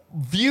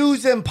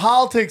 views and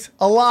politics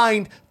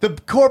aligned, the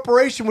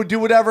corporation would do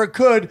whatever it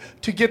could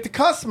to get the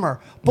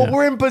customer. But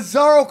we're in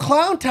bizarro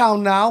clown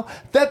town now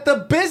that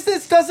the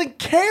business doesn't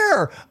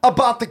care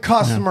about the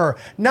customer.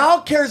 Now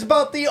it cares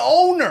about the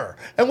owner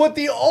and what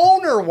the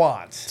owner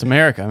wants. It's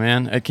America,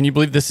 man. Can you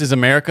believe this is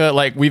America?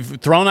 Like, we've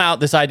thrown out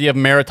this idea of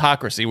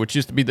meritocracy, which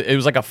used to be, it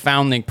was like a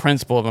founding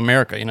principle of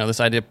America. You know, this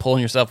idea of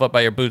pulling yourself up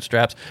by your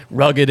bootstraps,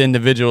 rugged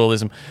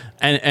individualism.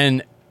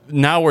 And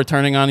now we're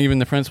turning on even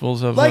the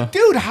principles of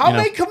dude, how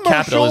many capitalism.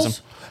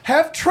 commercials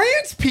have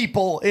trans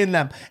people in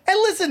them? And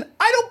listen,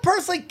 I don't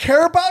personally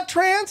care about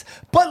trans,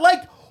 but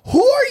like,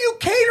 who are you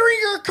catering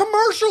your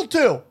commercial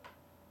to?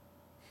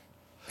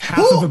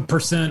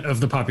 0.5% of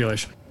the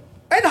population.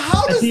 And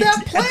how does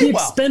that play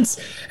well?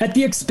 At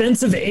the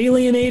expense of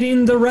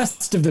alienating the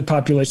rest of the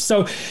population.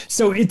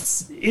 So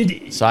it's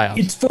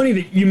funny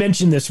that you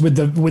mentioned this with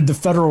the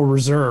Federal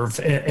Reserve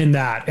and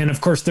that, and of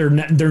course their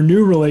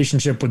new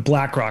relationship with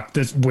BlackRock,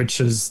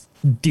 which is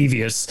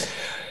devious.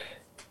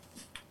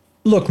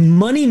 Look,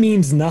 money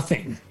means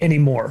nothing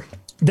anymore.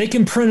 They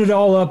can print it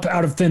all up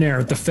out of thin air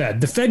at the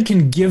Fed. The Fed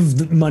can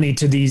give money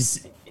to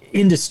these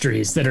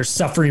industries that are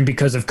suffering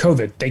because of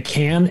COVID.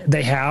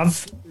 They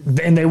have,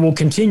 and they will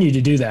continue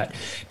to do that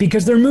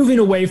because they're moving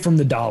away from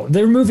the dollar.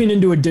 They're moving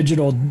into a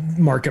digital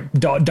market,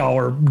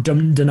 dollar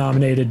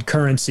denominated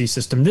currency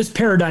system. This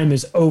paradigm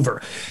is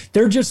over.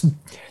 They're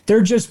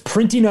just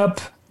printing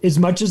up as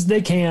much as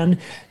they can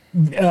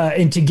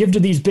and to give to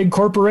these big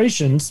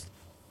corporations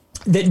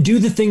that do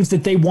the things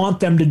that they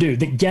want them to do,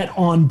 that get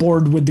on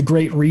board with the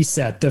Great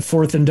Reset, the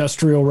Fourth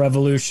Industrial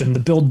Revolution, the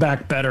Build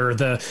Back Better,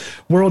 the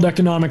World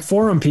Economic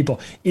Forum people.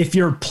 If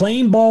you're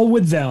playing ball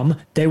with them,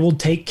 they will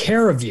take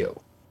care of you.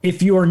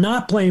 If you are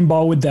not playing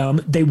ball with them,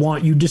 they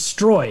want you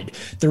destroyed.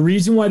 The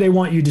reason why they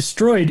want you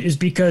destroyed is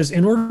because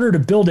in order to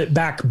build it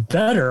back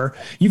better,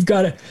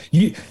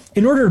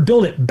 in order to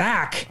build it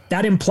back,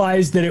 that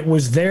implies that it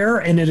was there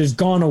and it has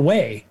gone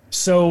away.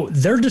 So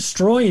they're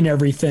destroying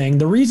everything.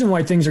 The reason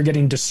why things are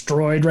getting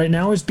destroyed right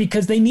now is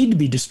because they need to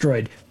be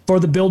destroyed for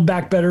the Build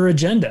Back Better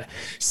agenda.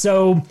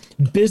 So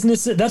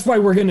that's why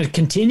we're going to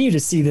continue to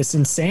see this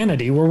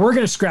insanity where we're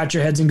going to scratch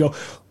our heads and go,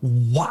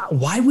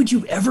 why would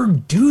you ever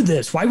do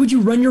this? Why would you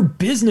run your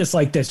business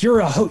like this? You're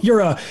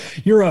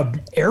a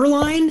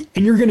airline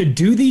and you're going to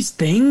do these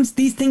things?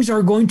 These things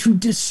are going to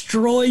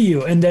destroy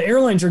you. And the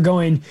airlines are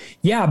going,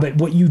 yeah, but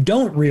what you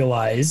don't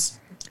realize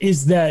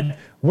is that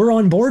we're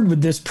on board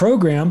with this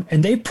program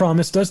and they've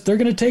promised us they're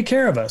going to take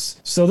care of us.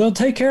 So they'll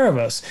take care of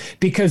us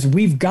because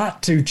we've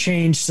got to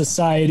change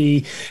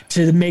society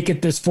to make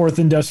it this fourth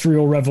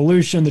industrial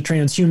revolution, the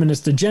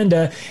transhumanist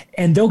agenda.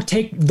 And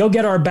they'll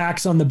get our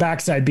backs on the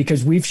backside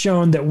because we've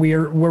shown that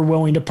we're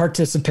willing to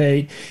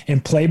participate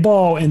and play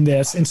ball in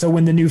this. And so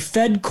when the new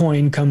Fed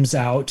coin comes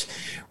out,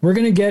 we're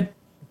going to get,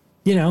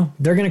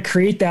 they're going to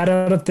create that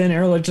out of thin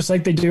air, just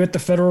like they do at the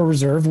Federal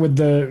Reserve with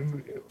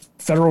the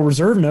Federal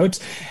Reserve notes,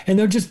 and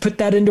they'll just put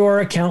that into our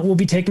account. We'll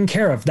be taken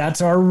care of.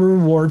 That's our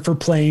reward for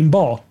playing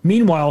ball.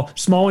 Meanwhile,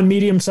 small and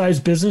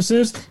medium-sized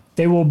businesses,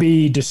 they will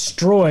be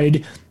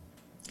destroyed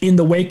in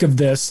the wake of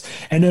this.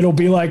 And it'll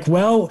be like,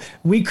 well,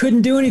 we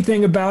couldn't do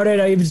anything about it.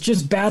 It was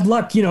just bad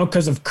luck,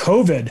 because of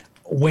COVID.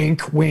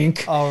 Wink,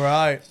 wink. All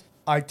right.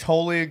 I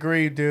totally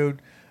agree, dude.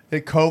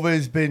 That COVID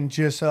has been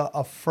just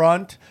a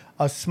front,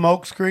 a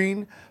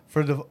smokescreen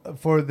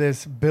for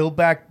this Build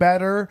Back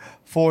Better,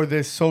 for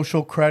this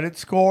social credit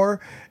score.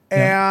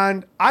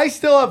 And I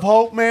still have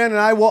hope, man, and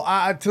I will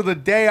till the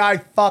day I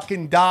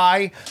fucking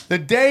die. The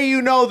day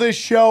this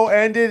show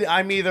ended,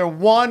 I'm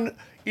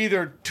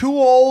either too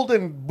old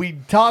and we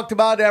talked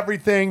about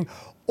everything,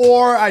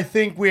 or I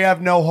think we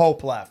have no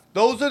hope left.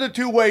 Those are the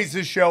two ways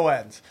this show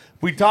ends.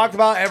 We talked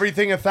about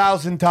everything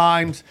 1,000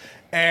 times,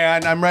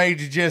 and I'm ready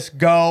to just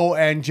go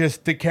and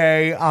just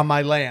decay on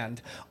my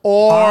land.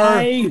 Or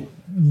I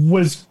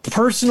was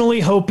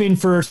personally hoping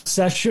for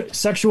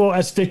sexual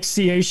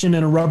asphyxiation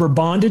in a rubber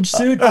bondage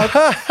suit.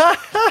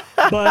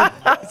 But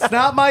it's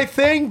not my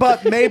thing,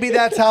 but maybe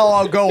that's how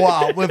I'll go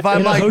out. If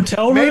I'm in a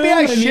hotel room, maybe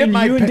I shit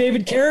my you and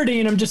David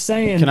Carradine, I'm just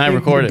saying. Can I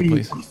record it,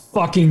 please?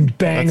 Fucking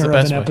banger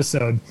of an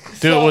episode.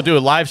 We'll do a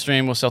live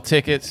stream. We'll sell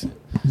tickets.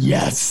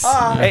 Yes.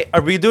 Hey,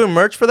 are we doing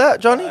merch for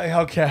that, Johnny?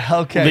 Okay.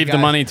 Leave guys. the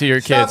money to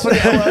your kids.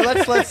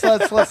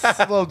 Let's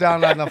slow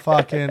down on the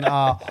fucking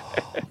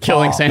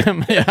killing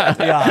Sam.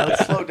 Yeah,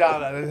 let's slow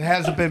down on it. It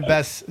hasn't been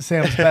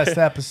Sam's best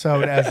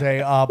episode as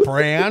a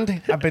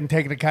brand. I've been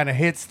taking the kind of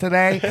hits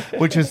today,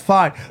 which is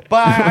fine.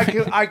 But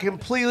I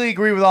completely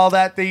agree with all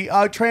that.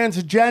 The trans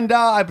agenda,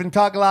 I've been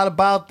talking a lot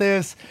about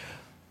this,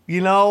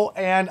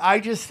 and I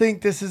just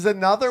think this is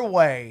another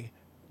way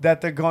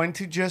that they're going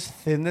to just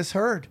thin this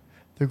herd.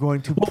 They're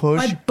going to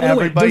push by the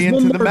way, everybody there's into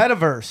one the more-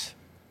 metaverse.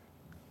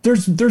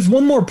 There's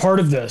one more part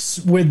of this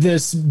with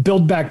this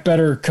Build Back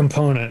Better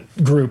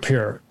component group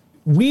here.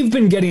 We've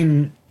been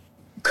getting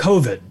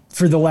COVID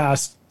for the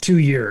last 2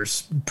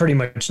 years, pretty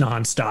much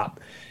nonstop.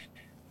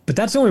 But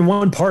that's only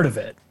one part of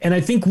it. And I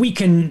think we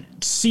can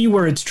see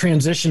where it's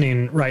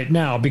transitioning right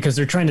now because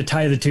they're trying to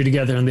tie the two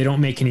together and they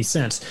don't make any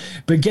sense.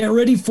 But get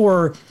ready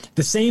for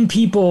the same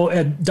people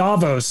at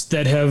Davos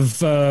that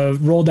have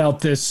rolled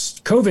out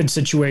this COVID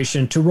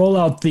situation to roll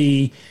out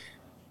the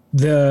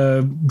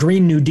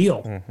Green New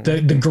Deal,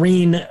 the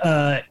green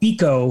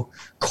eco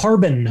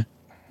carbon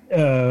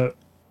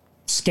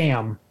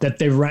scam that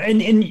they run.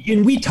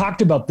 And we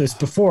talked about this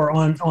before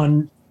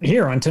on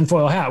here on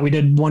Tinfoil Hat. We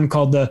did one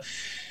called the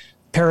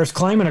Paris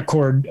Climate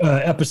Accord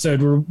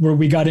episode where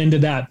we got into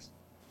that.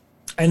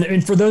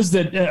 And for those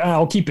that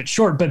I'll keep it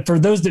short, but for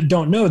those that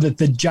don't know that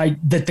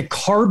the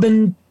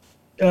carbon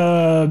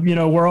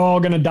we're all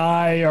going to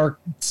die, our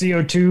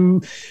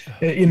CO2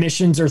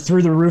 emissions are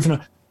through the roof,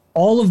 and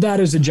all of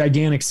that is a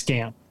gigantic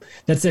scam.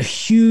 That's a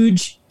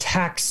huge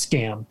tax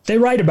scam. They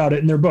write about it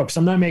in their books.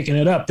 I'm not making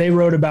it up. They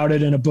wrote about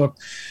it in a book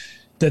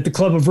that the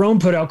Club of Rome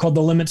put out called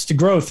The Limits to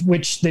Growth,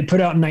 which they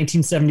put out in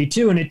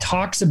 1972. And it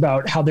talks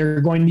about how they're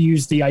going to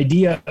use the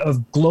idea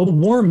of global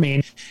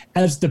warming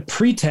as the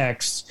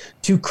pretext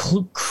to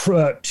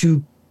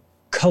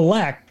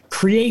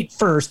create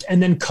first,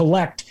 and then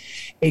collect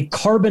a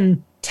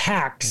carbon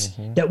tax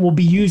that will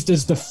be used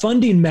as the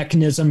funding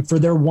mechanism for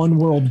their one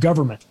world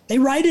government. They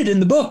write it in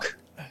the book.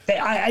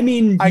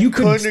 You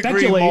could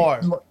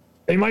speculate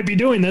they might be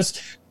doing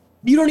this.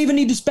 You don't even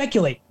need to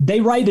speculate.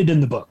 They write it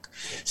in the book.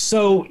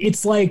 So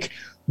it's like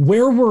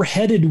where we're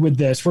headed with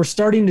this. We're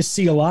starting to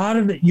see a lot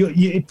of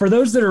it. For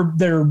those that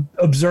are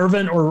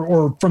observant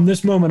or from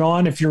this moment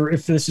on, if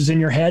this is in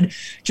your head,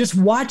 just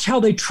watch how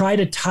they try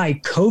to tie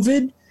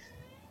COVID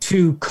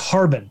to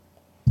carbon.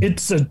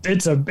 It's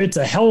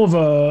a hell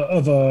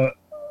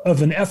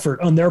of an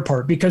effort on their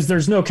part because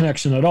there's no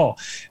connection at all,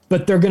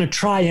 but they're going to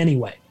try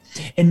anyway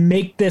and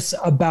make this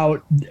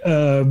about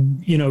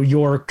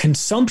your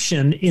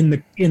consumption in the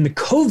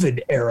COVID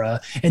era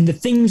and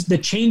the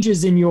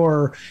changes in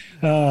your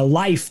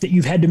life that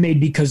you've had to make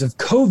because of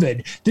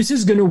COVID. This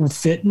is going to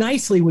fit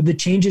nicely with the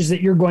changes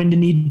that you're going to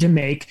need to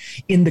make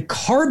in the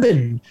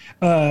carbon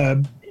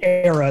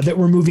era that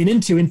we're moving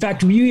into. In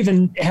fact, we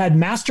even had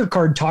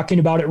MasterCard talking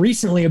about it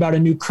recently about a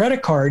new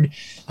credit card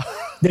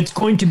that's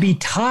going to be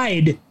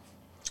tied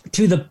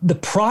to the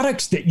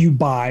products that you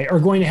buy are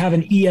going to have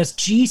an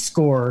ESG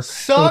score.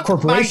 Suck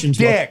corporations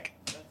my dick.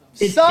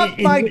 Suck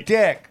my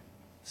dick.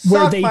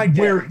 Where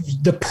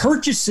the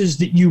purchases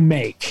that you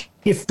make,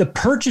 if the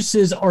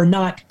purchases are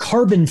not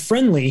carbon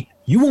friendly,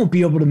 you won't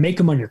be able to make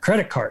them on your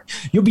credit card.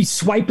 You'll be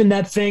swiping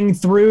that thing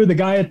through. The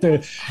guy at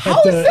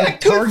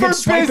Target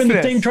swiping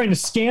the thing, trying to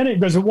scan it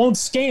because it won't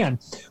scan.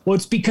 Well,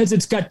 it's because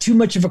it's got too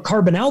much of a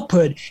carbon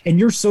output, and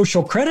your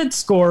social credit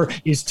score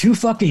is too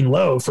fucking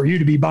low for you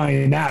to be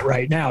buying that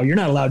right now. You're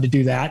not allowed to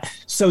do that.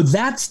 So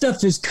that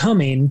stuff is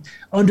coming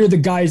under the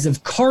guise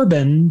of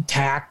carbon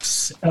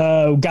tax.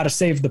 Got to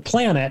save the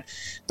planet,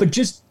 but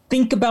just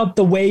think about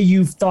the way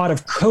you've thought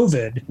of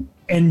COVID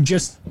and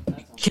just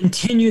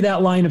continue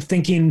that line of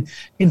thinking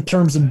in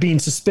terms of being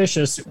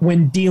suspicious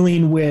when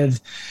dealing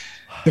with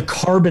the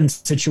carbon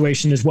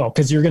situation as well,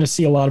 because you're going to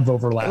see a lot of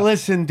overlap.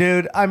 Listen,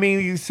 dude, I mean,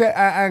 you say,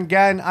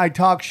 again, I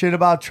talk shit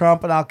about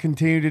Trump and I'll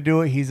continue to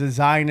do it. He's a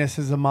Zionist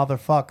as a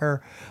motherfucker.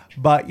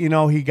 But,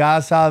 he got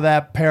us out of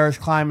that Paris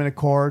Climate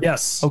Accord.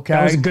 Yes. Okay.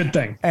 That was a good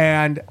thing.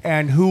 And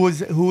who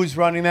was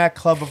running that?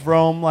 Club of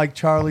Rome, like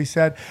Charlie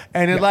said.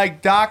 And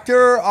like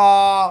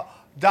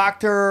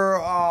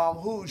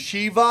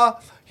Shiva,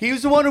 he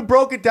was the one who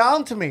broke it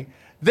down to me.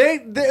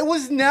 It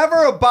was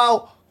never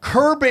about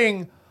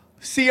curbing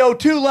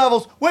CO2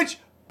 levels, which,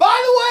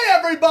 by the way,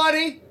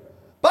 everybody,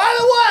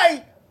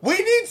 we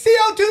need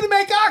CO2 to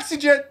make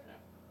oxygen,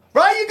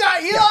 right? You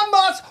got Elon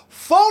Musk,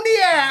 phony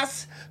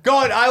ass,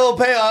 going, I will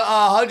pay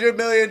 $100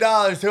 million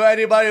to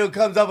anybody who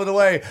comes up with a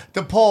way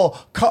to pull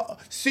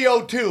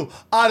CO2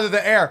 out of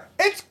the air.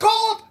 It's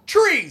called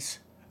trees.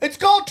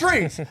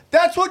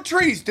 That's what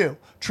trees do.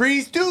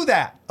 Trees do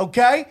that,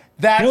 okay?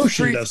 The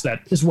ocean does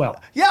that as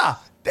well. Yeah.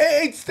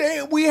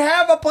 We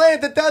have a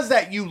planet that does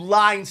that, you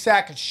lying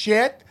sack of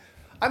shit.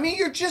 I mean,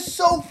 you're just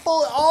so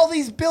full. All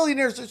these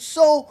billionaires are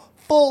so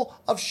full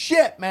of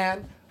shit,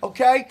 man.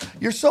 Okay?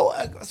 You're so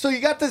you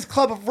got this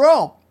Club of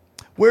Rome.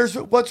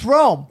 What's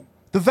Rome?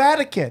 The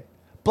Vatican.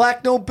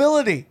 Black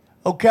nobility.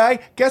 Okay?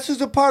 Guess who's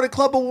a part of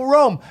Club of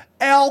Rome?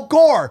 Al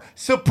Gore.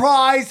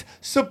 Surprise,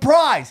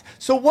 surprise.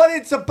 So what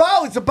it's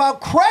about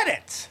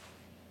credits.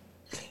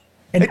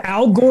 And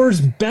Al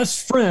Gore's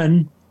best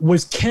friend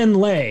was Ken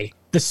Lay,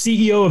 the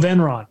CEO of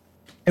Enron.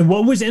 And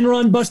what was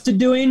Enron busted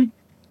doing?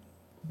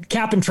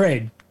 Cap and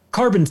trade,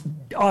 carbon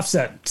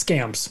offset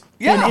scams,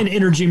 and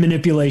energy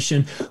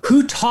manipulation.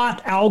 Who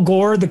taught Al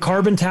Gore the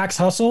carbon tax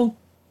hustle?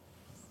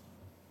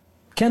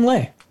 Ken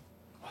Lay.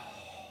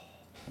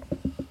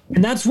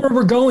 And that's where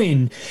we're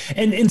going.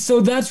 And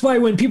so that's why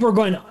when people are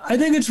going, I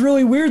think it's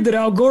really weird that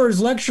Al Gore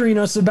is lecturing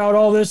us about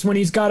all this when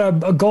he's got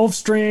a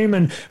Gulfstream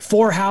and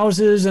 4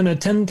 houses and a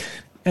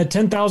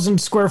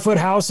 10,000 square foot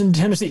house in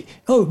Tennessee.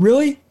 Oh,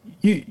 really?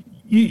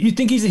 You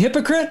think he's a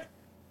hypocrite?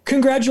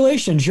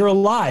 Congratulations, you're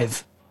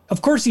alive.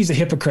 Of course he's a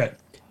hypocrite.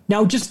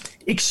 Now just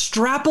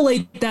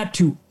extrapolate that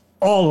to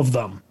all of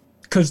them,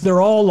 because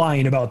they're all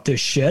lying about this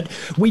shit.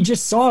 We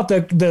just saw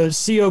the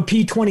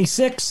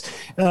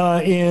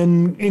COP26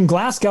 in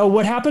Glasgow.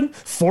 What happened?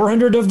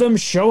 400 of them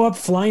show up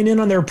flying in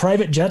on their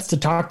private jets to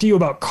talk to you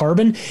about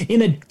carbon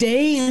in a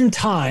day and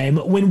time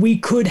when we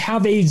could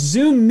have a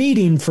Zoom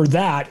meeting for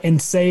that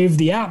and save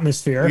the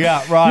atmosphere.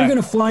 Yeah, right. You're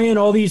going to fly in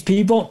all these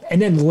people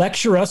and then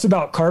lecture us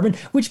about carbon,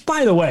 which,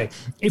 by the way,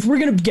 if we're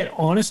going to get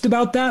honest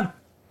about that,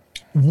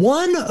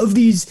 one of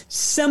these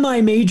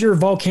semi-major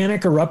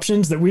volcanic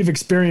eruptions that we've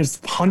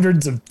experienced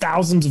hundreds of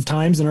thousands of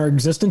times in our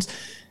existence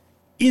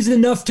is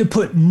enough to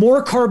put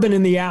more carbon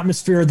in the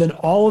atmosphere than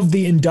all of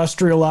the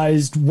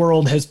industrialized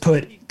world has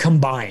put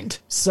combined.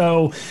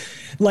 So,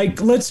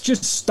 let's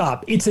just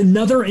stop. It's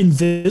another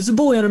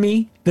invisible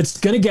enemy that's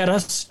going to get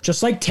us,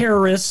 just like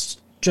terrorists,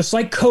 just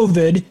like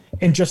COVID,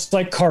 and just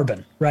like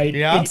carbon, right?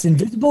 Yeah. It's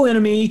invisible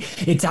enemy.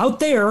 It's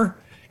out there.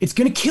 It's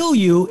going to kill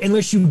you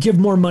unless you give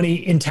more money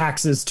in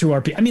taxes to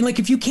our people. I mean,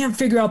 if you can't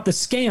figure out the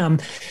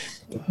scam,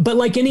 but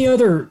like any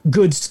other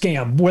good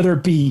scam, whether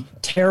it be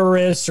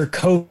terrorists or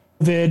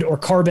COVID or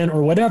carbon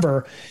or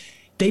whatever,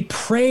 they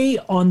prey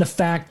on the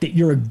fact that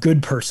you're a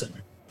good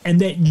person and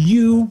that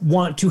you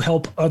want to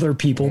help other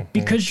people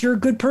because you're a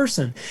good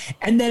person.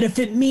 And that if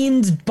it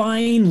means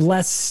buying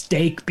less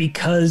steak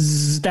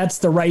because that's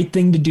the right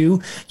thing to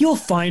do, you'll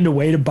find a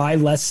way to buy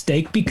less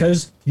steak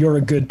because you're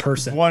a good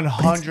person.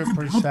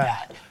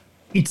 100%.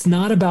 It's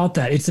not about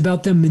that. It's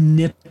about them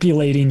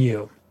manipulating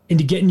you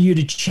into getting you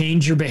to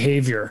change your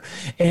behavior.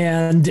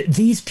 And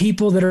these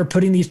people that are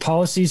putting these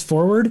policies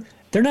forward,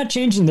 they're not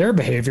changing their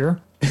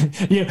behavior.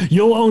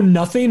 You'll own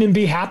nothing and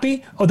be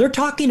happy. Oh, they're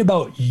talking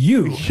about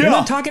you. Yeah. They're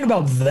not talking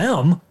about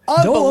them.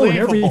 They'll own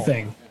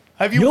everything.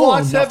 Have you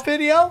watched that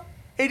video?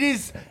 It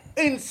is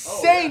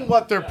insane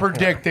what they're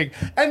predicting.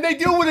 And they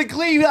do it with a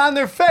glee on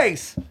their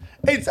face.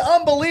 It's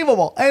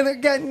unbelievable. And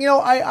again,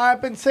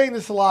 I've been saying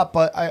this a lot,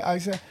 but I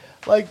say,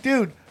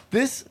 dude,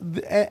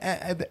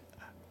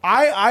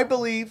 I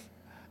believe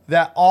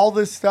that all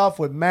this stuff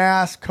with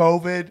masks,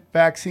 COVID,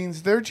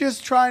 vaccines, they're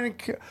just trying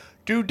to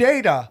do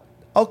data.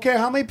 Okay,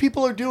 how many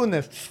people are doing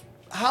this?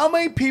 How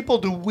many people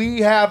do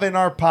we have in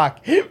our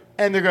pocket?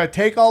 And they're going to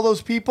take all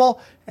those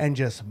people and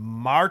just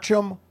march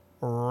them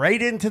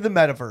right into the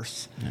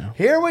metaverse. Yeah.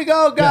 Here we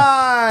go,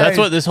 guys. That's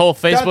what this whole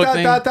Facebook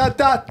thing.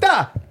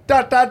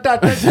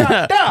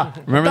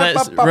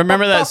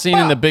 Remember that scene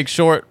in The Big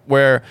Short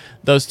where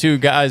those two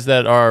guys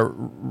that are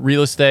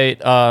real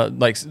estate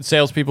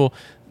salespeople,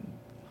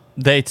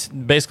 they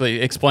basically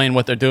explain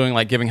what they're doing,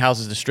 like giving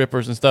houses to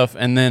strippers and stuff,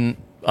 and then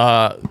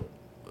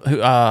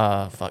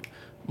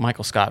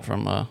Michael Scott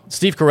from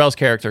Steve Carell's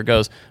character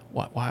goes,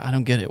 why I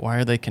don't get it. Why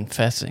are they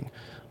confessing?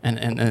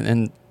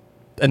 And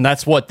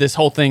that's what this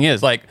whole thing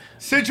is. Like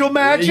sigil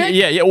magic?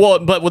 Yeah. Well,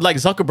 but with like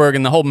Zuckerberg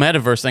and the whole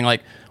metaverse thing,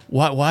 like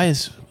why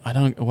is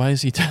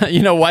he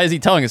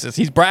telling us this?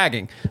 He's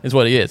bragging is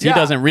what he is. Yeah. He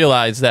doesn't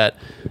realize that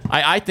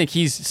I think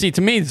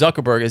to me,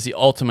 Zuckerberg is the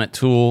ultimate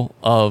tool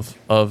of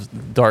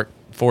dark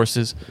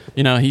forces.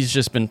 He's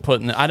just been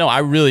putting. I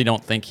really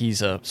don't think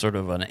he's a sort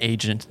of an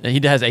agent. He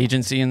has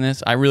agency in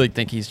this. I really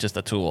think he's just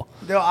a tool.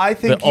 No, I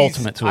think the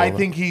ultimate tool. I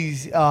think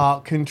he's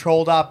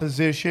controlled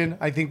opposition.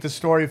 I think the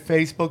story of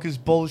Facebook is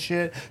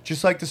bullshit.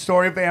 Just like the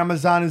story of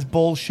Amazon is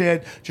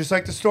bullshit. Just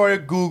like the story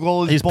of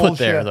Google is bullshit. He's put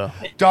there though.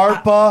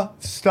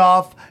 DARPA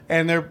stuff,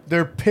 and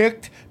they're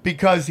picked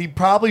because he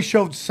probably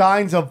showed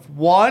signs of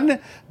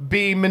one,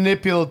 being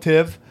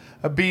manipulative.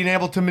 Of being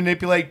able to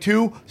manipulate.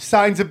 2,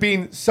 signs of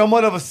being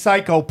somewhat of a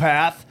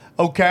psychopath.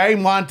 Okay,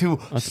 want to.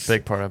 That's a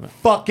big part of it.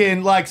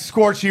 Fucking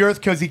scorch the earth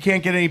because he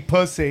can't get any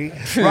pussy,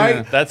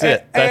 right? That's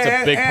it.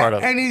 That's a big part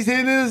of it. And he's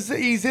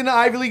in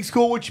Ivy League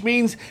school, which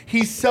means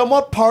he's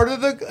somewhat part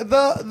of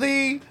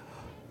the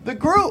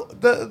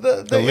group,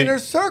 the inner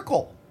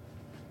circle.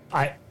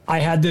 I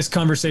had this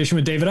conversation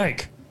with David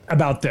Icke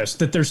about this,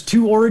 that there's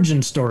 2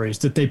 origin stories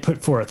that they put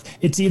forth.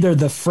 It's either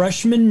the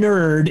freshman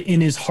nerd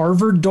in his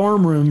Harvard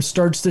dorm room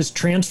starts this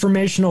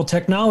transformational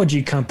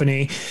technology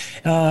company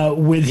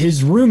with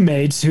his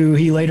roommates who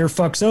he later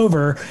fucks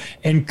over,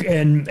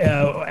 and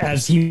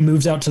as he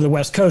moves out to the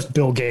West Coast,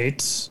 Bill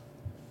Gates,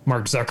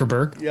 Mark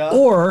Zuckerberg, yeah.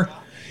 Or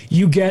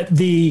you get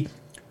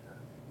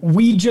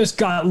we just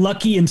got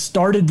lucky and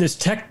started this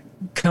tech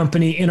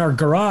company in our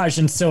garage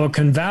in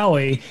Silicon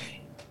Valley,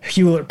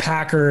 Hewlett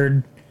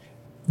Packard,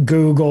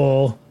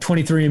 Google,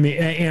 23andMe,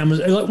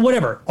 Amazon,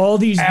 whatever. All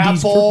these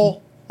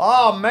Apple.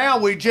 Oh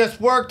man, we just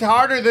worked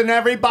harder than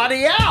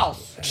everybody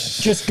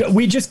else.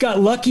 We just got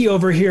lucky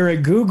over here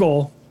at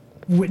Google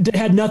that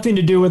had nothing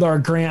to do with our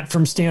grant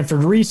from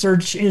Stanford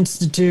Research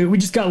Institute. We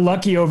just got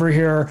lucky over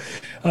here,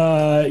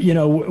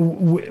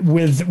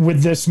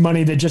 with this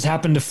money that just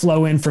happened to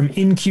flow in from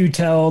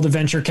InQtel, the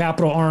venture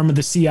capital arm of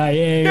the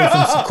CIA,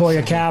 from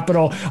Sequoia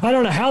Capital. I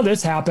don't know how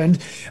this happened.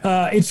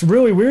 It's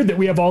really weird that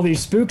we have all these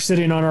spooks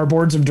sitting on our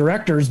boards of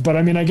directors, but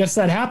I mean, I guess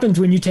that happens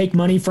when you take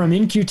money from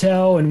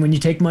InQtel and when you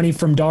take money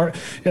from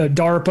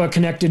DARPA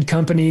connected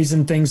companies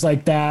and things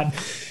like that.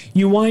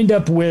 You wind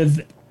up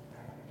with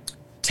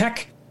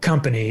tech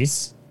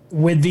companies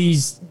with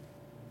these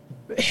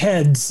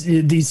heads,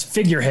 these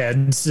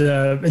figureheads,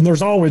 and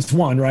there's always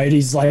one, right?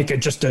 He's like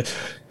just a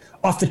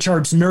off the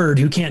charts nerd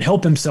who can't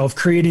help himself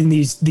creating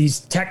these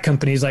tech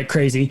companies like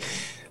crazy,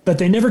 but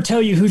they never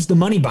tell you who's the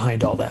money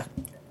behind all that.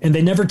 And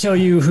they never tell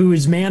you who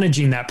is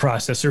managing that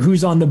process or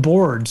who's on the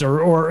boards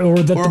or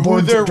that the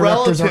boards of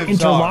directors are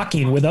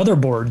interlocking with other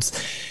boards,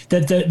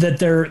 that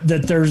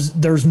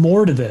there's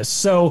more to this.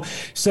 So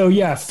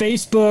yeah,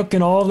 Facebook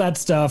and all of that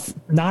stuff,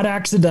 not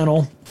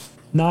accidental,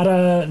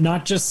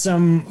 not just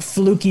some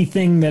fluky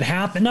thing that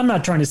happened. I'm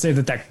not trying to say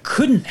that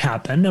couldn't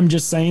happen. I'm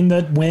just saying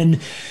that when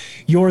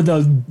you're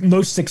the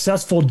most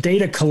successful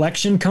data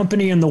collection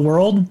company in the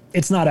world,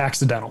 it's not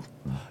accidental.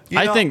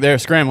 I think they're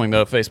scrambling,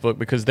 though, Facebook,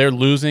 because they're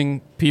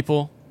losing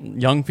people,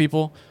 young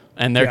people,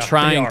 and they're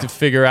trying to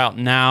figure out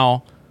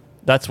now.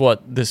 That's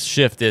what this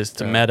shift is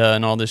to Meta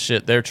and all this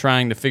shit. They're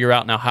trying to figure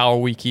out now, how are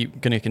we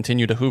going to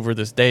continue to hoover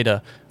this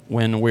data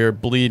when we're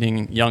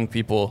bleeding young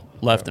people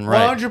left and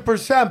right?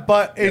 100%,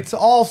 but it's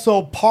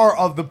also part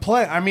of the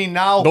plan. I mean,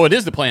 now... Oh, it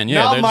is the plan,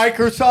 yeah. Now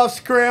Microsoft's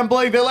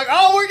scrambling. They're like,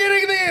 oh, we're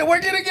going to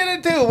get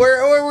it too.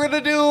 We're going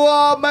to do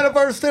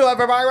Metaverse too.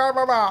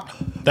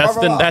 That's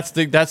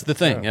the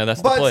thing. Yeah, that's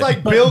the play. But it's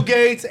like Bill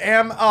Gates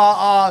and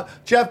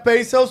Jeff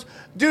Bezos.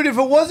 Dude, if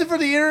it wasn't for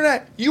the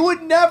internet, you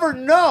would never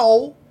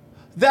know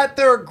that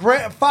their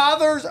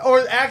grandfathers,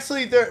 or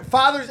actually their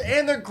fathers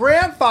and their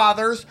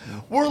grandfathers,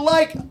 were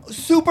like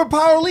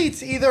superpower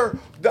elites. Either,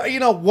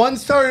 one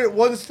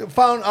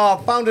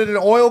founded an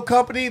oil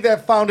company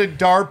that founded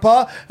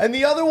DARPA, and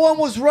the other one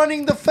was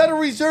running the Federal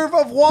Reserve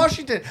of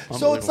Washington.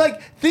 So it's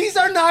like, these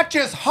are not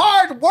just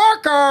hard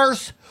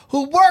workers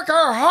who work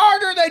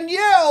harder than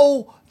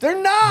you. They're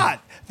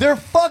not. They're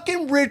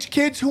fucking rich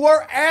kids who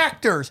are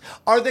actors.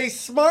 Are they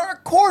smart?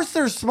 Of course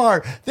they're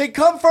smart. They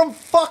come from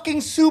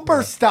fucking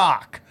super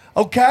stock.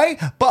 Okay?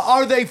 But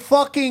are they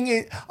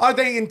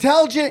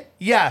intelligent?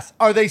 Yes.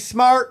 Are they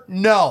smart?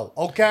 No.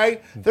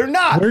 Okay? They're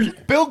not.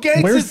 Bill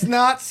Gates is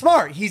not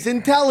smart. He's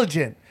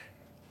intelligent.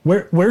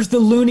 Where's the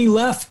loony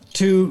left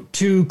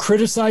to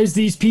criticize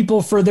these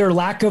people for their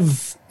lack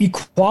of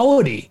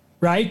equality?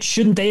 Right?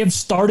 Shouldn't they have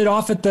started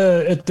off at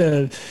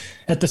the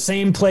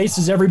same place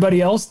as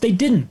everybody else? They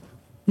didn't.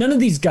 None of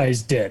these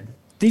guys did.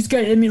 These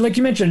guys, I mean, like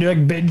you mentioned,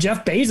 like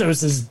Jeff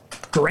Bezos'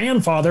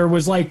 grandfather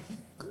was like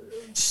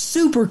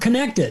super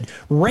connected,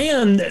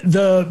 ran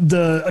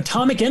the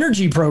atomic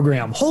energy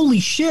program. Holy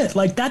shit.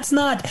 Like that's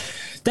not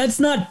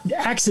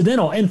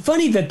accidental. And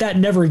funny that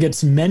never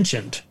gets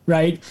mentioned,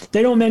 right?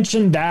 They don't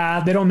mention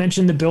that. They don't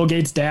mention that Bill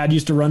Gates' dad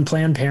used to run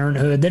Planned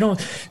Parenthood.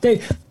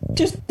 They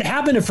just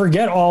happen to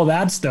forget all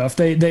that stuff.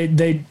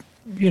 They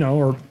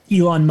or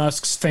Elon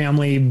Musk's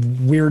family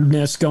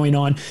weirdness going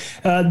on.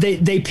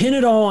 They pin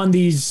it all on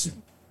these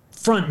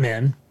front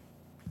men.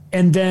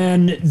 And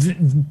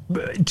then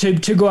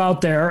to go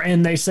out there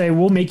and they say,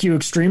 we'll make you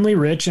extremely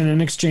rich. And in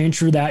exchange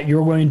for that,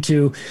 you're going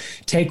to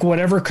take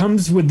whatever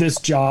comes with this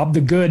job,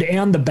 the good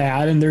and the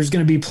bad. And there's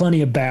going to be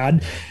plenty of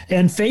bad.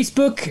 And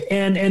Facebook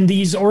and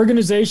these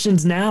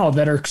organizations now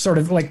that are sort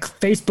of like,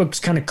 Facebook's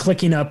kind of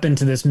clicking up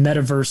into this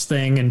metaverse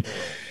thing and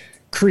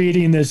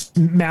creating this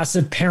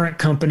massive parent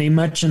company,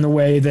 much in the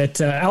way that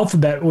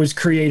Alphabet was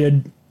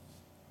created.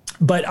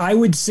 But I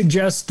would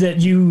suggest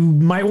that you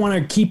might want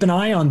to keep an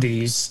eye on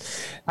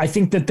these. I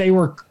think that they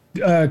were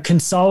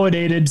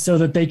consolidated so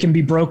that they can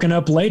be broken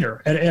up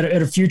later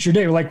at a future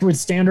date, like with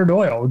Standard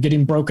Oil,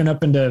 getting broken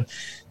up into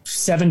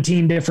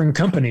 17 different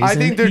companies. I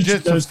think they're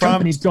just those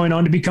companies going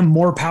on to become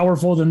more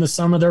powerful than the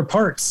sum of their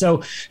parts. So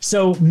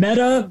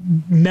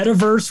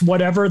Metaverse,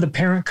 whatever the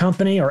parent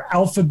company, or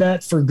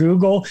Alphabet for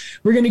Google,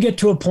 we're going to get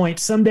to a point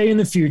someday in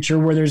the future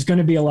where there's going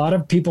to be a lot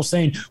of people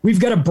saying, we've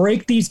got to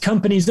break these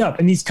companies up.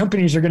 And these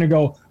companies are going to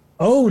go,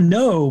 oh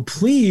no,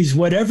 please,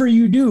 whatever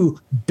you do,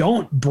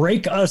 don't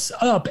break us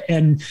up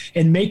and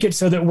make it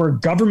so that we're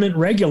government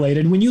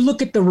regulated. When you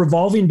look at the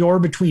revolving door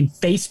between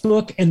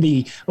Facebook and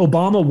the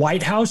Obama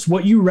White House,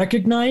 what you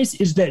recognize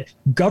is that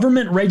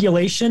government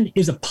regulation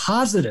is a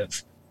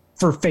positive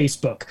for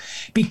Facebook,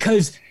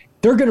 because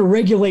they're going to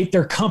regulate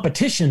their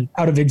competition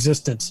out of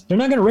existence. They're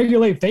not going to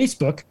regulate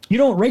Facebook. You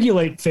don't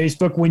regulate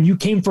Facebook when you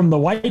came from the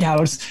White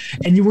House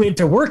and you went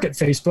to work at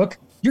Facebook.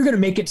 You're going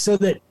to make it so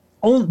that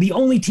the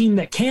only team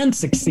that can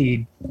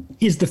succeed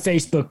is the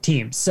Facebook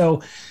team.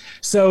 So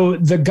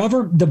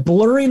the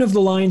blurring of the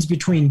lines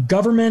between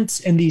governments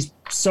and these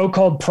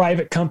so-called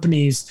private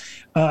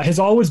companies has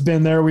always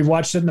been there. We've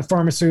watched it in the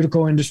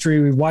pharmaceutical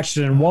industry. We've watched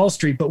it in Wall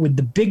Street. But with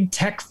the big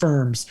tech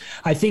firms,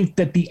 I think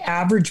that the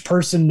average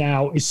person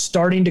now is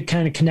starting to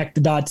kind of connect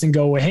the dots and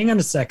go, well, hang on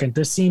a second.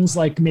 This seems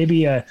like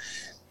maybe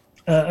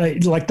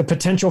like the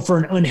potential for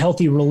an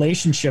unhealthy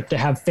relationship to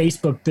have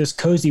Facebook this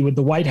cozy with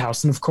the White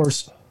House. And of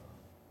course,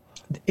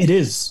 it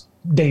is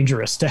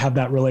dangerous to have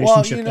that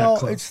relationship. Well, you know, that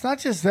close. it's not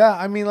just that.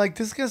 I mean, like,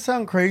 this is gonna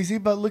sound crazy,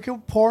 but look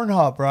at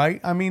Pornhub,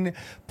 right? I mean,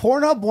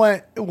 Pornhub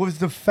was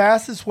the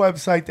fastest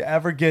website to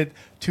ever get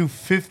to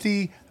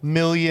 50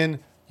 million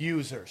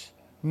users.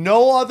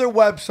 No other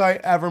website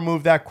ever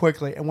moved that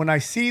quickly. And when I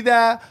see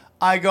that,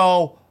 I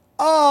go,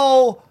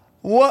 "Oh,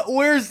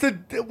 where's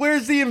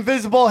the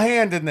invisible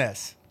hand in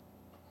this?"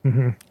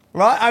 Mm-hmm.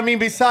 Right? I mean,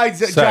 besides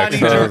Johnny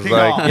jerking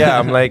off. Yeah,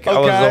 I'm like, Okay. I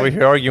was over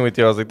here arguing with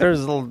you. I was like,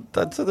 there's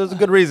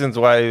good reasons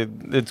why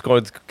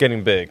it's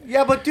getting big.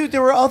 Yeah, but dude,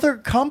 there were other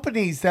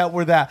companies that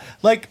were that.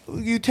 Like,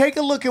 you take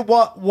a look at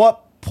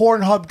what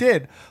Pornhub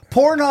did.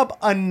 Pornhub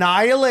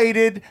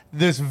annihilated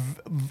this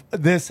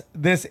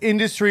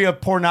industry of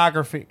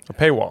pornography. A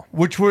paywall.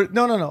 Which were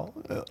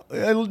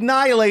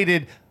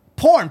annihilated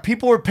porn.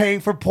 People were paying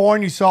for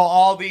porn. You saw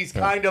all these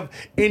kind of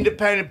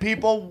independent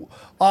people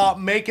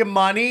making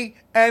money,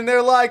 and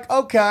they're like,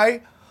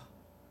 okay,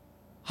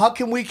 how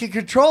can we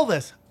control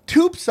this?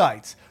 Tube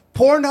sites.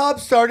 Pornhub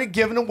started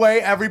giving away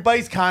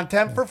everybody's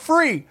content for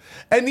free,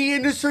 and the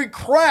industry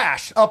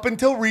crashed up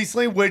until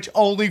recently, which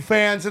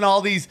OnlyFans and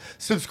all these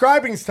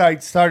subscribing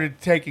sites started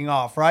taking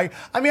off, right?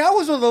 I mean, I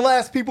was one of the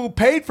last people who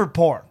paid for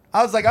porn.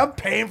 I was like, I'm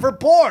paying for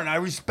porn. I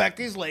respect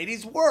these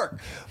ladies'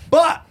 work.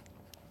 But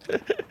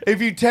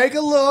if you take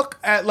a look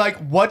at, like,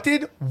 what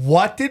did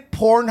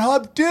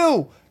Pornhub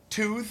do?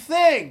 Two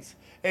things.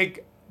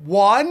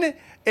 One,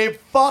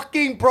 it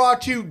fucking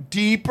brought you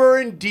deeper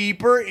and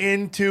deeper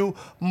into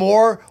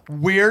more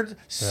weird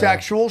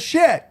sexual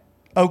shit.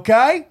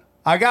 Okay?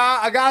 I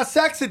got a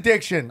sex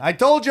addiction. I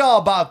told y'all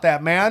about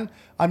that, man.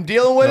 I'm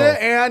dealing with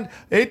it, and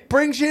it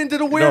brings you into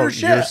the weirder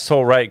shit. You're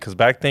so right, because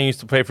back then you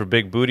used to pay for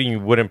big booty, and you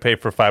wouldn't pay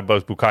for $5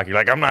 bukkake.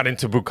 Like, I'm not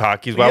into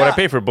bukkakes. Why would I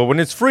pay for it? But when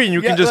it's free and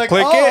you can just like,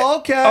 click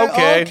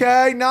it.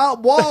 Okay. Now,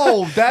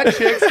 whoa, that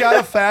chick's got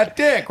a fat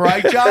dick,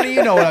 right, Johnny?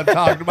 You know what I'm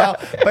talking about.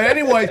 But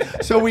anyway,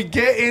 so we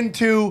get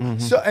into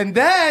and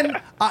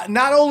then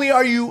not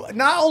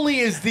only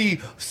is the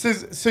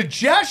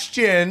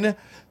suggestion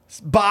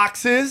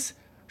boxes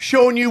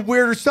showing you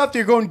weirder stuff,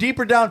 they're going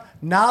deeper down.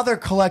 Now they're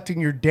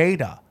collecting your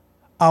data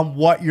on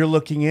what you're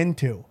looking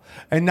into.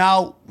 And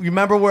now,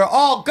 remember where,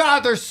 oh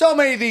God, there's so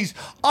many of these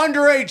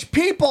underage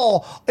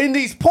people in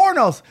these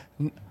pornos.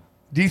 Do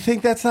you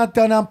think that's not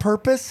done on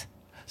purpose?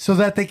 So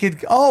that they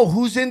could,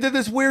 who's into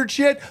this weird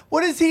shit?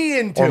 What is he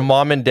into? Or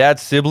mom and dad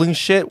sibling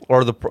shit,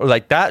 or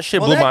that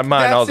shit blew my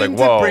mind. I was like,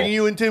 whoa. Bring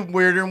you into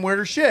weirder and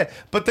weirder shit.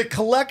 But the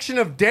collection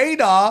of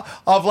data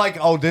of like,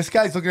 this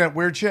guy's looking at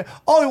weird shit.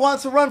 Oh, he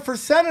wants to run for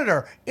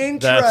senator.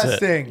 Interesting.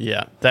 That's it.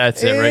 Yeah,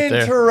 that's it right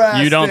there.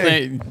 Interesting. You don't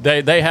think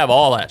they have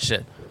all that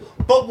shit?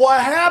 But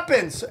what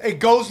happens? It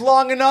goes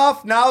long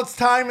enough. Now it's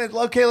time.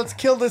 Okay, let's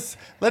kill this.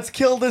 Let's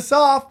kill this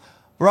off,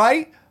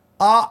 right?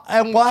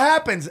 And what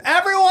happens?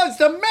 Everyone's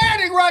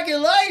demanding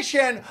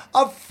regulation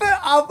of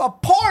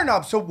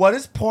Pornhub. So what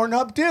does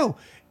Pornhub do?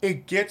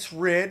 It gets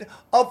rid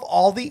of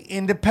all the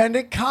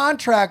independent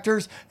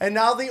contractors, and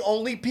now the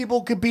only people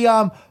who could be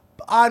on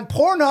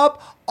Pornhub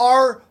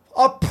are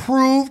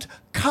approved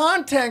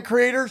content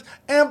creators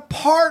and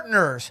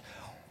partners.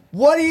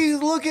 What are you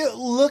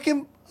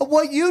looking at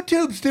what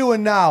YouTube's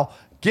doing now?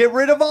 Get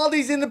rid of all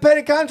these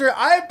independent contractors.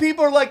 I have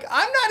people who are like,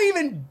 I'm not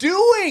even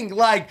doing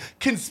like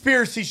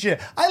conspiracy shit.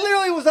 I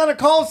literally was on a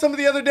call with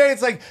somebody the other day.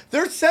 It's like,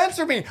 they're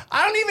censoring me.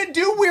 I don't even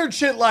do weird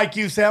shit like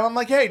you, Sam. I'm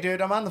like, hey,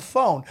 dude, I'm on the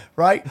phone,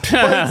 right? But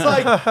it's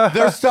like,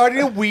 they're starting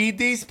to weed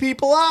these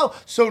people out.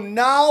 So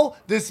now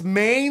this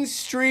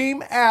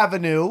mainstream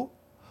avenue,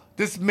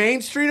 this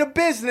main street of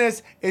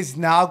business is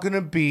now going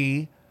to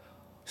be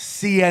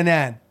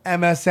CNN,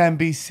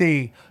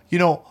 MSNBC,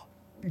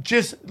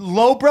 just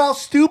lowbrow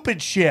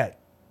stupid shit.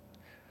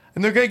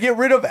 And they're going to get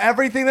rid of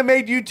everything that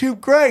made YouTube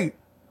great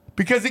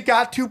because it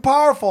got too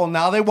powerful.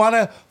 Now they want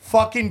to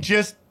fucking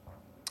just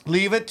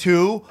leave it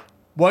to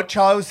what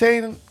Charlie was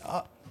saying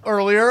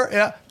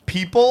earlier,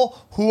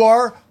 people who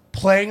are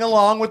playing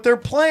along with their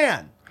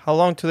plan. How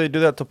long do they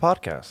do that to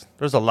podcasts?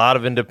 There's a lot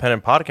of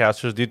independent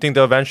podcasters. Do you think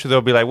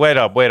they'll be like, wait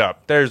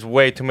up. There's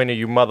way too many of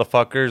you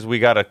motherfuckers. We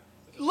got to...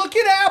 Look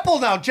at Apple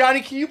now. Johnny,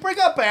 can you bring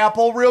up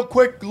Apple real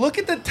quick? Look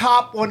at the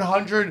top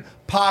 100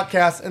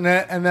 podcasts, and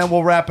then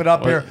we'll wrap it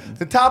up here.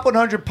 The top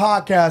 100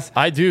 podcasts.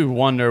 I do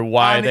wonder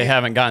why they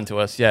haven't gotten to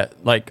us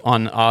yet, like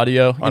on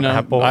audio. On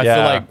Apple, I feel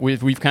like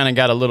we've kind of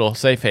got a little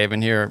safe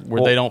haven here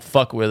where they don't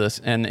fuck with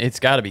us, and it's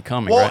got to be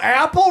coming. Well, right?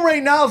 Apple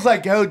right now is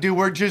like, oh, dude,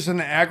 we're just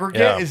an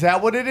aggregate. Yeah. Is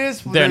that what it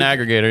is? They're an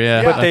aggregator,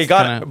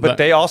 yeah. But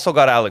they also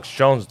got Alex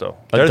Jones though.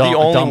 They're the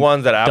only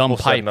ones that Apple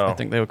said no. I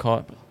think they would call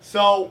it.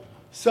 So.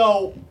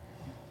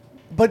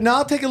 But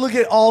now take a look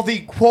at all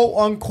the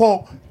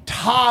quote-unquote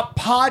top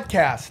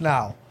podcasts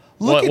now.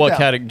 Look at what them.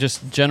 category?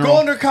 Just general? Go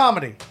under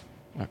comedy.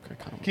 Okay,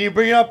 comedy. Can you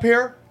bring it up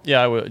here?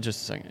 Yeah, I will.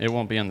 Just a second. It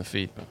won't be on the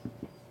feed,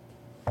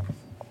 but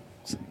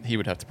he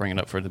would have to bring it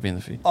up for it to be in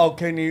the feed. Oh,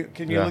 can you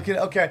look at it?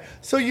 Okay,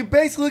 so you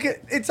basically look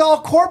at it's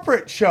all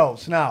corporate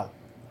shows now.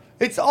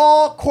 It's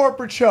all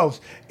corporate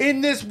shows.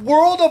 In this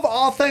world of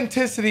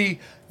authenticity,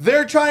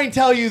 they're trying to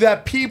tell you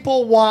that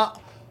people want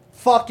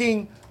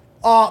fucking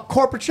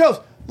corporate shows.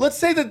 Let's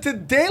say that the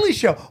Daily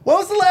Show. When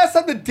was the last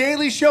time the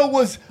Daily Show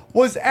was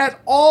at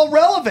all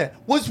relevant?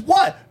 Was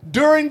what?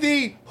 During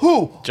the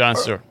who? Jon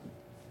Stewart.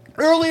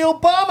 Early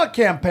Obama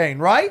campaign,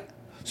 right?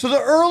 So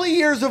the early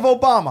years of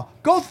Obama.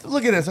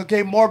 Look at this,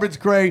 okay? Morbid's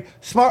great.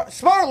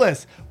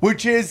 Smartless,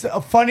 which is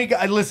a funny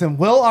guy. Listen,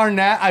 Will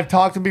Arnett, I've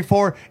talked to him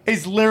before,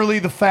 is literally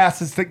the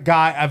fastest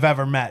guy I've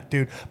ever met,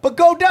 dude. But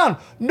go down.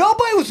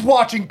 Nobody was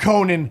watching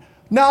Conan.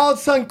 Now all of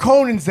a sudden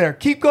Conan's there.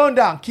 Keep going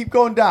down. Keep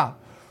going down.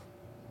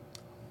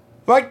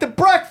 Right? The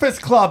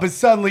Breakfast Club is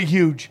suddenly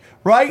huge,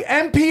 right?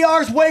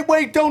 NPR's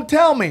Wait, Don't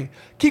Tell Me.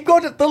 Keep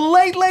going to the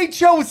Late Late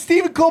Show with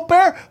Stephen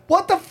Colbert.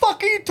 What the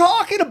fuck are you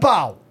talking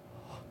about?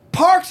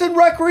 Parks and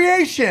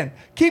Recreation.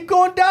 Keep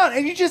going down.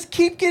 And you just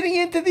keep getting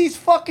into these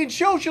fucking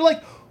shows. You're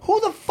like,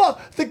 who the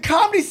fuck? The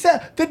Comedy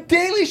Set, The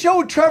Daily Show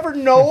with Trevor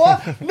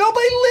Noah.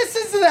 Nobody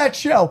listens to that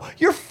show.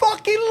 You're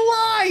fucking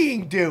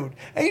lying, dude.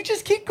 And you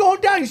just keep going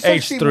down. You start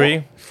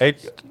H3.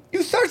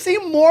 You start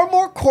seeing more and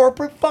more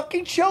corporate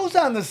fucking shows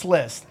on this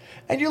list.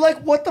 And you're like,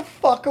 what the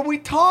fuck are we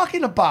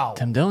talking about?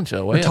 Tim Dillon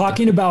Show. We're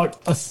talking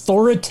about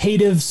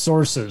authoritative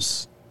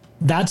sources.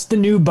 That's the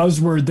new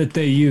buzzword that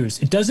they use.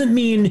 It doesn't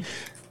mean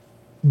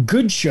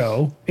good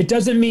show. It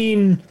doesn't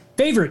mean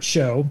favorite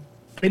show.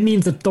 It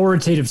means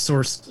authoritative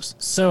sources.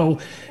 So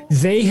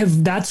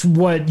that's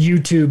what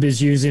YouTube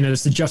is using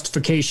as the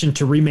justification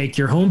to remake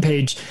your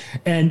homepage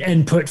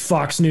and put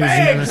Fox News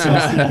and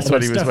MSNBC. That's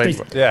what he was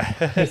waiting for.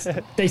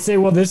 Yeah. They say,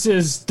 well, this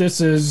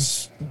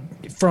is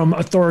from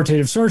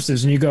authoritative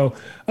sources, and you go,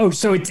 oh,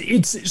 so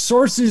it's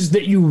sources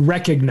that you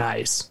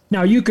recognize.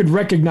 Now you could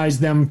recognize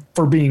them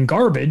for being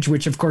garbage,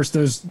 which of course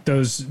those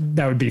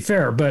that would be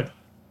fair, but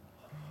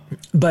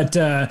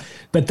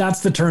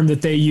that's the term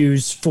that they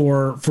use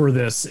for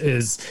this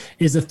is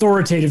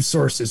authoritative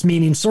sources,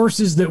 meaning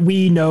sources that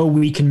we know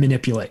we can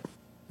manipulate.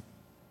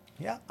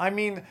 Yeah, I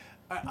mean,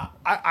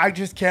 I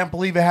just can't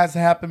believe it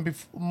hasn't happened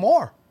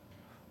more.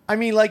 I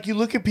mean, like, you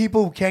look at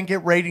people who can't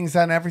get ratings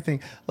on everything.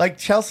 Like,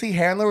 Chelsea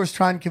Handler was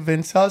trying to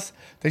convince us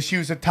that she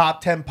was a top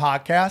 10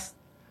 podcast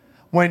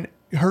when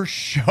her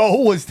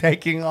show was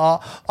taking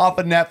off of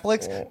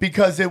Netflix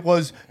because it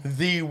was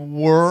the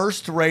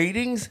worst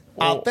ratings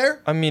out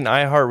there. I mean,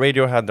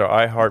 iHeartRadio had their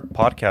iHeart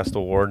Podcast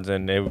Awards,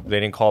 and they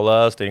didn't call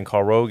us, they didn't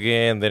call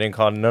Rogan, they didn't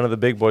call none of the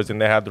big boys,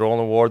 and they had their own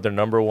award, they're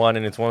number one,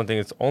 and it's one thing,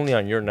 it's only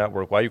on your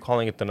network. Why are you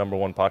calling it the number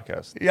one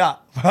podcast? Yeah,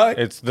 right?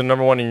 It's the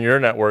number one in your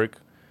network.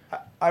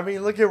 I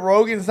mean, look at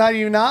Rogan's not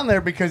even on there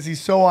because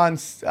he's so on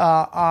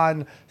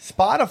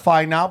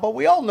Spotify now. But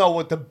we all know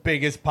what the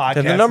biggest podcast.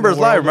 And the numbers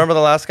lie. Remember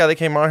the last guy that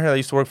came on here that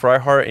used to work for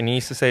iHeart, and he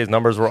used to say his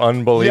numbers were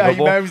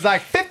unbelievable. Yeah, he was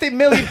like 50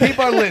 million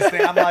people are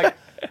listening. I'm like,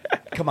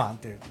 come on,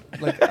 dude.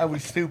 Like, are we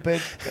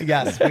stupid?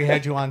 Yes, we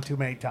had you on too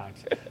many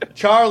times.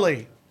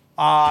 Charlie,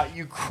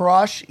 you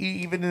crush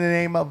even in the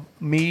name of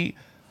me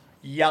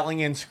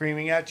yelling and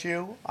screaming at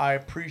you. I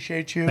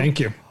appreciate you.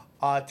 Thank you.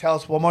 Tell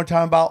us one more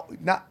time about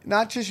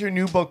not just your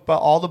new book, but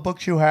all the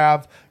books you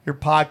have, your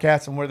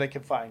podcast, and where they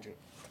can find you.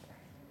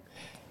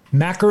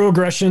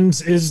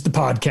 Macroaggressions is the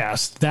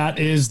podcast. That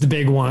is the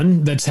big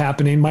one that's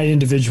happening, my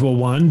individual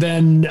one.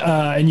 Then,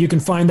 and you can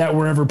find that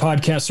wherever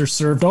podcasts are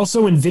served.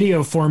 Also in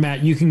video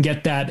format, you can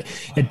get that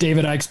at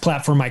David Icke's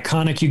platform,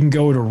 Iconic. You can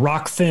go to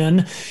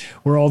Rockfin,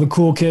 where all the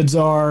cool kids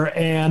are,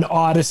 and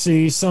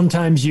Odyssey,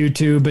 sometimes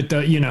YouTube,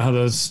 but you know how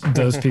those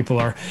people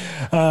are.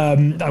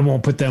 I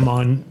won't put them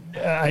on.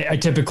 I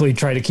typically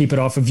try to keep it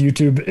off of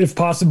YouTube if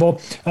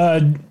possible.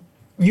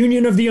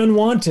 Union of the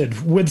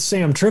Unwanted with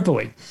Sam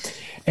Tripoli.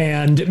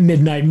 And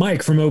Midnight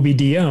Mike from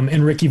OBDM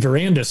and Ricky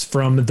Verandis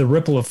from The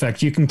Ripple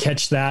Effect. You can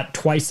catch that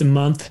twice a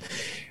month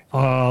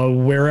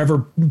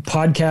wherever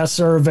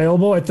podcasts are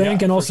available, I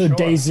think. And also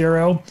Day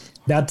Zero,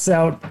 that's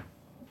out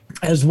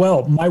as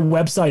well. My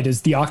website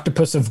is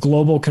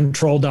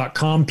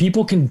theoctopusofglobalcontrol.com.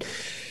 People can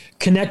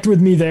connect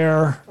with me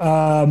there.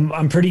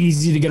 I'm pretty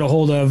easy to get a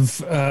hold of.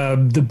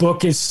 The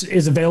book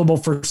is available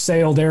for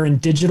sale there in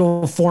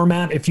digital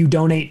format. If you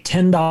donate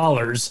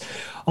 $10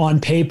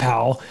 on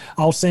PayPal,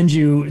 I'll send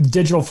you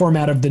digital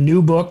format of the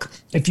new book.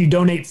 If you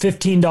donate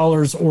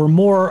 $15 or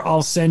more,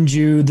 I'll send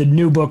you the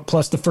new book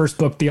plus the first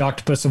book, The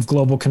Octopus of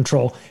Global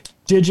Control.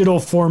 Digital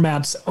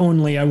formats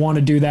only. I want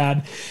to do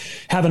that.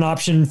 Have an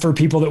option for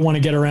people that want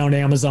to get around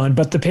Amazon,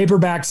 but the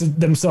paperbacks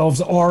themselves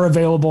are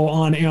available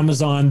on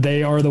Amazon.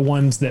 They are the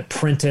ones that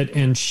print it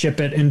and ship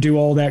it and do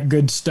all that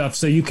good stuff.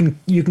 So you can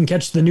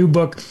catch the new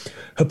book,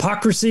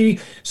 Hypocrisy: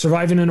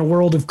 Surviving in a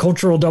World of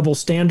Cultural Double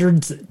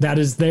Standards. That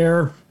is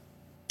there.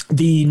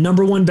 The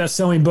number one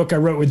best-selling book I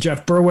wrote with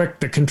Jeff Berwick,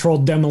 The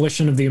Controlled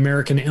Demolition of the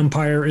American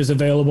Empire, is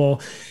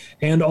available.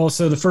 And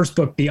also the first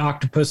book, The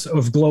Octopus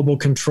of Global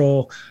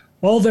Control.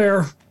 All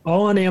there,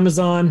 all on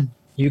Amazon.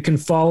 You can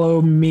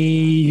follow me.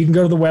 You can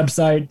go to the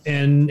website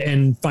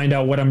and find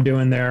out what I'm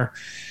doing there.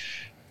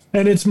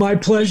 And it's my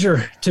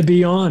pleasure to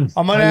be on.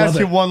 I'm going to ask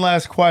you one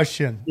last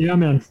question. Yeah,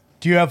 man.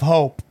 Do you have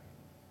hope?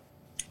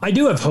 I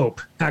do have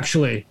hope,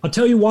 actually. I'll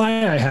tell you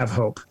why I have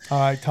hope. All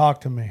right, talk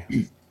to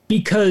me.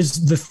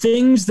 Because the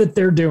things that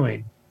they're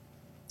doing,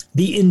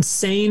 the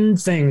insane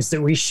things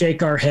that we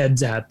shake our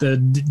heads at,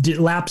 the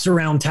laps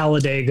around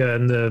Talladega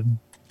and the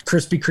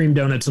Krispy Kreme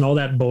donuts and all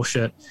that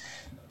bullshit,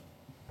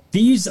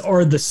 these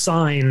are the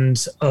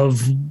signs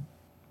of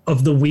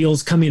the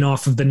wheels coming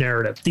off of the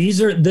narrative.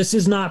 This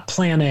is not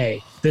plan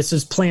A. This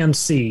is plan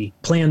C,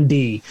 plan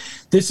D.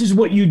 This is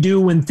what you do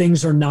when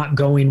things are not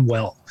going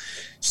well.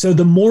 So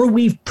the more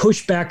we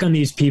push back on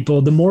these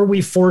people, the more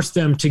we force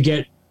them to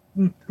get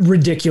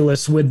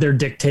ridiculous with their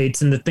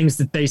dictates and the things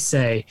that they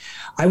say.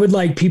 I would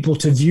like people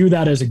to view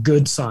that as a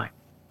good sign,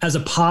 as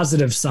a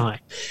positive sign,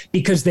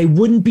 because they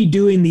wouldn't be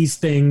doing these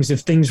things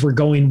if things were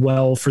going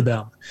well for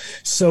them.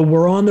 So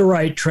we're on the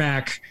right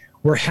track.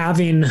 We're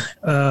having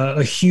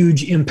a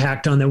huge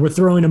impact on them. We're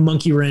throwing a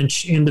monkey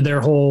wrench into their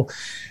whole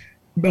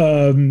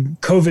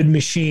COVID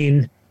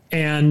machine,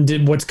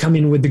 and what's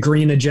coming with the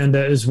green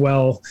agenda as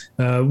well.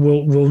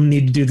 We'll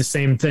need to do the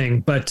same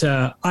thing. But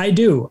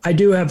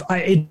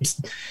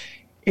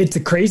it's a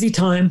crazy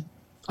time.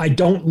 I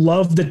don't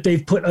love that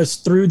they've put us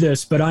through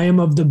this, but I am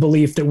of the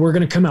belief that we're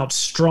going to come out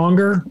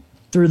stronger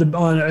through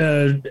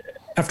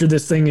after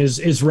this thing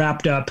is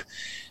wrapped up,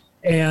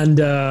 and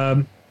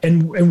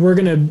we're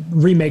going to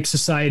remake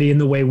society in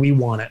the way we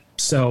want it.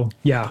 So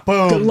yeah,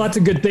 lots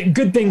of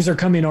good things are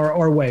coming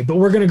our way, but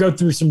we're going to go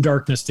through some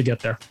darkness to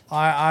get there.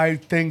 I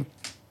think,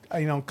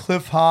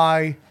 Cliff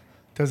High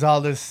does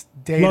all this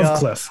data. Love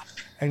Cliff.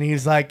 And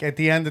he's like, at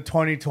the end of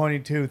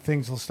 2022,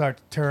 things will start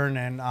to turn,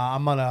 and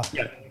I'm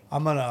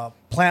gonna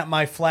plant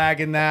my flag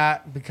in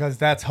that, because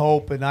that's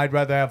hope, and I'd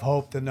rather have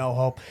hope than no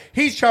hope.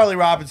 He's Charlie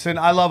Robinson.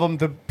 I love him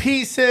to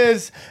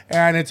pieces,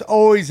 and it's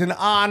always an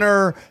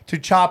honor to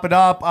chop it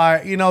up.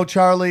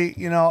 Charlie,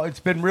 it's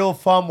been real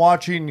fun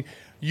watching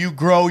you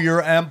grow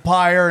your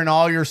empire and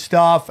all your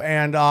stuff,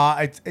 and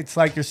it's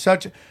like you're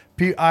such.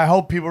 I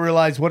hope people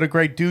realize what a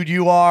great dude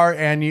you are,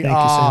 and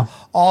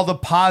all the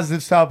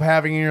positive stuff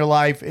having in your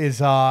life is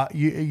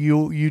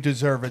you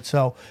deserve it.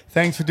 So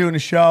thanks for doing the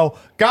show,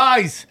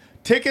 guys.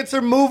 Tickets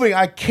are moving.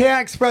 I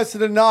can't express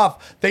it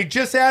enough. They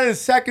just added a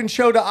second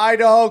show to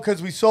Idaho because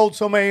we sold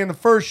so many in the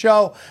first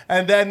show.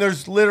 And then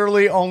there's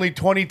literally only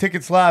 20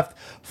 tickets left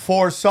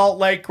for Salt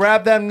Lake.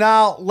 Grab them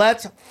now.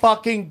 Let's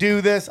fucking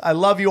do this. I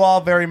love you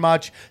all very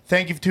much.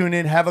 Thank you for tuning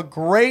in. Have a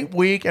great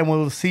week, and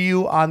we'll see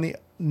you on the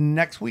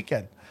next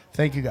weekend.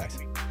 Thank you, guys.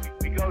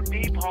 We go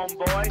deep,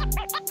 homeboy.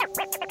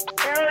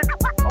 Aaron,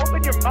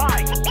 open your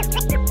mind.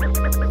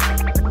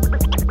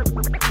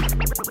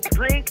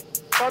 Drink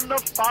from the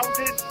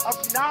fountain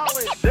of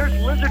knowledge. There's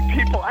lizard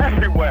people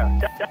everywhere.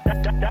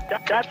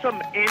 That's some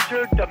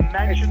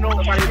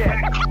interdimensional shit.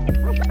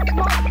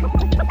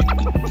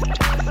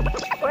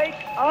 Wake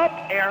up,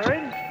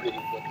 Aaron.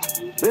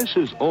 This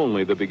is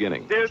only the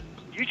beginning. Dude,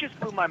 you just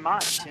blew my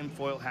mind.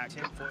 Tinfoil hat.